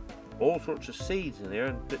 but all sorts of seeds in there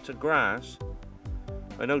and bits of grass.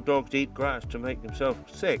 I know dogs eat grass to make themselves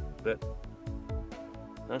sick, but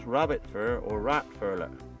that's rabbit fur or rat fur.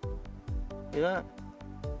 Look. See that?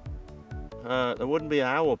 There wouldn't be an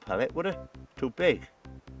owl pellet, would it? Too big.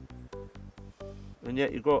 And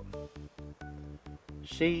yet you've got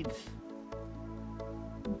seeds,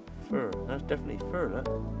 fur. That's definitely fur, look.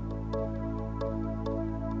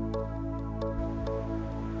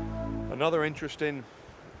 Another interesting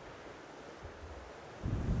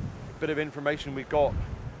bit of information we got,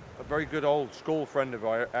 a very good old school friend of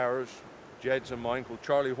ours, Jed's and mine, called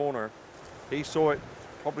Charlie Horner. He saw it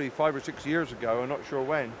probably 5 or 6 years ago, I'm not sure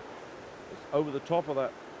when. It's over the top of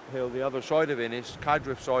that hill, the other side of Innis,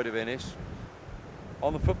 Cadriff side of Innis.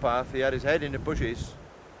 On the footpath, he had his head in the bushes,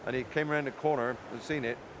 and he came around the corner and seen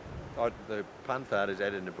it. The panther had his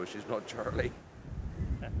head in the bushes, not Charlie.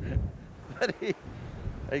 But he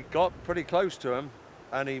got pretty close to him,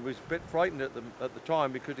 and he was a bit frightened at the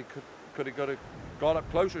time because he could have got up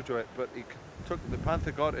closer to it. But the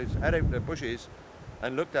panther got his head out of the bushes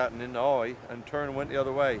and looked at him in the eye and turned and went the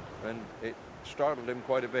other way, and it startled him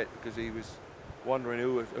quite a bit because he was wondering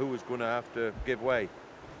who was going to have to give way.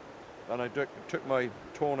 And I took my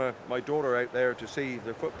daughter out there to see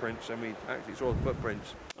the footprints, and we actually saw the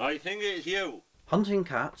footprints. I think it's you. Hunting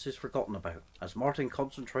cats is forgotten about as Martin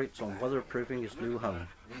concentrates on weatherproofing his new home.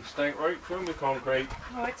 You stank right through the concrete.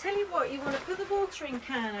 Oh, I tell you what, you want to put the watering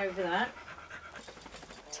can over that.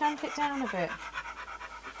 Tamp it down a bit.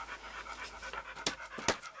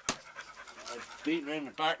 I've beaten her in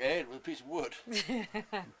the back head with a piece of wood.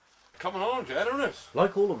 Coming on, Jed, isn't it?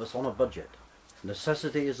 Like all of us on a budget,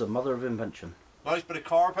 necessity is the mother of invention. Nice bit of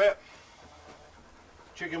carpet.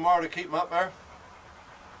 Chicken wire to keep them up there.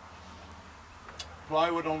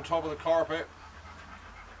 Plywood on top of the carpet.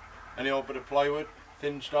 Any old bit of plywood,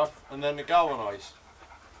 thin stuff, and then the galvanised.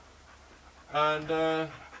 And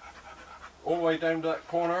all the way down to that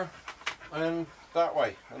corner and that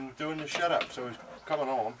way, and doing the shed up. So it's coming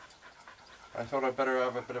on. I thought I'd better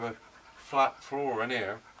have a bit of a flat floor in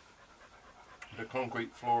here. The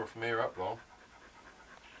concrete floor from here up long.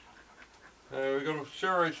 We've got a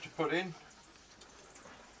sewerage to put in,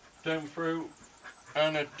 down through,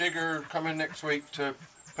 and a digger coming next week to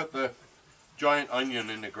put the giant onion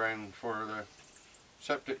in the ground for the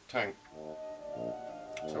septic tank.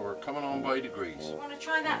 So we're coming on by degrees. You want to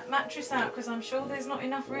try that mattress out, because I'm sure there's not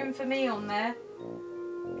enough room for me on there.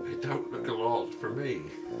 It don't look a lot for me.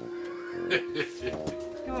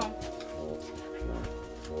 Come on.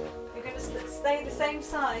 You're going to stay the same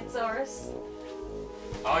side, Zoris.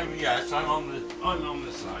 Yes, I'm on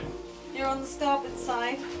the side. You're on the starboard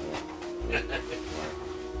side. It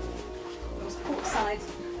was port side.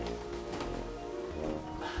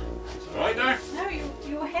 It's all right there. No,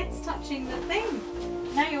 your head's touching the thing.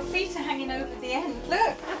 Now your feet are hanging over the end.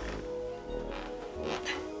 Look.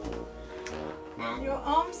 Well, your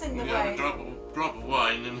arm's in the way. Have a drop of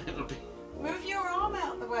wine and it'll be... Move your arm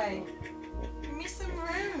out the way. Give me some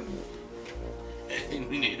room. I think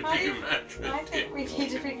we need a bigger mattress. I think we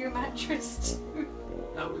need a bigger mattress too.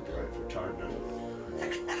 That would be right for Tarna.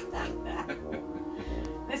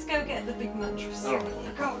 Let's go get the big mattress. Oh. I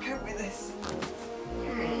can't cope with this.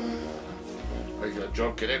 I got a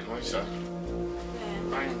job, get out myself.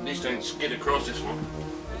 Yeah. At least I can skid across this one.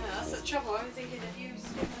 Yeah, that's the trouble. I was thinking of you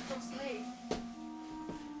skipping across me.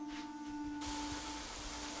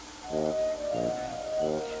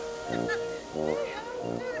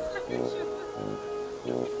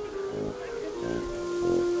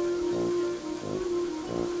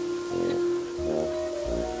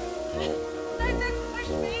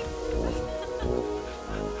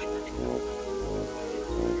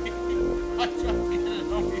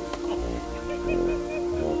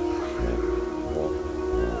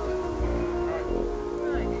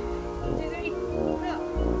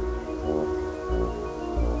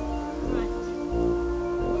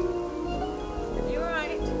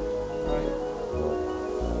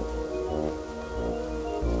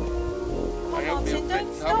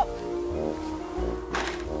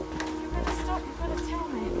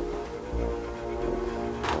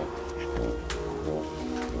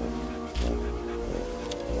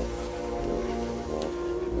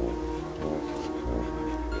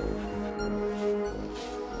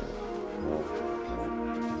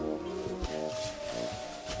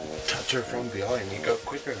 faster from behind, you go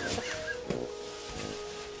quicker.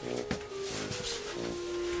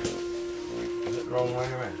 Is it the wrong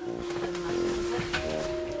way around?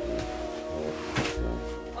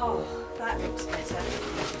 Oh, that looks better.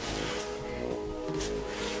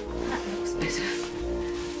 That looks better.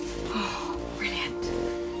 Oh, brilliant.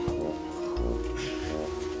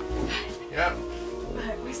 Yep.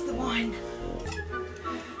 Right, where's the wine?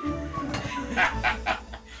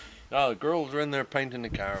 Oh, the girls are in there painting the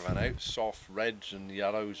caravan out, soft reds and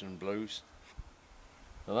yellows and blues.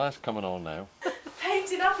 Well, that's coming on now.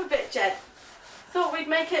 Painted up a bit, Jed. Thought we'd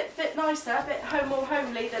make it a bit nicer, a bit more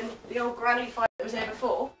homely than the old granny fight that was here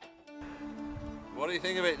before. What do you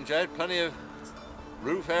think of it, Jed? Plenty of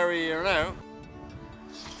roof area here now.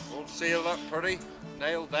 All sealed up pretty,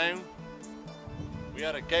 nailed down. We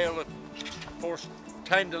had a gale that forced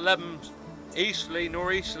 10 to 11 easterly,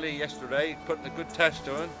 northeasterly yesterday, putting a good test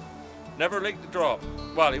to it. Never leaked a drop.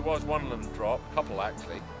 Well, it was one of them drop, a couple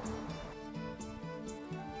actually.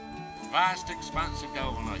 Vast expanse of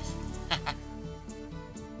galvanized.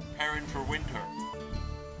 Preparing for winter.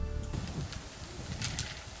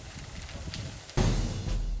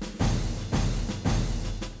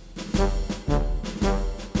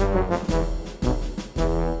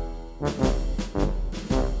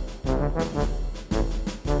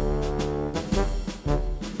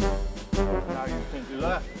 Now you can do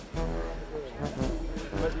that.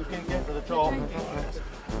 But you can get to the top.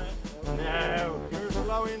 Now, you're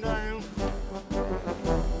slowing down.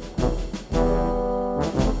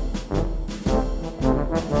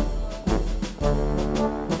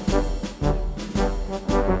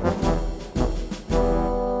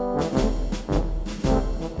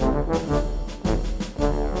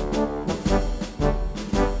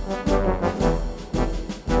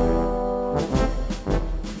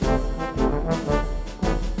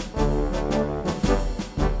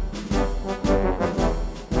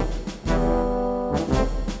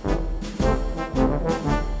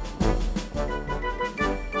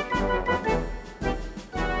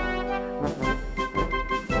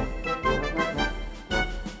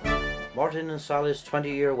 Martin and Sally's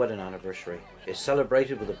 20-year wedding anniversary is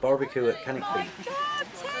celebrated with a barbecue at Kennick Beach.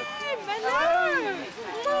 Hello!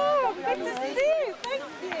 Oh, good to see you. Thank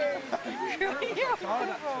you.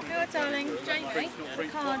 Hello, darling. Jamie,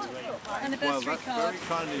 card, anniversary card. Very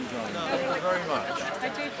kind of you, darling. Thank you very much. I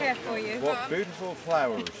do care for you. What beautiful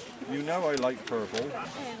flowers. You know I like purple.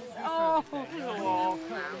 Oh,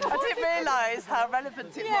 I didn't realise how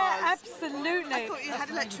relevant it was. Yeah, absolutely. I thought you had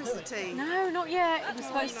electricity. No, not yet. We were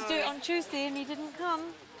supposed to do it on Tuesday and he didn't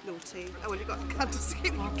come. Naughty. Oh, well, you've got to come to see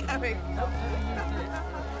you going.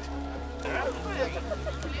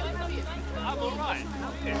 I'm all right.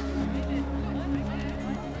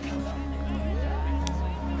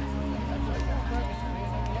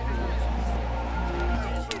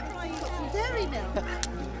 Dairy milk.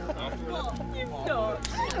 What? You've not.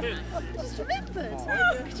 Just remembered.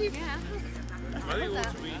 Could you? Yeah.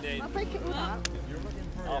 I'll break it all up.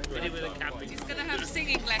 I'll fit it with a cabbage. He's going to have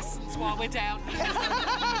singing lessons while we're down here.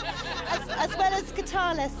 as well as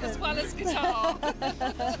guitar lessons. As well as guitar.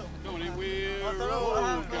 No,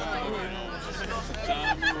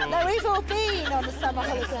 we've all been on the summer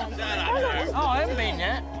holiday. Oh, I haven't been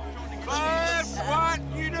yet. But what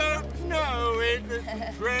you don't know is that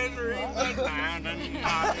the treasure in the mountain.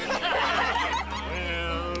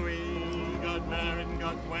 Well, we got married and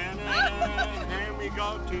got wedded, and we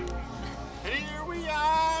got to. And here we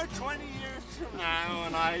are, 20 years from now,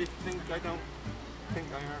 and I don't think I can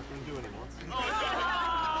do anymore. No.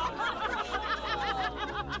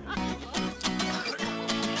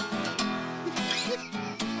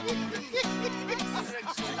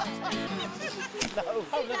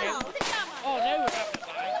 Oh, look at it. Oh, no, we're having a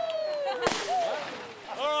bang.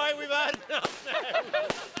 All right, we've had enough now.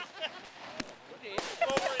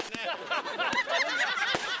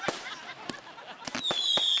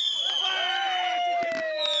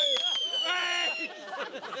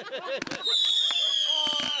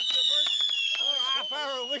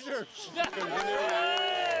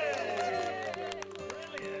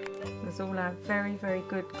 There's all our very, very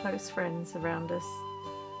good close friends around us.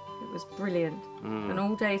 It was brilliant. And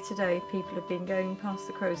all day today, people have been going past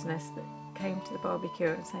the crow's nest that came to the barbecue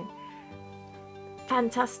and saying,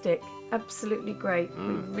 fantastic, absolutely great.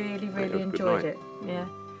 We really, really enjoyed it. Yeah.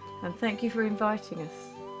 And thank you for inviting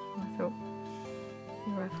us. I thought,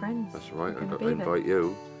 you're our friends. That's right, We're I got gonna to be invite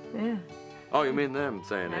you. there. Yeah. Oh, you mean them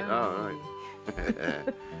saying it? No. Oh, right.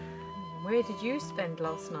 Where did you spend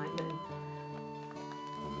last night then?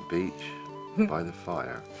 On the beach, by the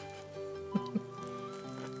fire.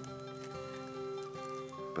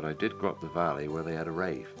 But I did go up the valley where they had a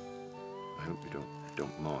rave. I hope you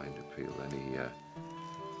don't mind or feel any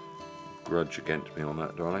grudge against me on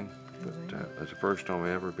that, darling. But that's the first time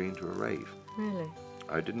I ever been to a rave. Really?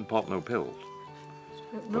 I didn't pop no pills,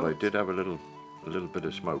 but I did have a little bit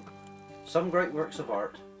of smoke. Some great works of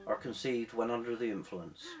art are conceived when under the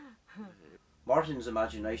influence. Martin's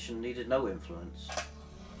imagination needed no influence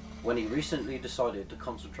when he recently decided to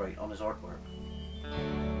concentrate on his artwork.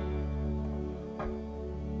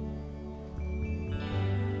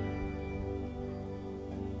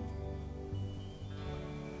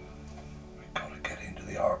 We've got to get into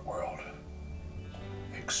the art world.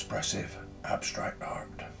 Expressive, abstract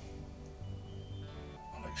art.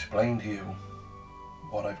 I'll explain to you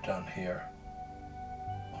what I've done here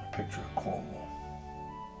on a picture of Cornwall.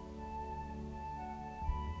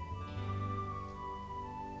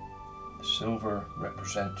 The silver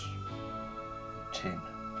represents tin.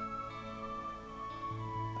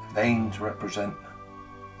 The veins represent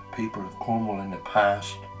the people of Cornwall in the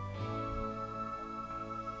past,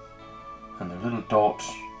 and the little dots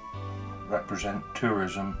represent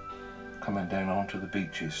tourism coming down onto the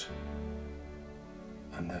beaches,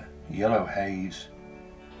 and the yellow haze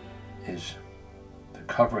is the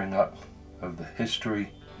covering up of the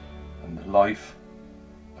history and the life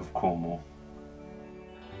of Cornwall.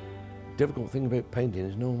 The difficult thing about painting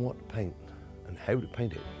is knowing what to paint and how to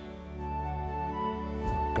paint it.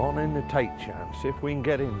 Gone in to take chance, see if we can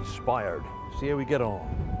get inspired, see how we get on.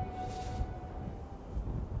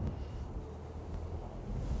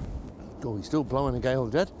 Oh, he's still blowing a gale,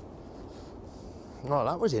 Jed? Oh,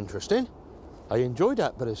 that was interesting. I enjoyed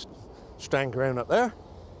that bit of stank around up there.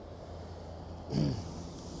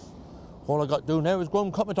 All I got to do now is go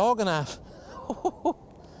and cut my dog in half.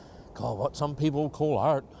 God, what some people call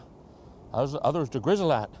art, others to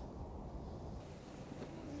grizzle at.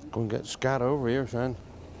 Go and get scat over here, son.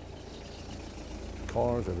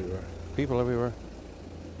 Cars everywhere, people everywhere.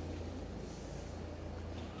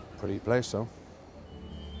 Pretty place, though.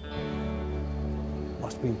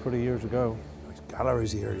 Must have been pretty years ago. There's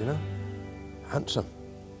galleries here, you know. Handsome.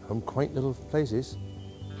 Some quaint little places.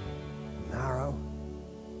 Narrow.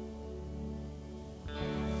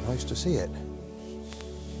 Nice to see it.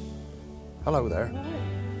 Hello there.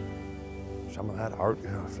 Some of that art, you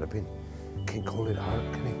know, flipping. Can't call it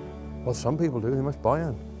art, can he? Well, some people do. They must buy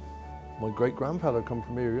it. My great-grandfather come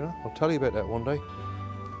from here, you know. I'll tell you about that one day.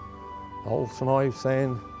 Old St. Ives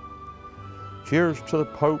saying, "Cheers to the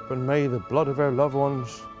Pope, and may the blood of our loved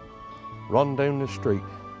ones run down the street."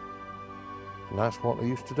 And that's what they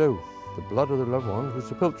used to do. The blood of their loved ones was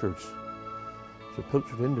the pilchards. The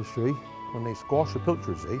pilchard industry, when they squashed the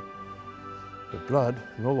pilchards, see, the blood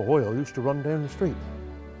and all the oil used to run down the street.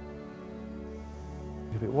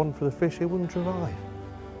 If it wasn't for the fish, they wouldn't survive.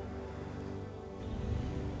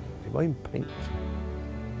 If mine paints,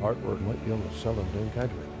 artwork might be on the cellar down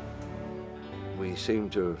Cadbury. We seem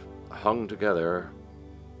to have hung together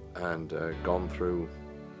and gone through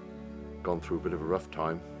a bit of a rough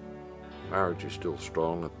time. Marriage is still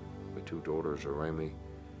strong. My 2 daughters are around me,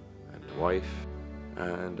 and the wife,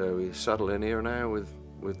 and we settle in here now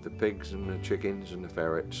with the pigs and the chickens and the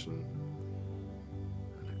ferrets and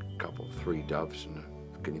a couple, 3 doves and the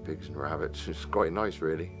guinea pigs and rabbits. It's quite nice,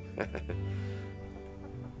 really.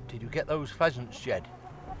 Did you get those pheasants, Jed?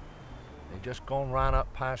 They've just ran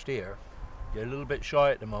up past here. They're a little bit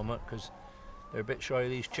shy at the moment because they're a bit shy of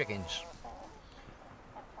these chickens.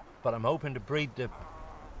 But I'm hoping to breed the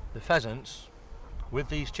pheasants with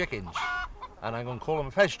these chickens, and I'm going to call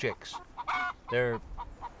them Fez Chicks.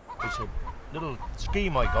 It's a little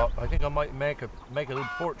scheme I got. I think I might make a little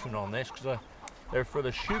fortune on this because they're for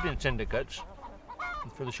the shooting syndicates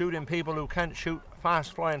and for the shooting people who can't shoot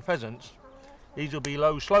fast flying pheasants. These will be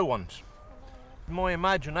low, slow ones. In my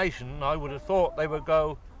imagination, I would have thought they would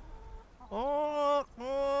go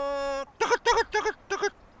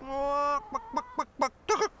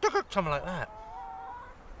something like that,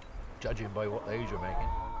 judging by what the age you're making.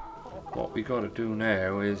 What we got to do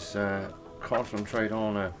now is concentrate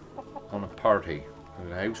on a party,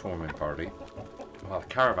 a housewarming party, well, a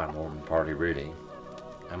caravan warming party really,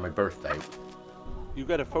 and my birthday. You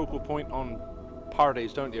get a focal point on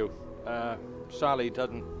parties, don't you? Sally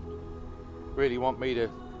doesn't really want me to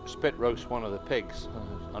spit roast one of the pigs.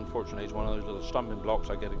 Unfortunately, it's one of those little stumbling blocks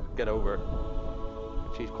I get over.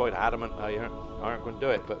 She's quite adamant I aren't going to do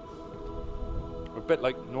it, but a bit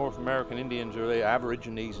like North American Indians or the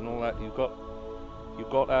Aborigines and all that. You've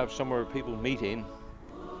got to have somewhere people meeting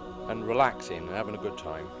and relaxing and having a good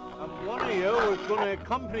time. And one of you is going to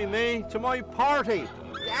accompany me to my party.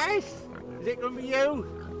 Yes? Is it going to be you?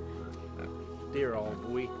 Dear old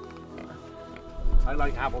boy. I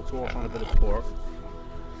like apple sauce on a bit of pork.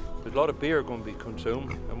 There's a lot of beer going to be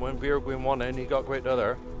consumed, and when beer going one end, you got to go out the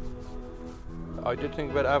other. I did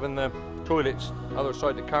think about having the toilets other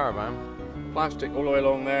side the caravan. Plastic all the way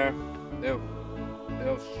along there.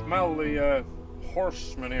 They'll smell the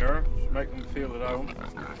horse manure, to make them feel at home.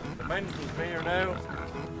 The men will be here now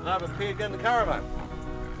and have a pig in the caravan.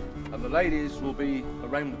 And the ladies will be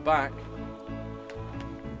around the back.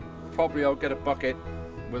 Probably I'll get a bucket,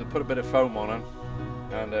 we'll put a bit of foam on it,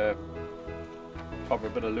 and probably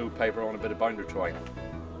a bit of loo paper on a bit of binder twine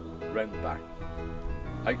around the back.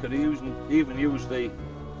 I could even use the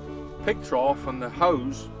pig trough and the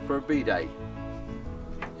hose for a bidet,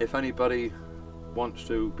 if anybody wants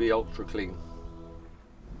to be ultra clean.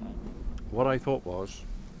 What I thought was,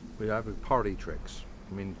 we'd have party tricks.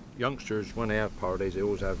 I mean, youngsters, when they have parties, they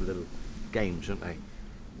always have little games, don't they?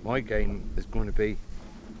 My game is going to be,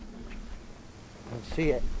 let's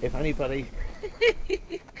see if anybody,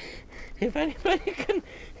 if anybody can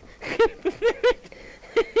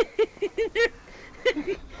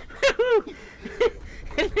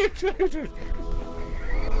in their trousers.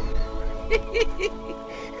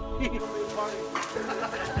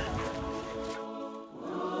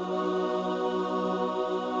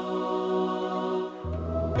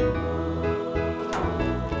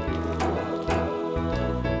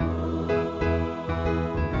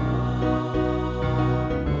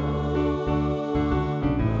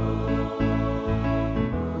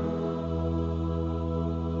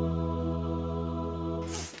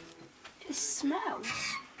 It smells.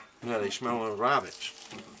 Yeah, they smell of rabbits.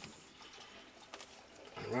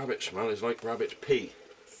 Rabbit smell is like rabbit's pee.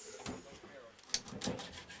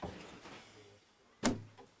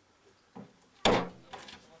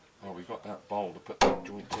 Oh, we got that bowl to put the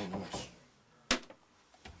joint in us.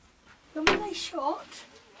 When were they shot?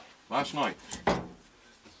 Last night.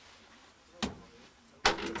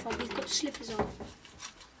 Looks like he's got slippers on.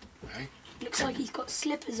 Hey? Looks like he's got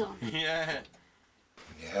slippers on. Yeah.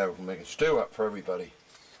 Yeah, we'll make a stew up for everybody.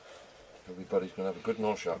 Everybody's going to have a good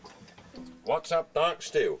meal shot. What's up, Doc?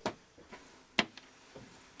 Stew?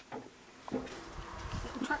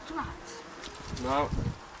 Contract rats. No.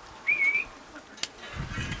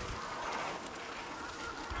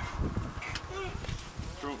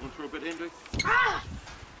 Throw a bit in, Dick. Ah!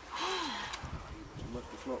 Must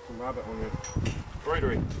have smelt some rabbit on your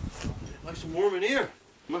embroidery. Nice and warm in here.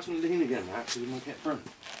 You mustn't lean again, Matt, so you might get burnt.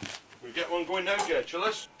 We get one going now, Jed, shall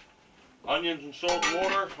us? Onions and salt and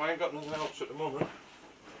water. I ain't got nothing else at the moment.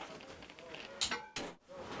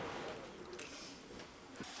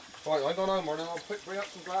 Right, I'm going home, Martin. I'll bring up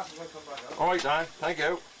some glasses when I come back. All right, Dan. Thank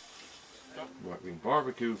you. Right, we can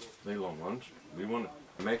barbecue the long ones. We want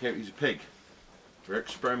to make out he's a pig. We're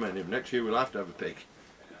experimenting. Next year we'll have to have a pig.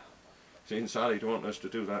 Seeing Sally don't want us to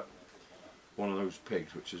do that. One of those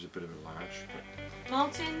pigs, which is a bit of a lash.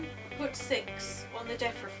 Martin put 6 on the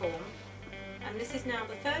death reform, and this is now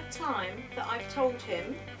the 3rd time that I've told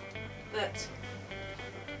him that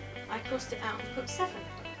I crossed it out and put 7.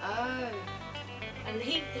 Oh. And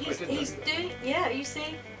he's doing, yeah, you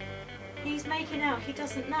see, he's making out he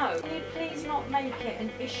doesn't know. Can you please not make it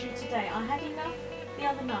an issue today? I had enough the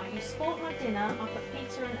other night. You spoilt my dinner up at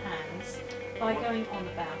Peter and Anne's by going on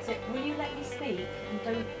about it. Will you let me speak and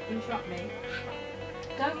don't interrupt me?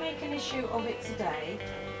 Don't make an issue of it today,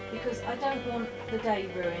 because I don't want the day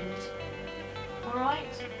ruined. All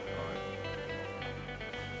right?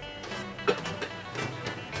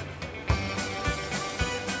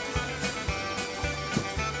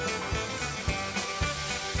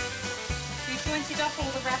 You pointed up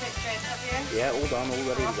all the rabbit beds, have you? Yeah, all done, all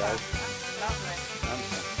ready to go. Lovely.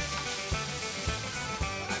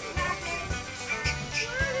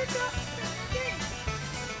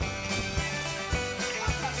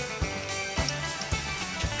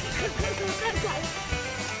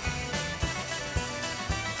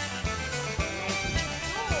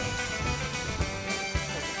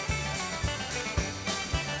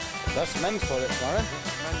 That's men's toilets, Warren.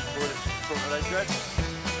 Men's toilets, front of that Jed.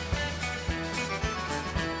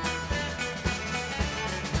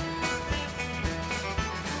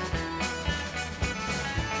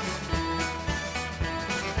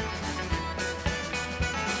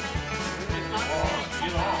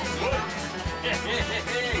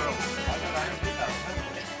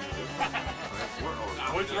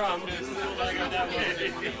 What's wrong?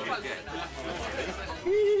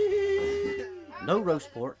 No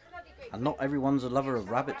roast pork, and not everyone's a lover of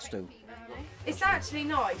rabbit stew. It's actually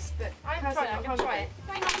nice, but I'm going to try it.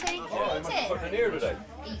 Try Nutty. Oh, I must have put an ear today.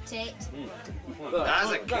 Eat it.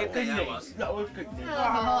 That's a kidney, that was. That was kidney.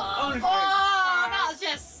 Oh, that was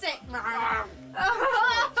just sick, man.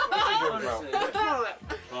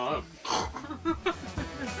 Oh.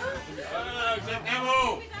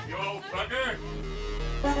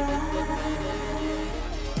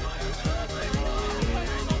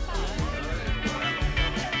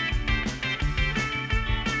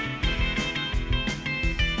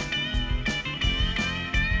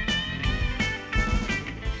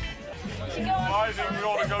 we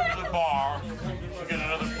ought to go to the bar to get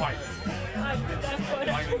another pint.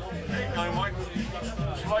 I might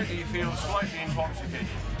feel slightly intoxicated.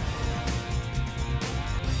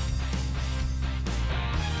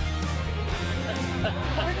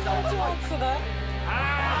 We're going to answer that.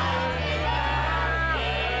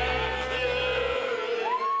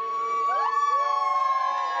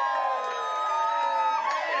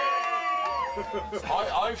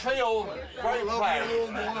 I feel very proud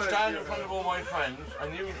to stand in front of all my friends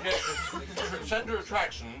and you get the centre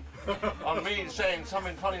attraction on me saying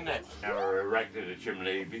something funny next. Never erected a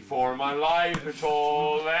chimney before in my life at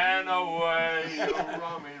all, and away the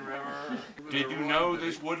Rummy River. Did you know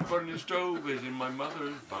this wood-burning stove is in my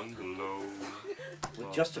mother's bungalow?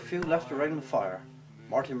 With just a few left around the fire,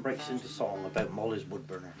 Martin breaks into song about Molly's wood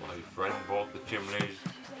burner. My friend bought the chimneys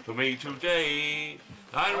to me today,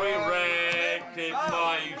 and we erected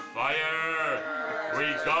my fire. We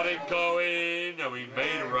got it going, and we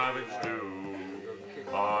made a rabbit stew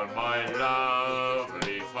on my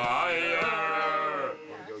lovely fire.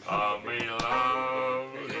 On my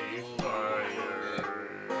lovely fire.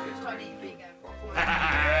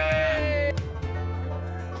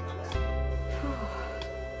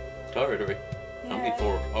 Tired of it? Only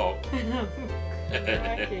 4 o'clock.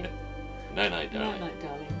 Night night, darling. Night night,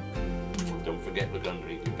 darling. Don't forget, look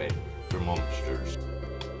underneath your bed for monsters.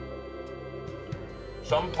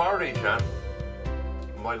 Some party, Shan.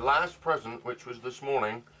 My last present, which was this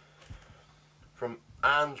morning, from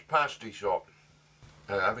Anne's pasty shop.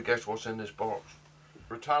 Have a guess what's in this box?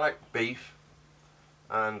 Metallic beef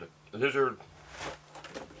and lizard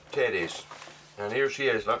teddies. And here she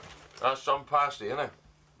is, look. That's some pasty, isn't it?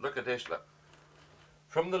 Look at this, look.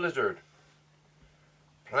 From the lizard.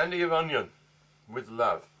 Plenty of onion, with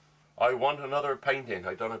love. I want another painting.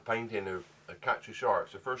 I done a painting of a catch of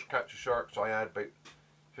sharks. The first catch of sharks I had about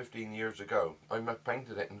 15 years ago. I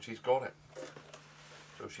painted it and she's got it.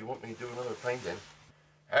 So she want me to do another painting.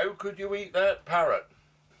 How could you eat that parrot?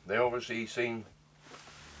 They obviously seen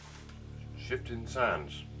shifting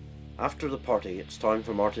sands. After the party, it's time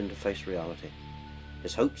for Martin to face reality.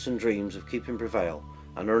 His hopes and dreams of keeping Prevail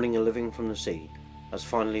and earning a living from the sea has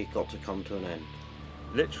finally got to come to an end.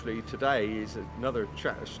 Literally today is another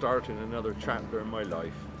starting another chapter in my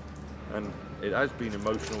life, and it has been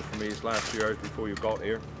emotional for me these last few hours before you got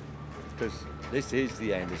here, because this is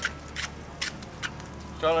the end.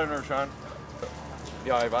 Selling her, Shan.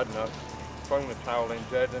 Yeah, I've had enough. Thrown the towel in,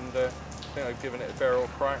 Jed, and I think I've given it a fair old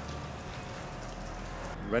crack.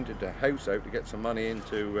 Rented the house out to get some money in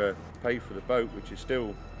to pay for the boat, which is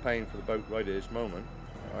still paying for the boat right at this moment.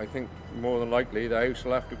 I think more than likely the house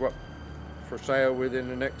will have to go up for sale within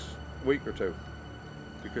the next week or two,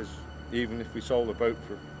 because even if we sold the boat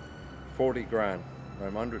for 40 grand,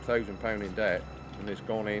 I'm £100,000 in debt, and it's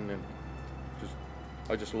gone in, and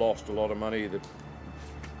I just lost a lot of money. That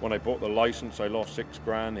when I bought the license, I lost 6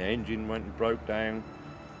 grand. The engine went and broke down.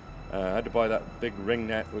 I had to buy that big ring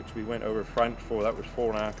net which we went over France for. That was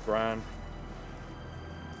 4.5 grand.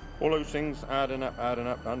 All those things adding up to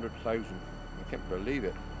 100,000. I can't believe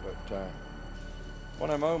it, but when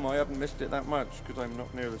I'm home, I haven't missed it that much because I'm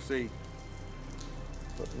not near the sea.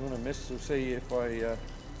 But I'm going to miss the sea if I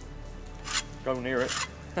go near it.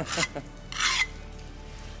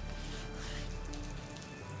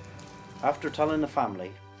 After telling the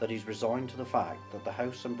family that he's resigned to the fact that the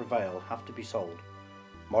house and Prevail have to be sold,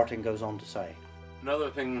 Martin goes on to say, Another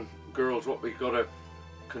thing, girls, what we've got to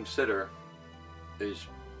consider is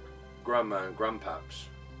Grandma and Grandpaps,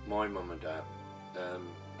 my mum and dad.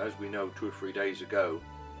 As we know, 2 or 3 days ago,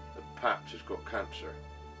 the Paps has got cancer,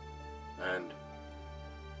 and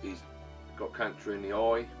he's got cancer in the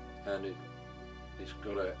eye, and he's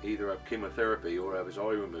got to either have chemotherapy or have his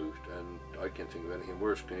eye removed, and I can't think of anything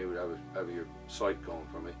worse than he would have your sight gone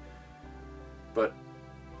from it. But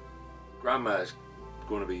Grandma's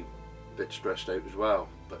going to be a bit stressed out as well.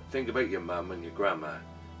 But think about your mum and your grandma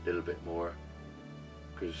a little bit more,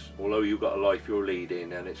 because although you've got a life you're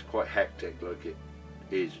leading and it's quite hectic like it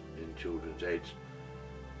is in children's heads,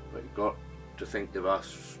 but you've got to think of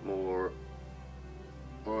us more.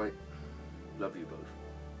 Alright, love you both.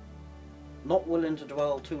 Not willing to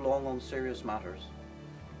dwell too long on serious matters,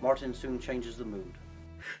 Martin soon changes the mood.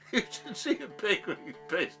 You should see a pig when he's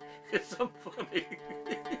pissed. It's so funny.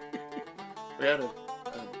 We had an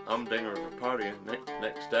humdinger of a party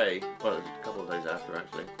next day. Well, it was a couple of days after,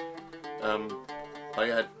 actually. I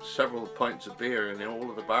had several pints of beer, and in all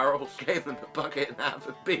of the barrels gave them a bucket and half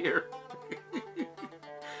of beer.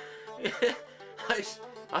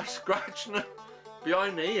 I scratched him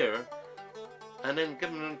behind the ear, and then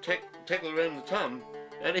giving him a tickle around the tongue,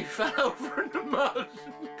 and he fell over in the mud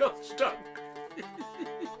and got stuck.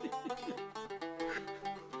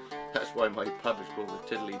 That's why my pub is called the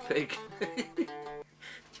Tiddly Pig.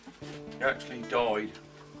 He actually died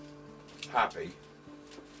happy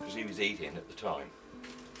because he was eating at the time,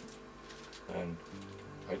 and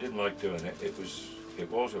I didn't like doing it. It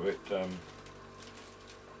was a bit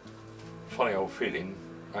funny old feeling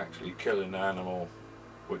actually killing an animal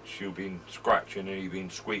which you've been scratching and you've been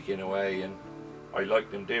squeaking away, and I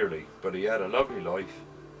liked him dearly, but he had a lovely life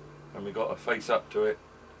and we got to face up to it.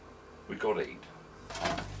 We got to eat.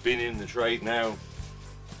 Been in the trade now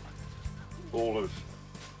all of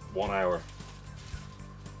 1 hour,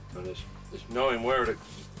 and it's knowing where to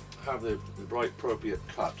have the right appropriate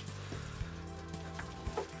cut.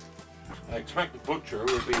 I expect the butcher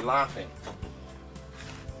will be laughing.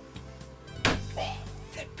 Oh,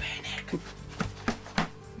 flippin' heck.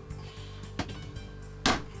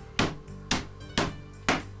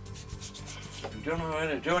 If you don't know how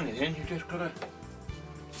to do anything, you just gotta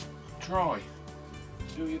try.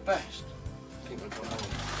 Do your best. I think I've got a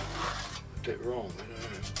bit wrong, I don't know.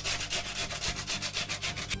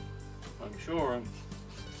 I'm sure I'm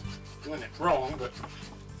doing it wrong, but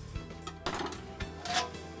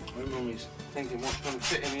I'm always thinking what's going to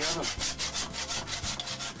fit in the oven.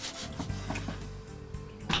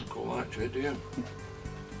 Don't call that, Jed, do you?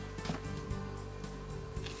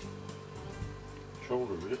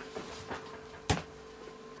 Shoulder of it.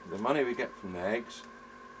 The money we get from the eggs,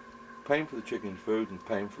 paying for the chicken's food and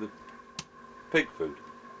paying for the pig food.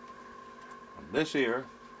 And this here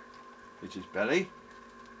is his belly.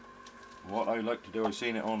 What I like to do, I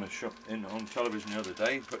seen it on on television the other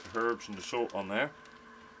day, put the herbs and the salt on there,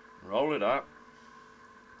 roll it up,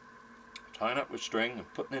 tie it up with string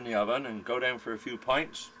and put it in the oven and go down for a few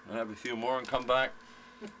pints and have a few more and come back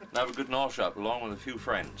and have a good nosh up along with a few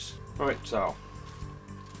friends. Right, so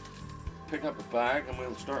pick up a bag and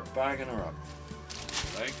we'll start bagging her up.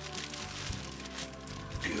 Right?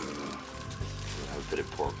 We'll have a bit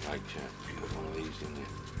of pork like that. Got one of these in there.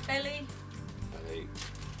 Belly. Belly.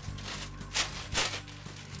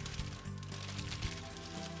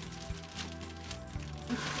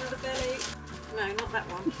 Another belly. No, not that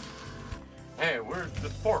one. Hey, where's the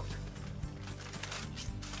pork?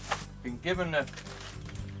 Been given a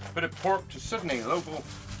bit of pork to Sydney, local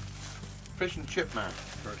fish and chip man.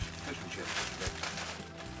 First fish and chips.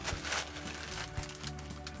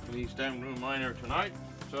 He's down room minor tonight,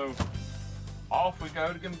 so off we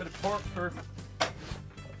go to give him a bit of pork for a bit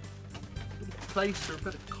of place or a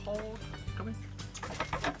bit of cod. Come in.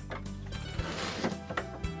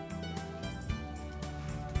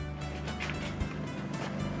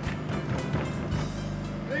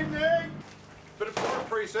 Evening! Bit of pork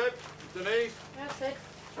preset, Denise. That's it.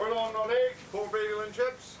 Well on, Nutty. Pork bagel and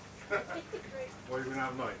chips. What are you going to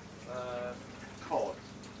have tonight? Cod.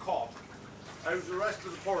 Cod. How's the rest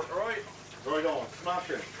of the pork, alright? Right on,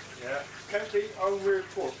 smashing. Yeah. County own reared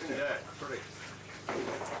pork, isn't it? Yeah, pretty.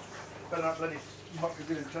 Better not bloody muck you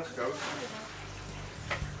did in Tesco.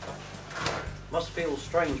 Must feel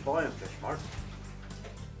strange buying fish, Mark.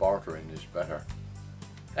 Bartering is better.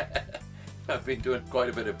 I've been doing quite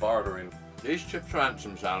a bit of bartering. These chips are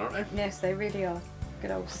handsome, Sal, aren't they? Yes, they really are.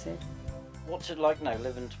 Good old Sid. What's it like now,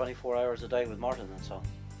 living 24 hours a day with Martin and son?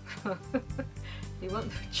 You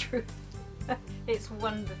want the truth? It's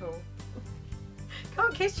wonderful.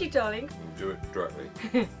 Can't kiss you, darling. Do it directly.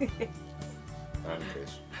 And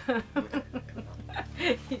kiss.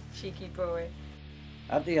 Cheeky boy.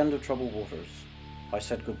 At the end of troubled waters, I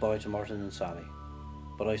said goodbye to Martin and Sally,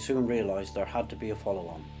 but I soon realised there had to be a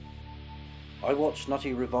follow-on. I watched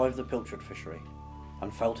Nutty revive the pilchard fishery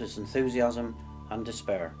and felt his enthusiasm and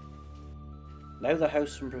despair. Now the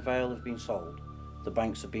house and Prevail have been sold, the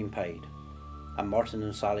banks have been paid, and Martin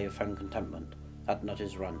and Sally have found contentment at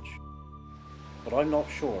Nutty's ranch. But I'm not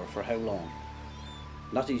sure for how long.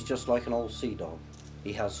 Nutty's just like an old sea dog.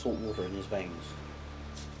 He has salt water in his veins.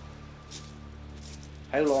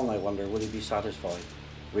 How long, I wonder, will he be satisfied,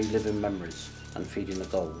 reliving memories and feeding the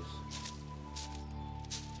gulls?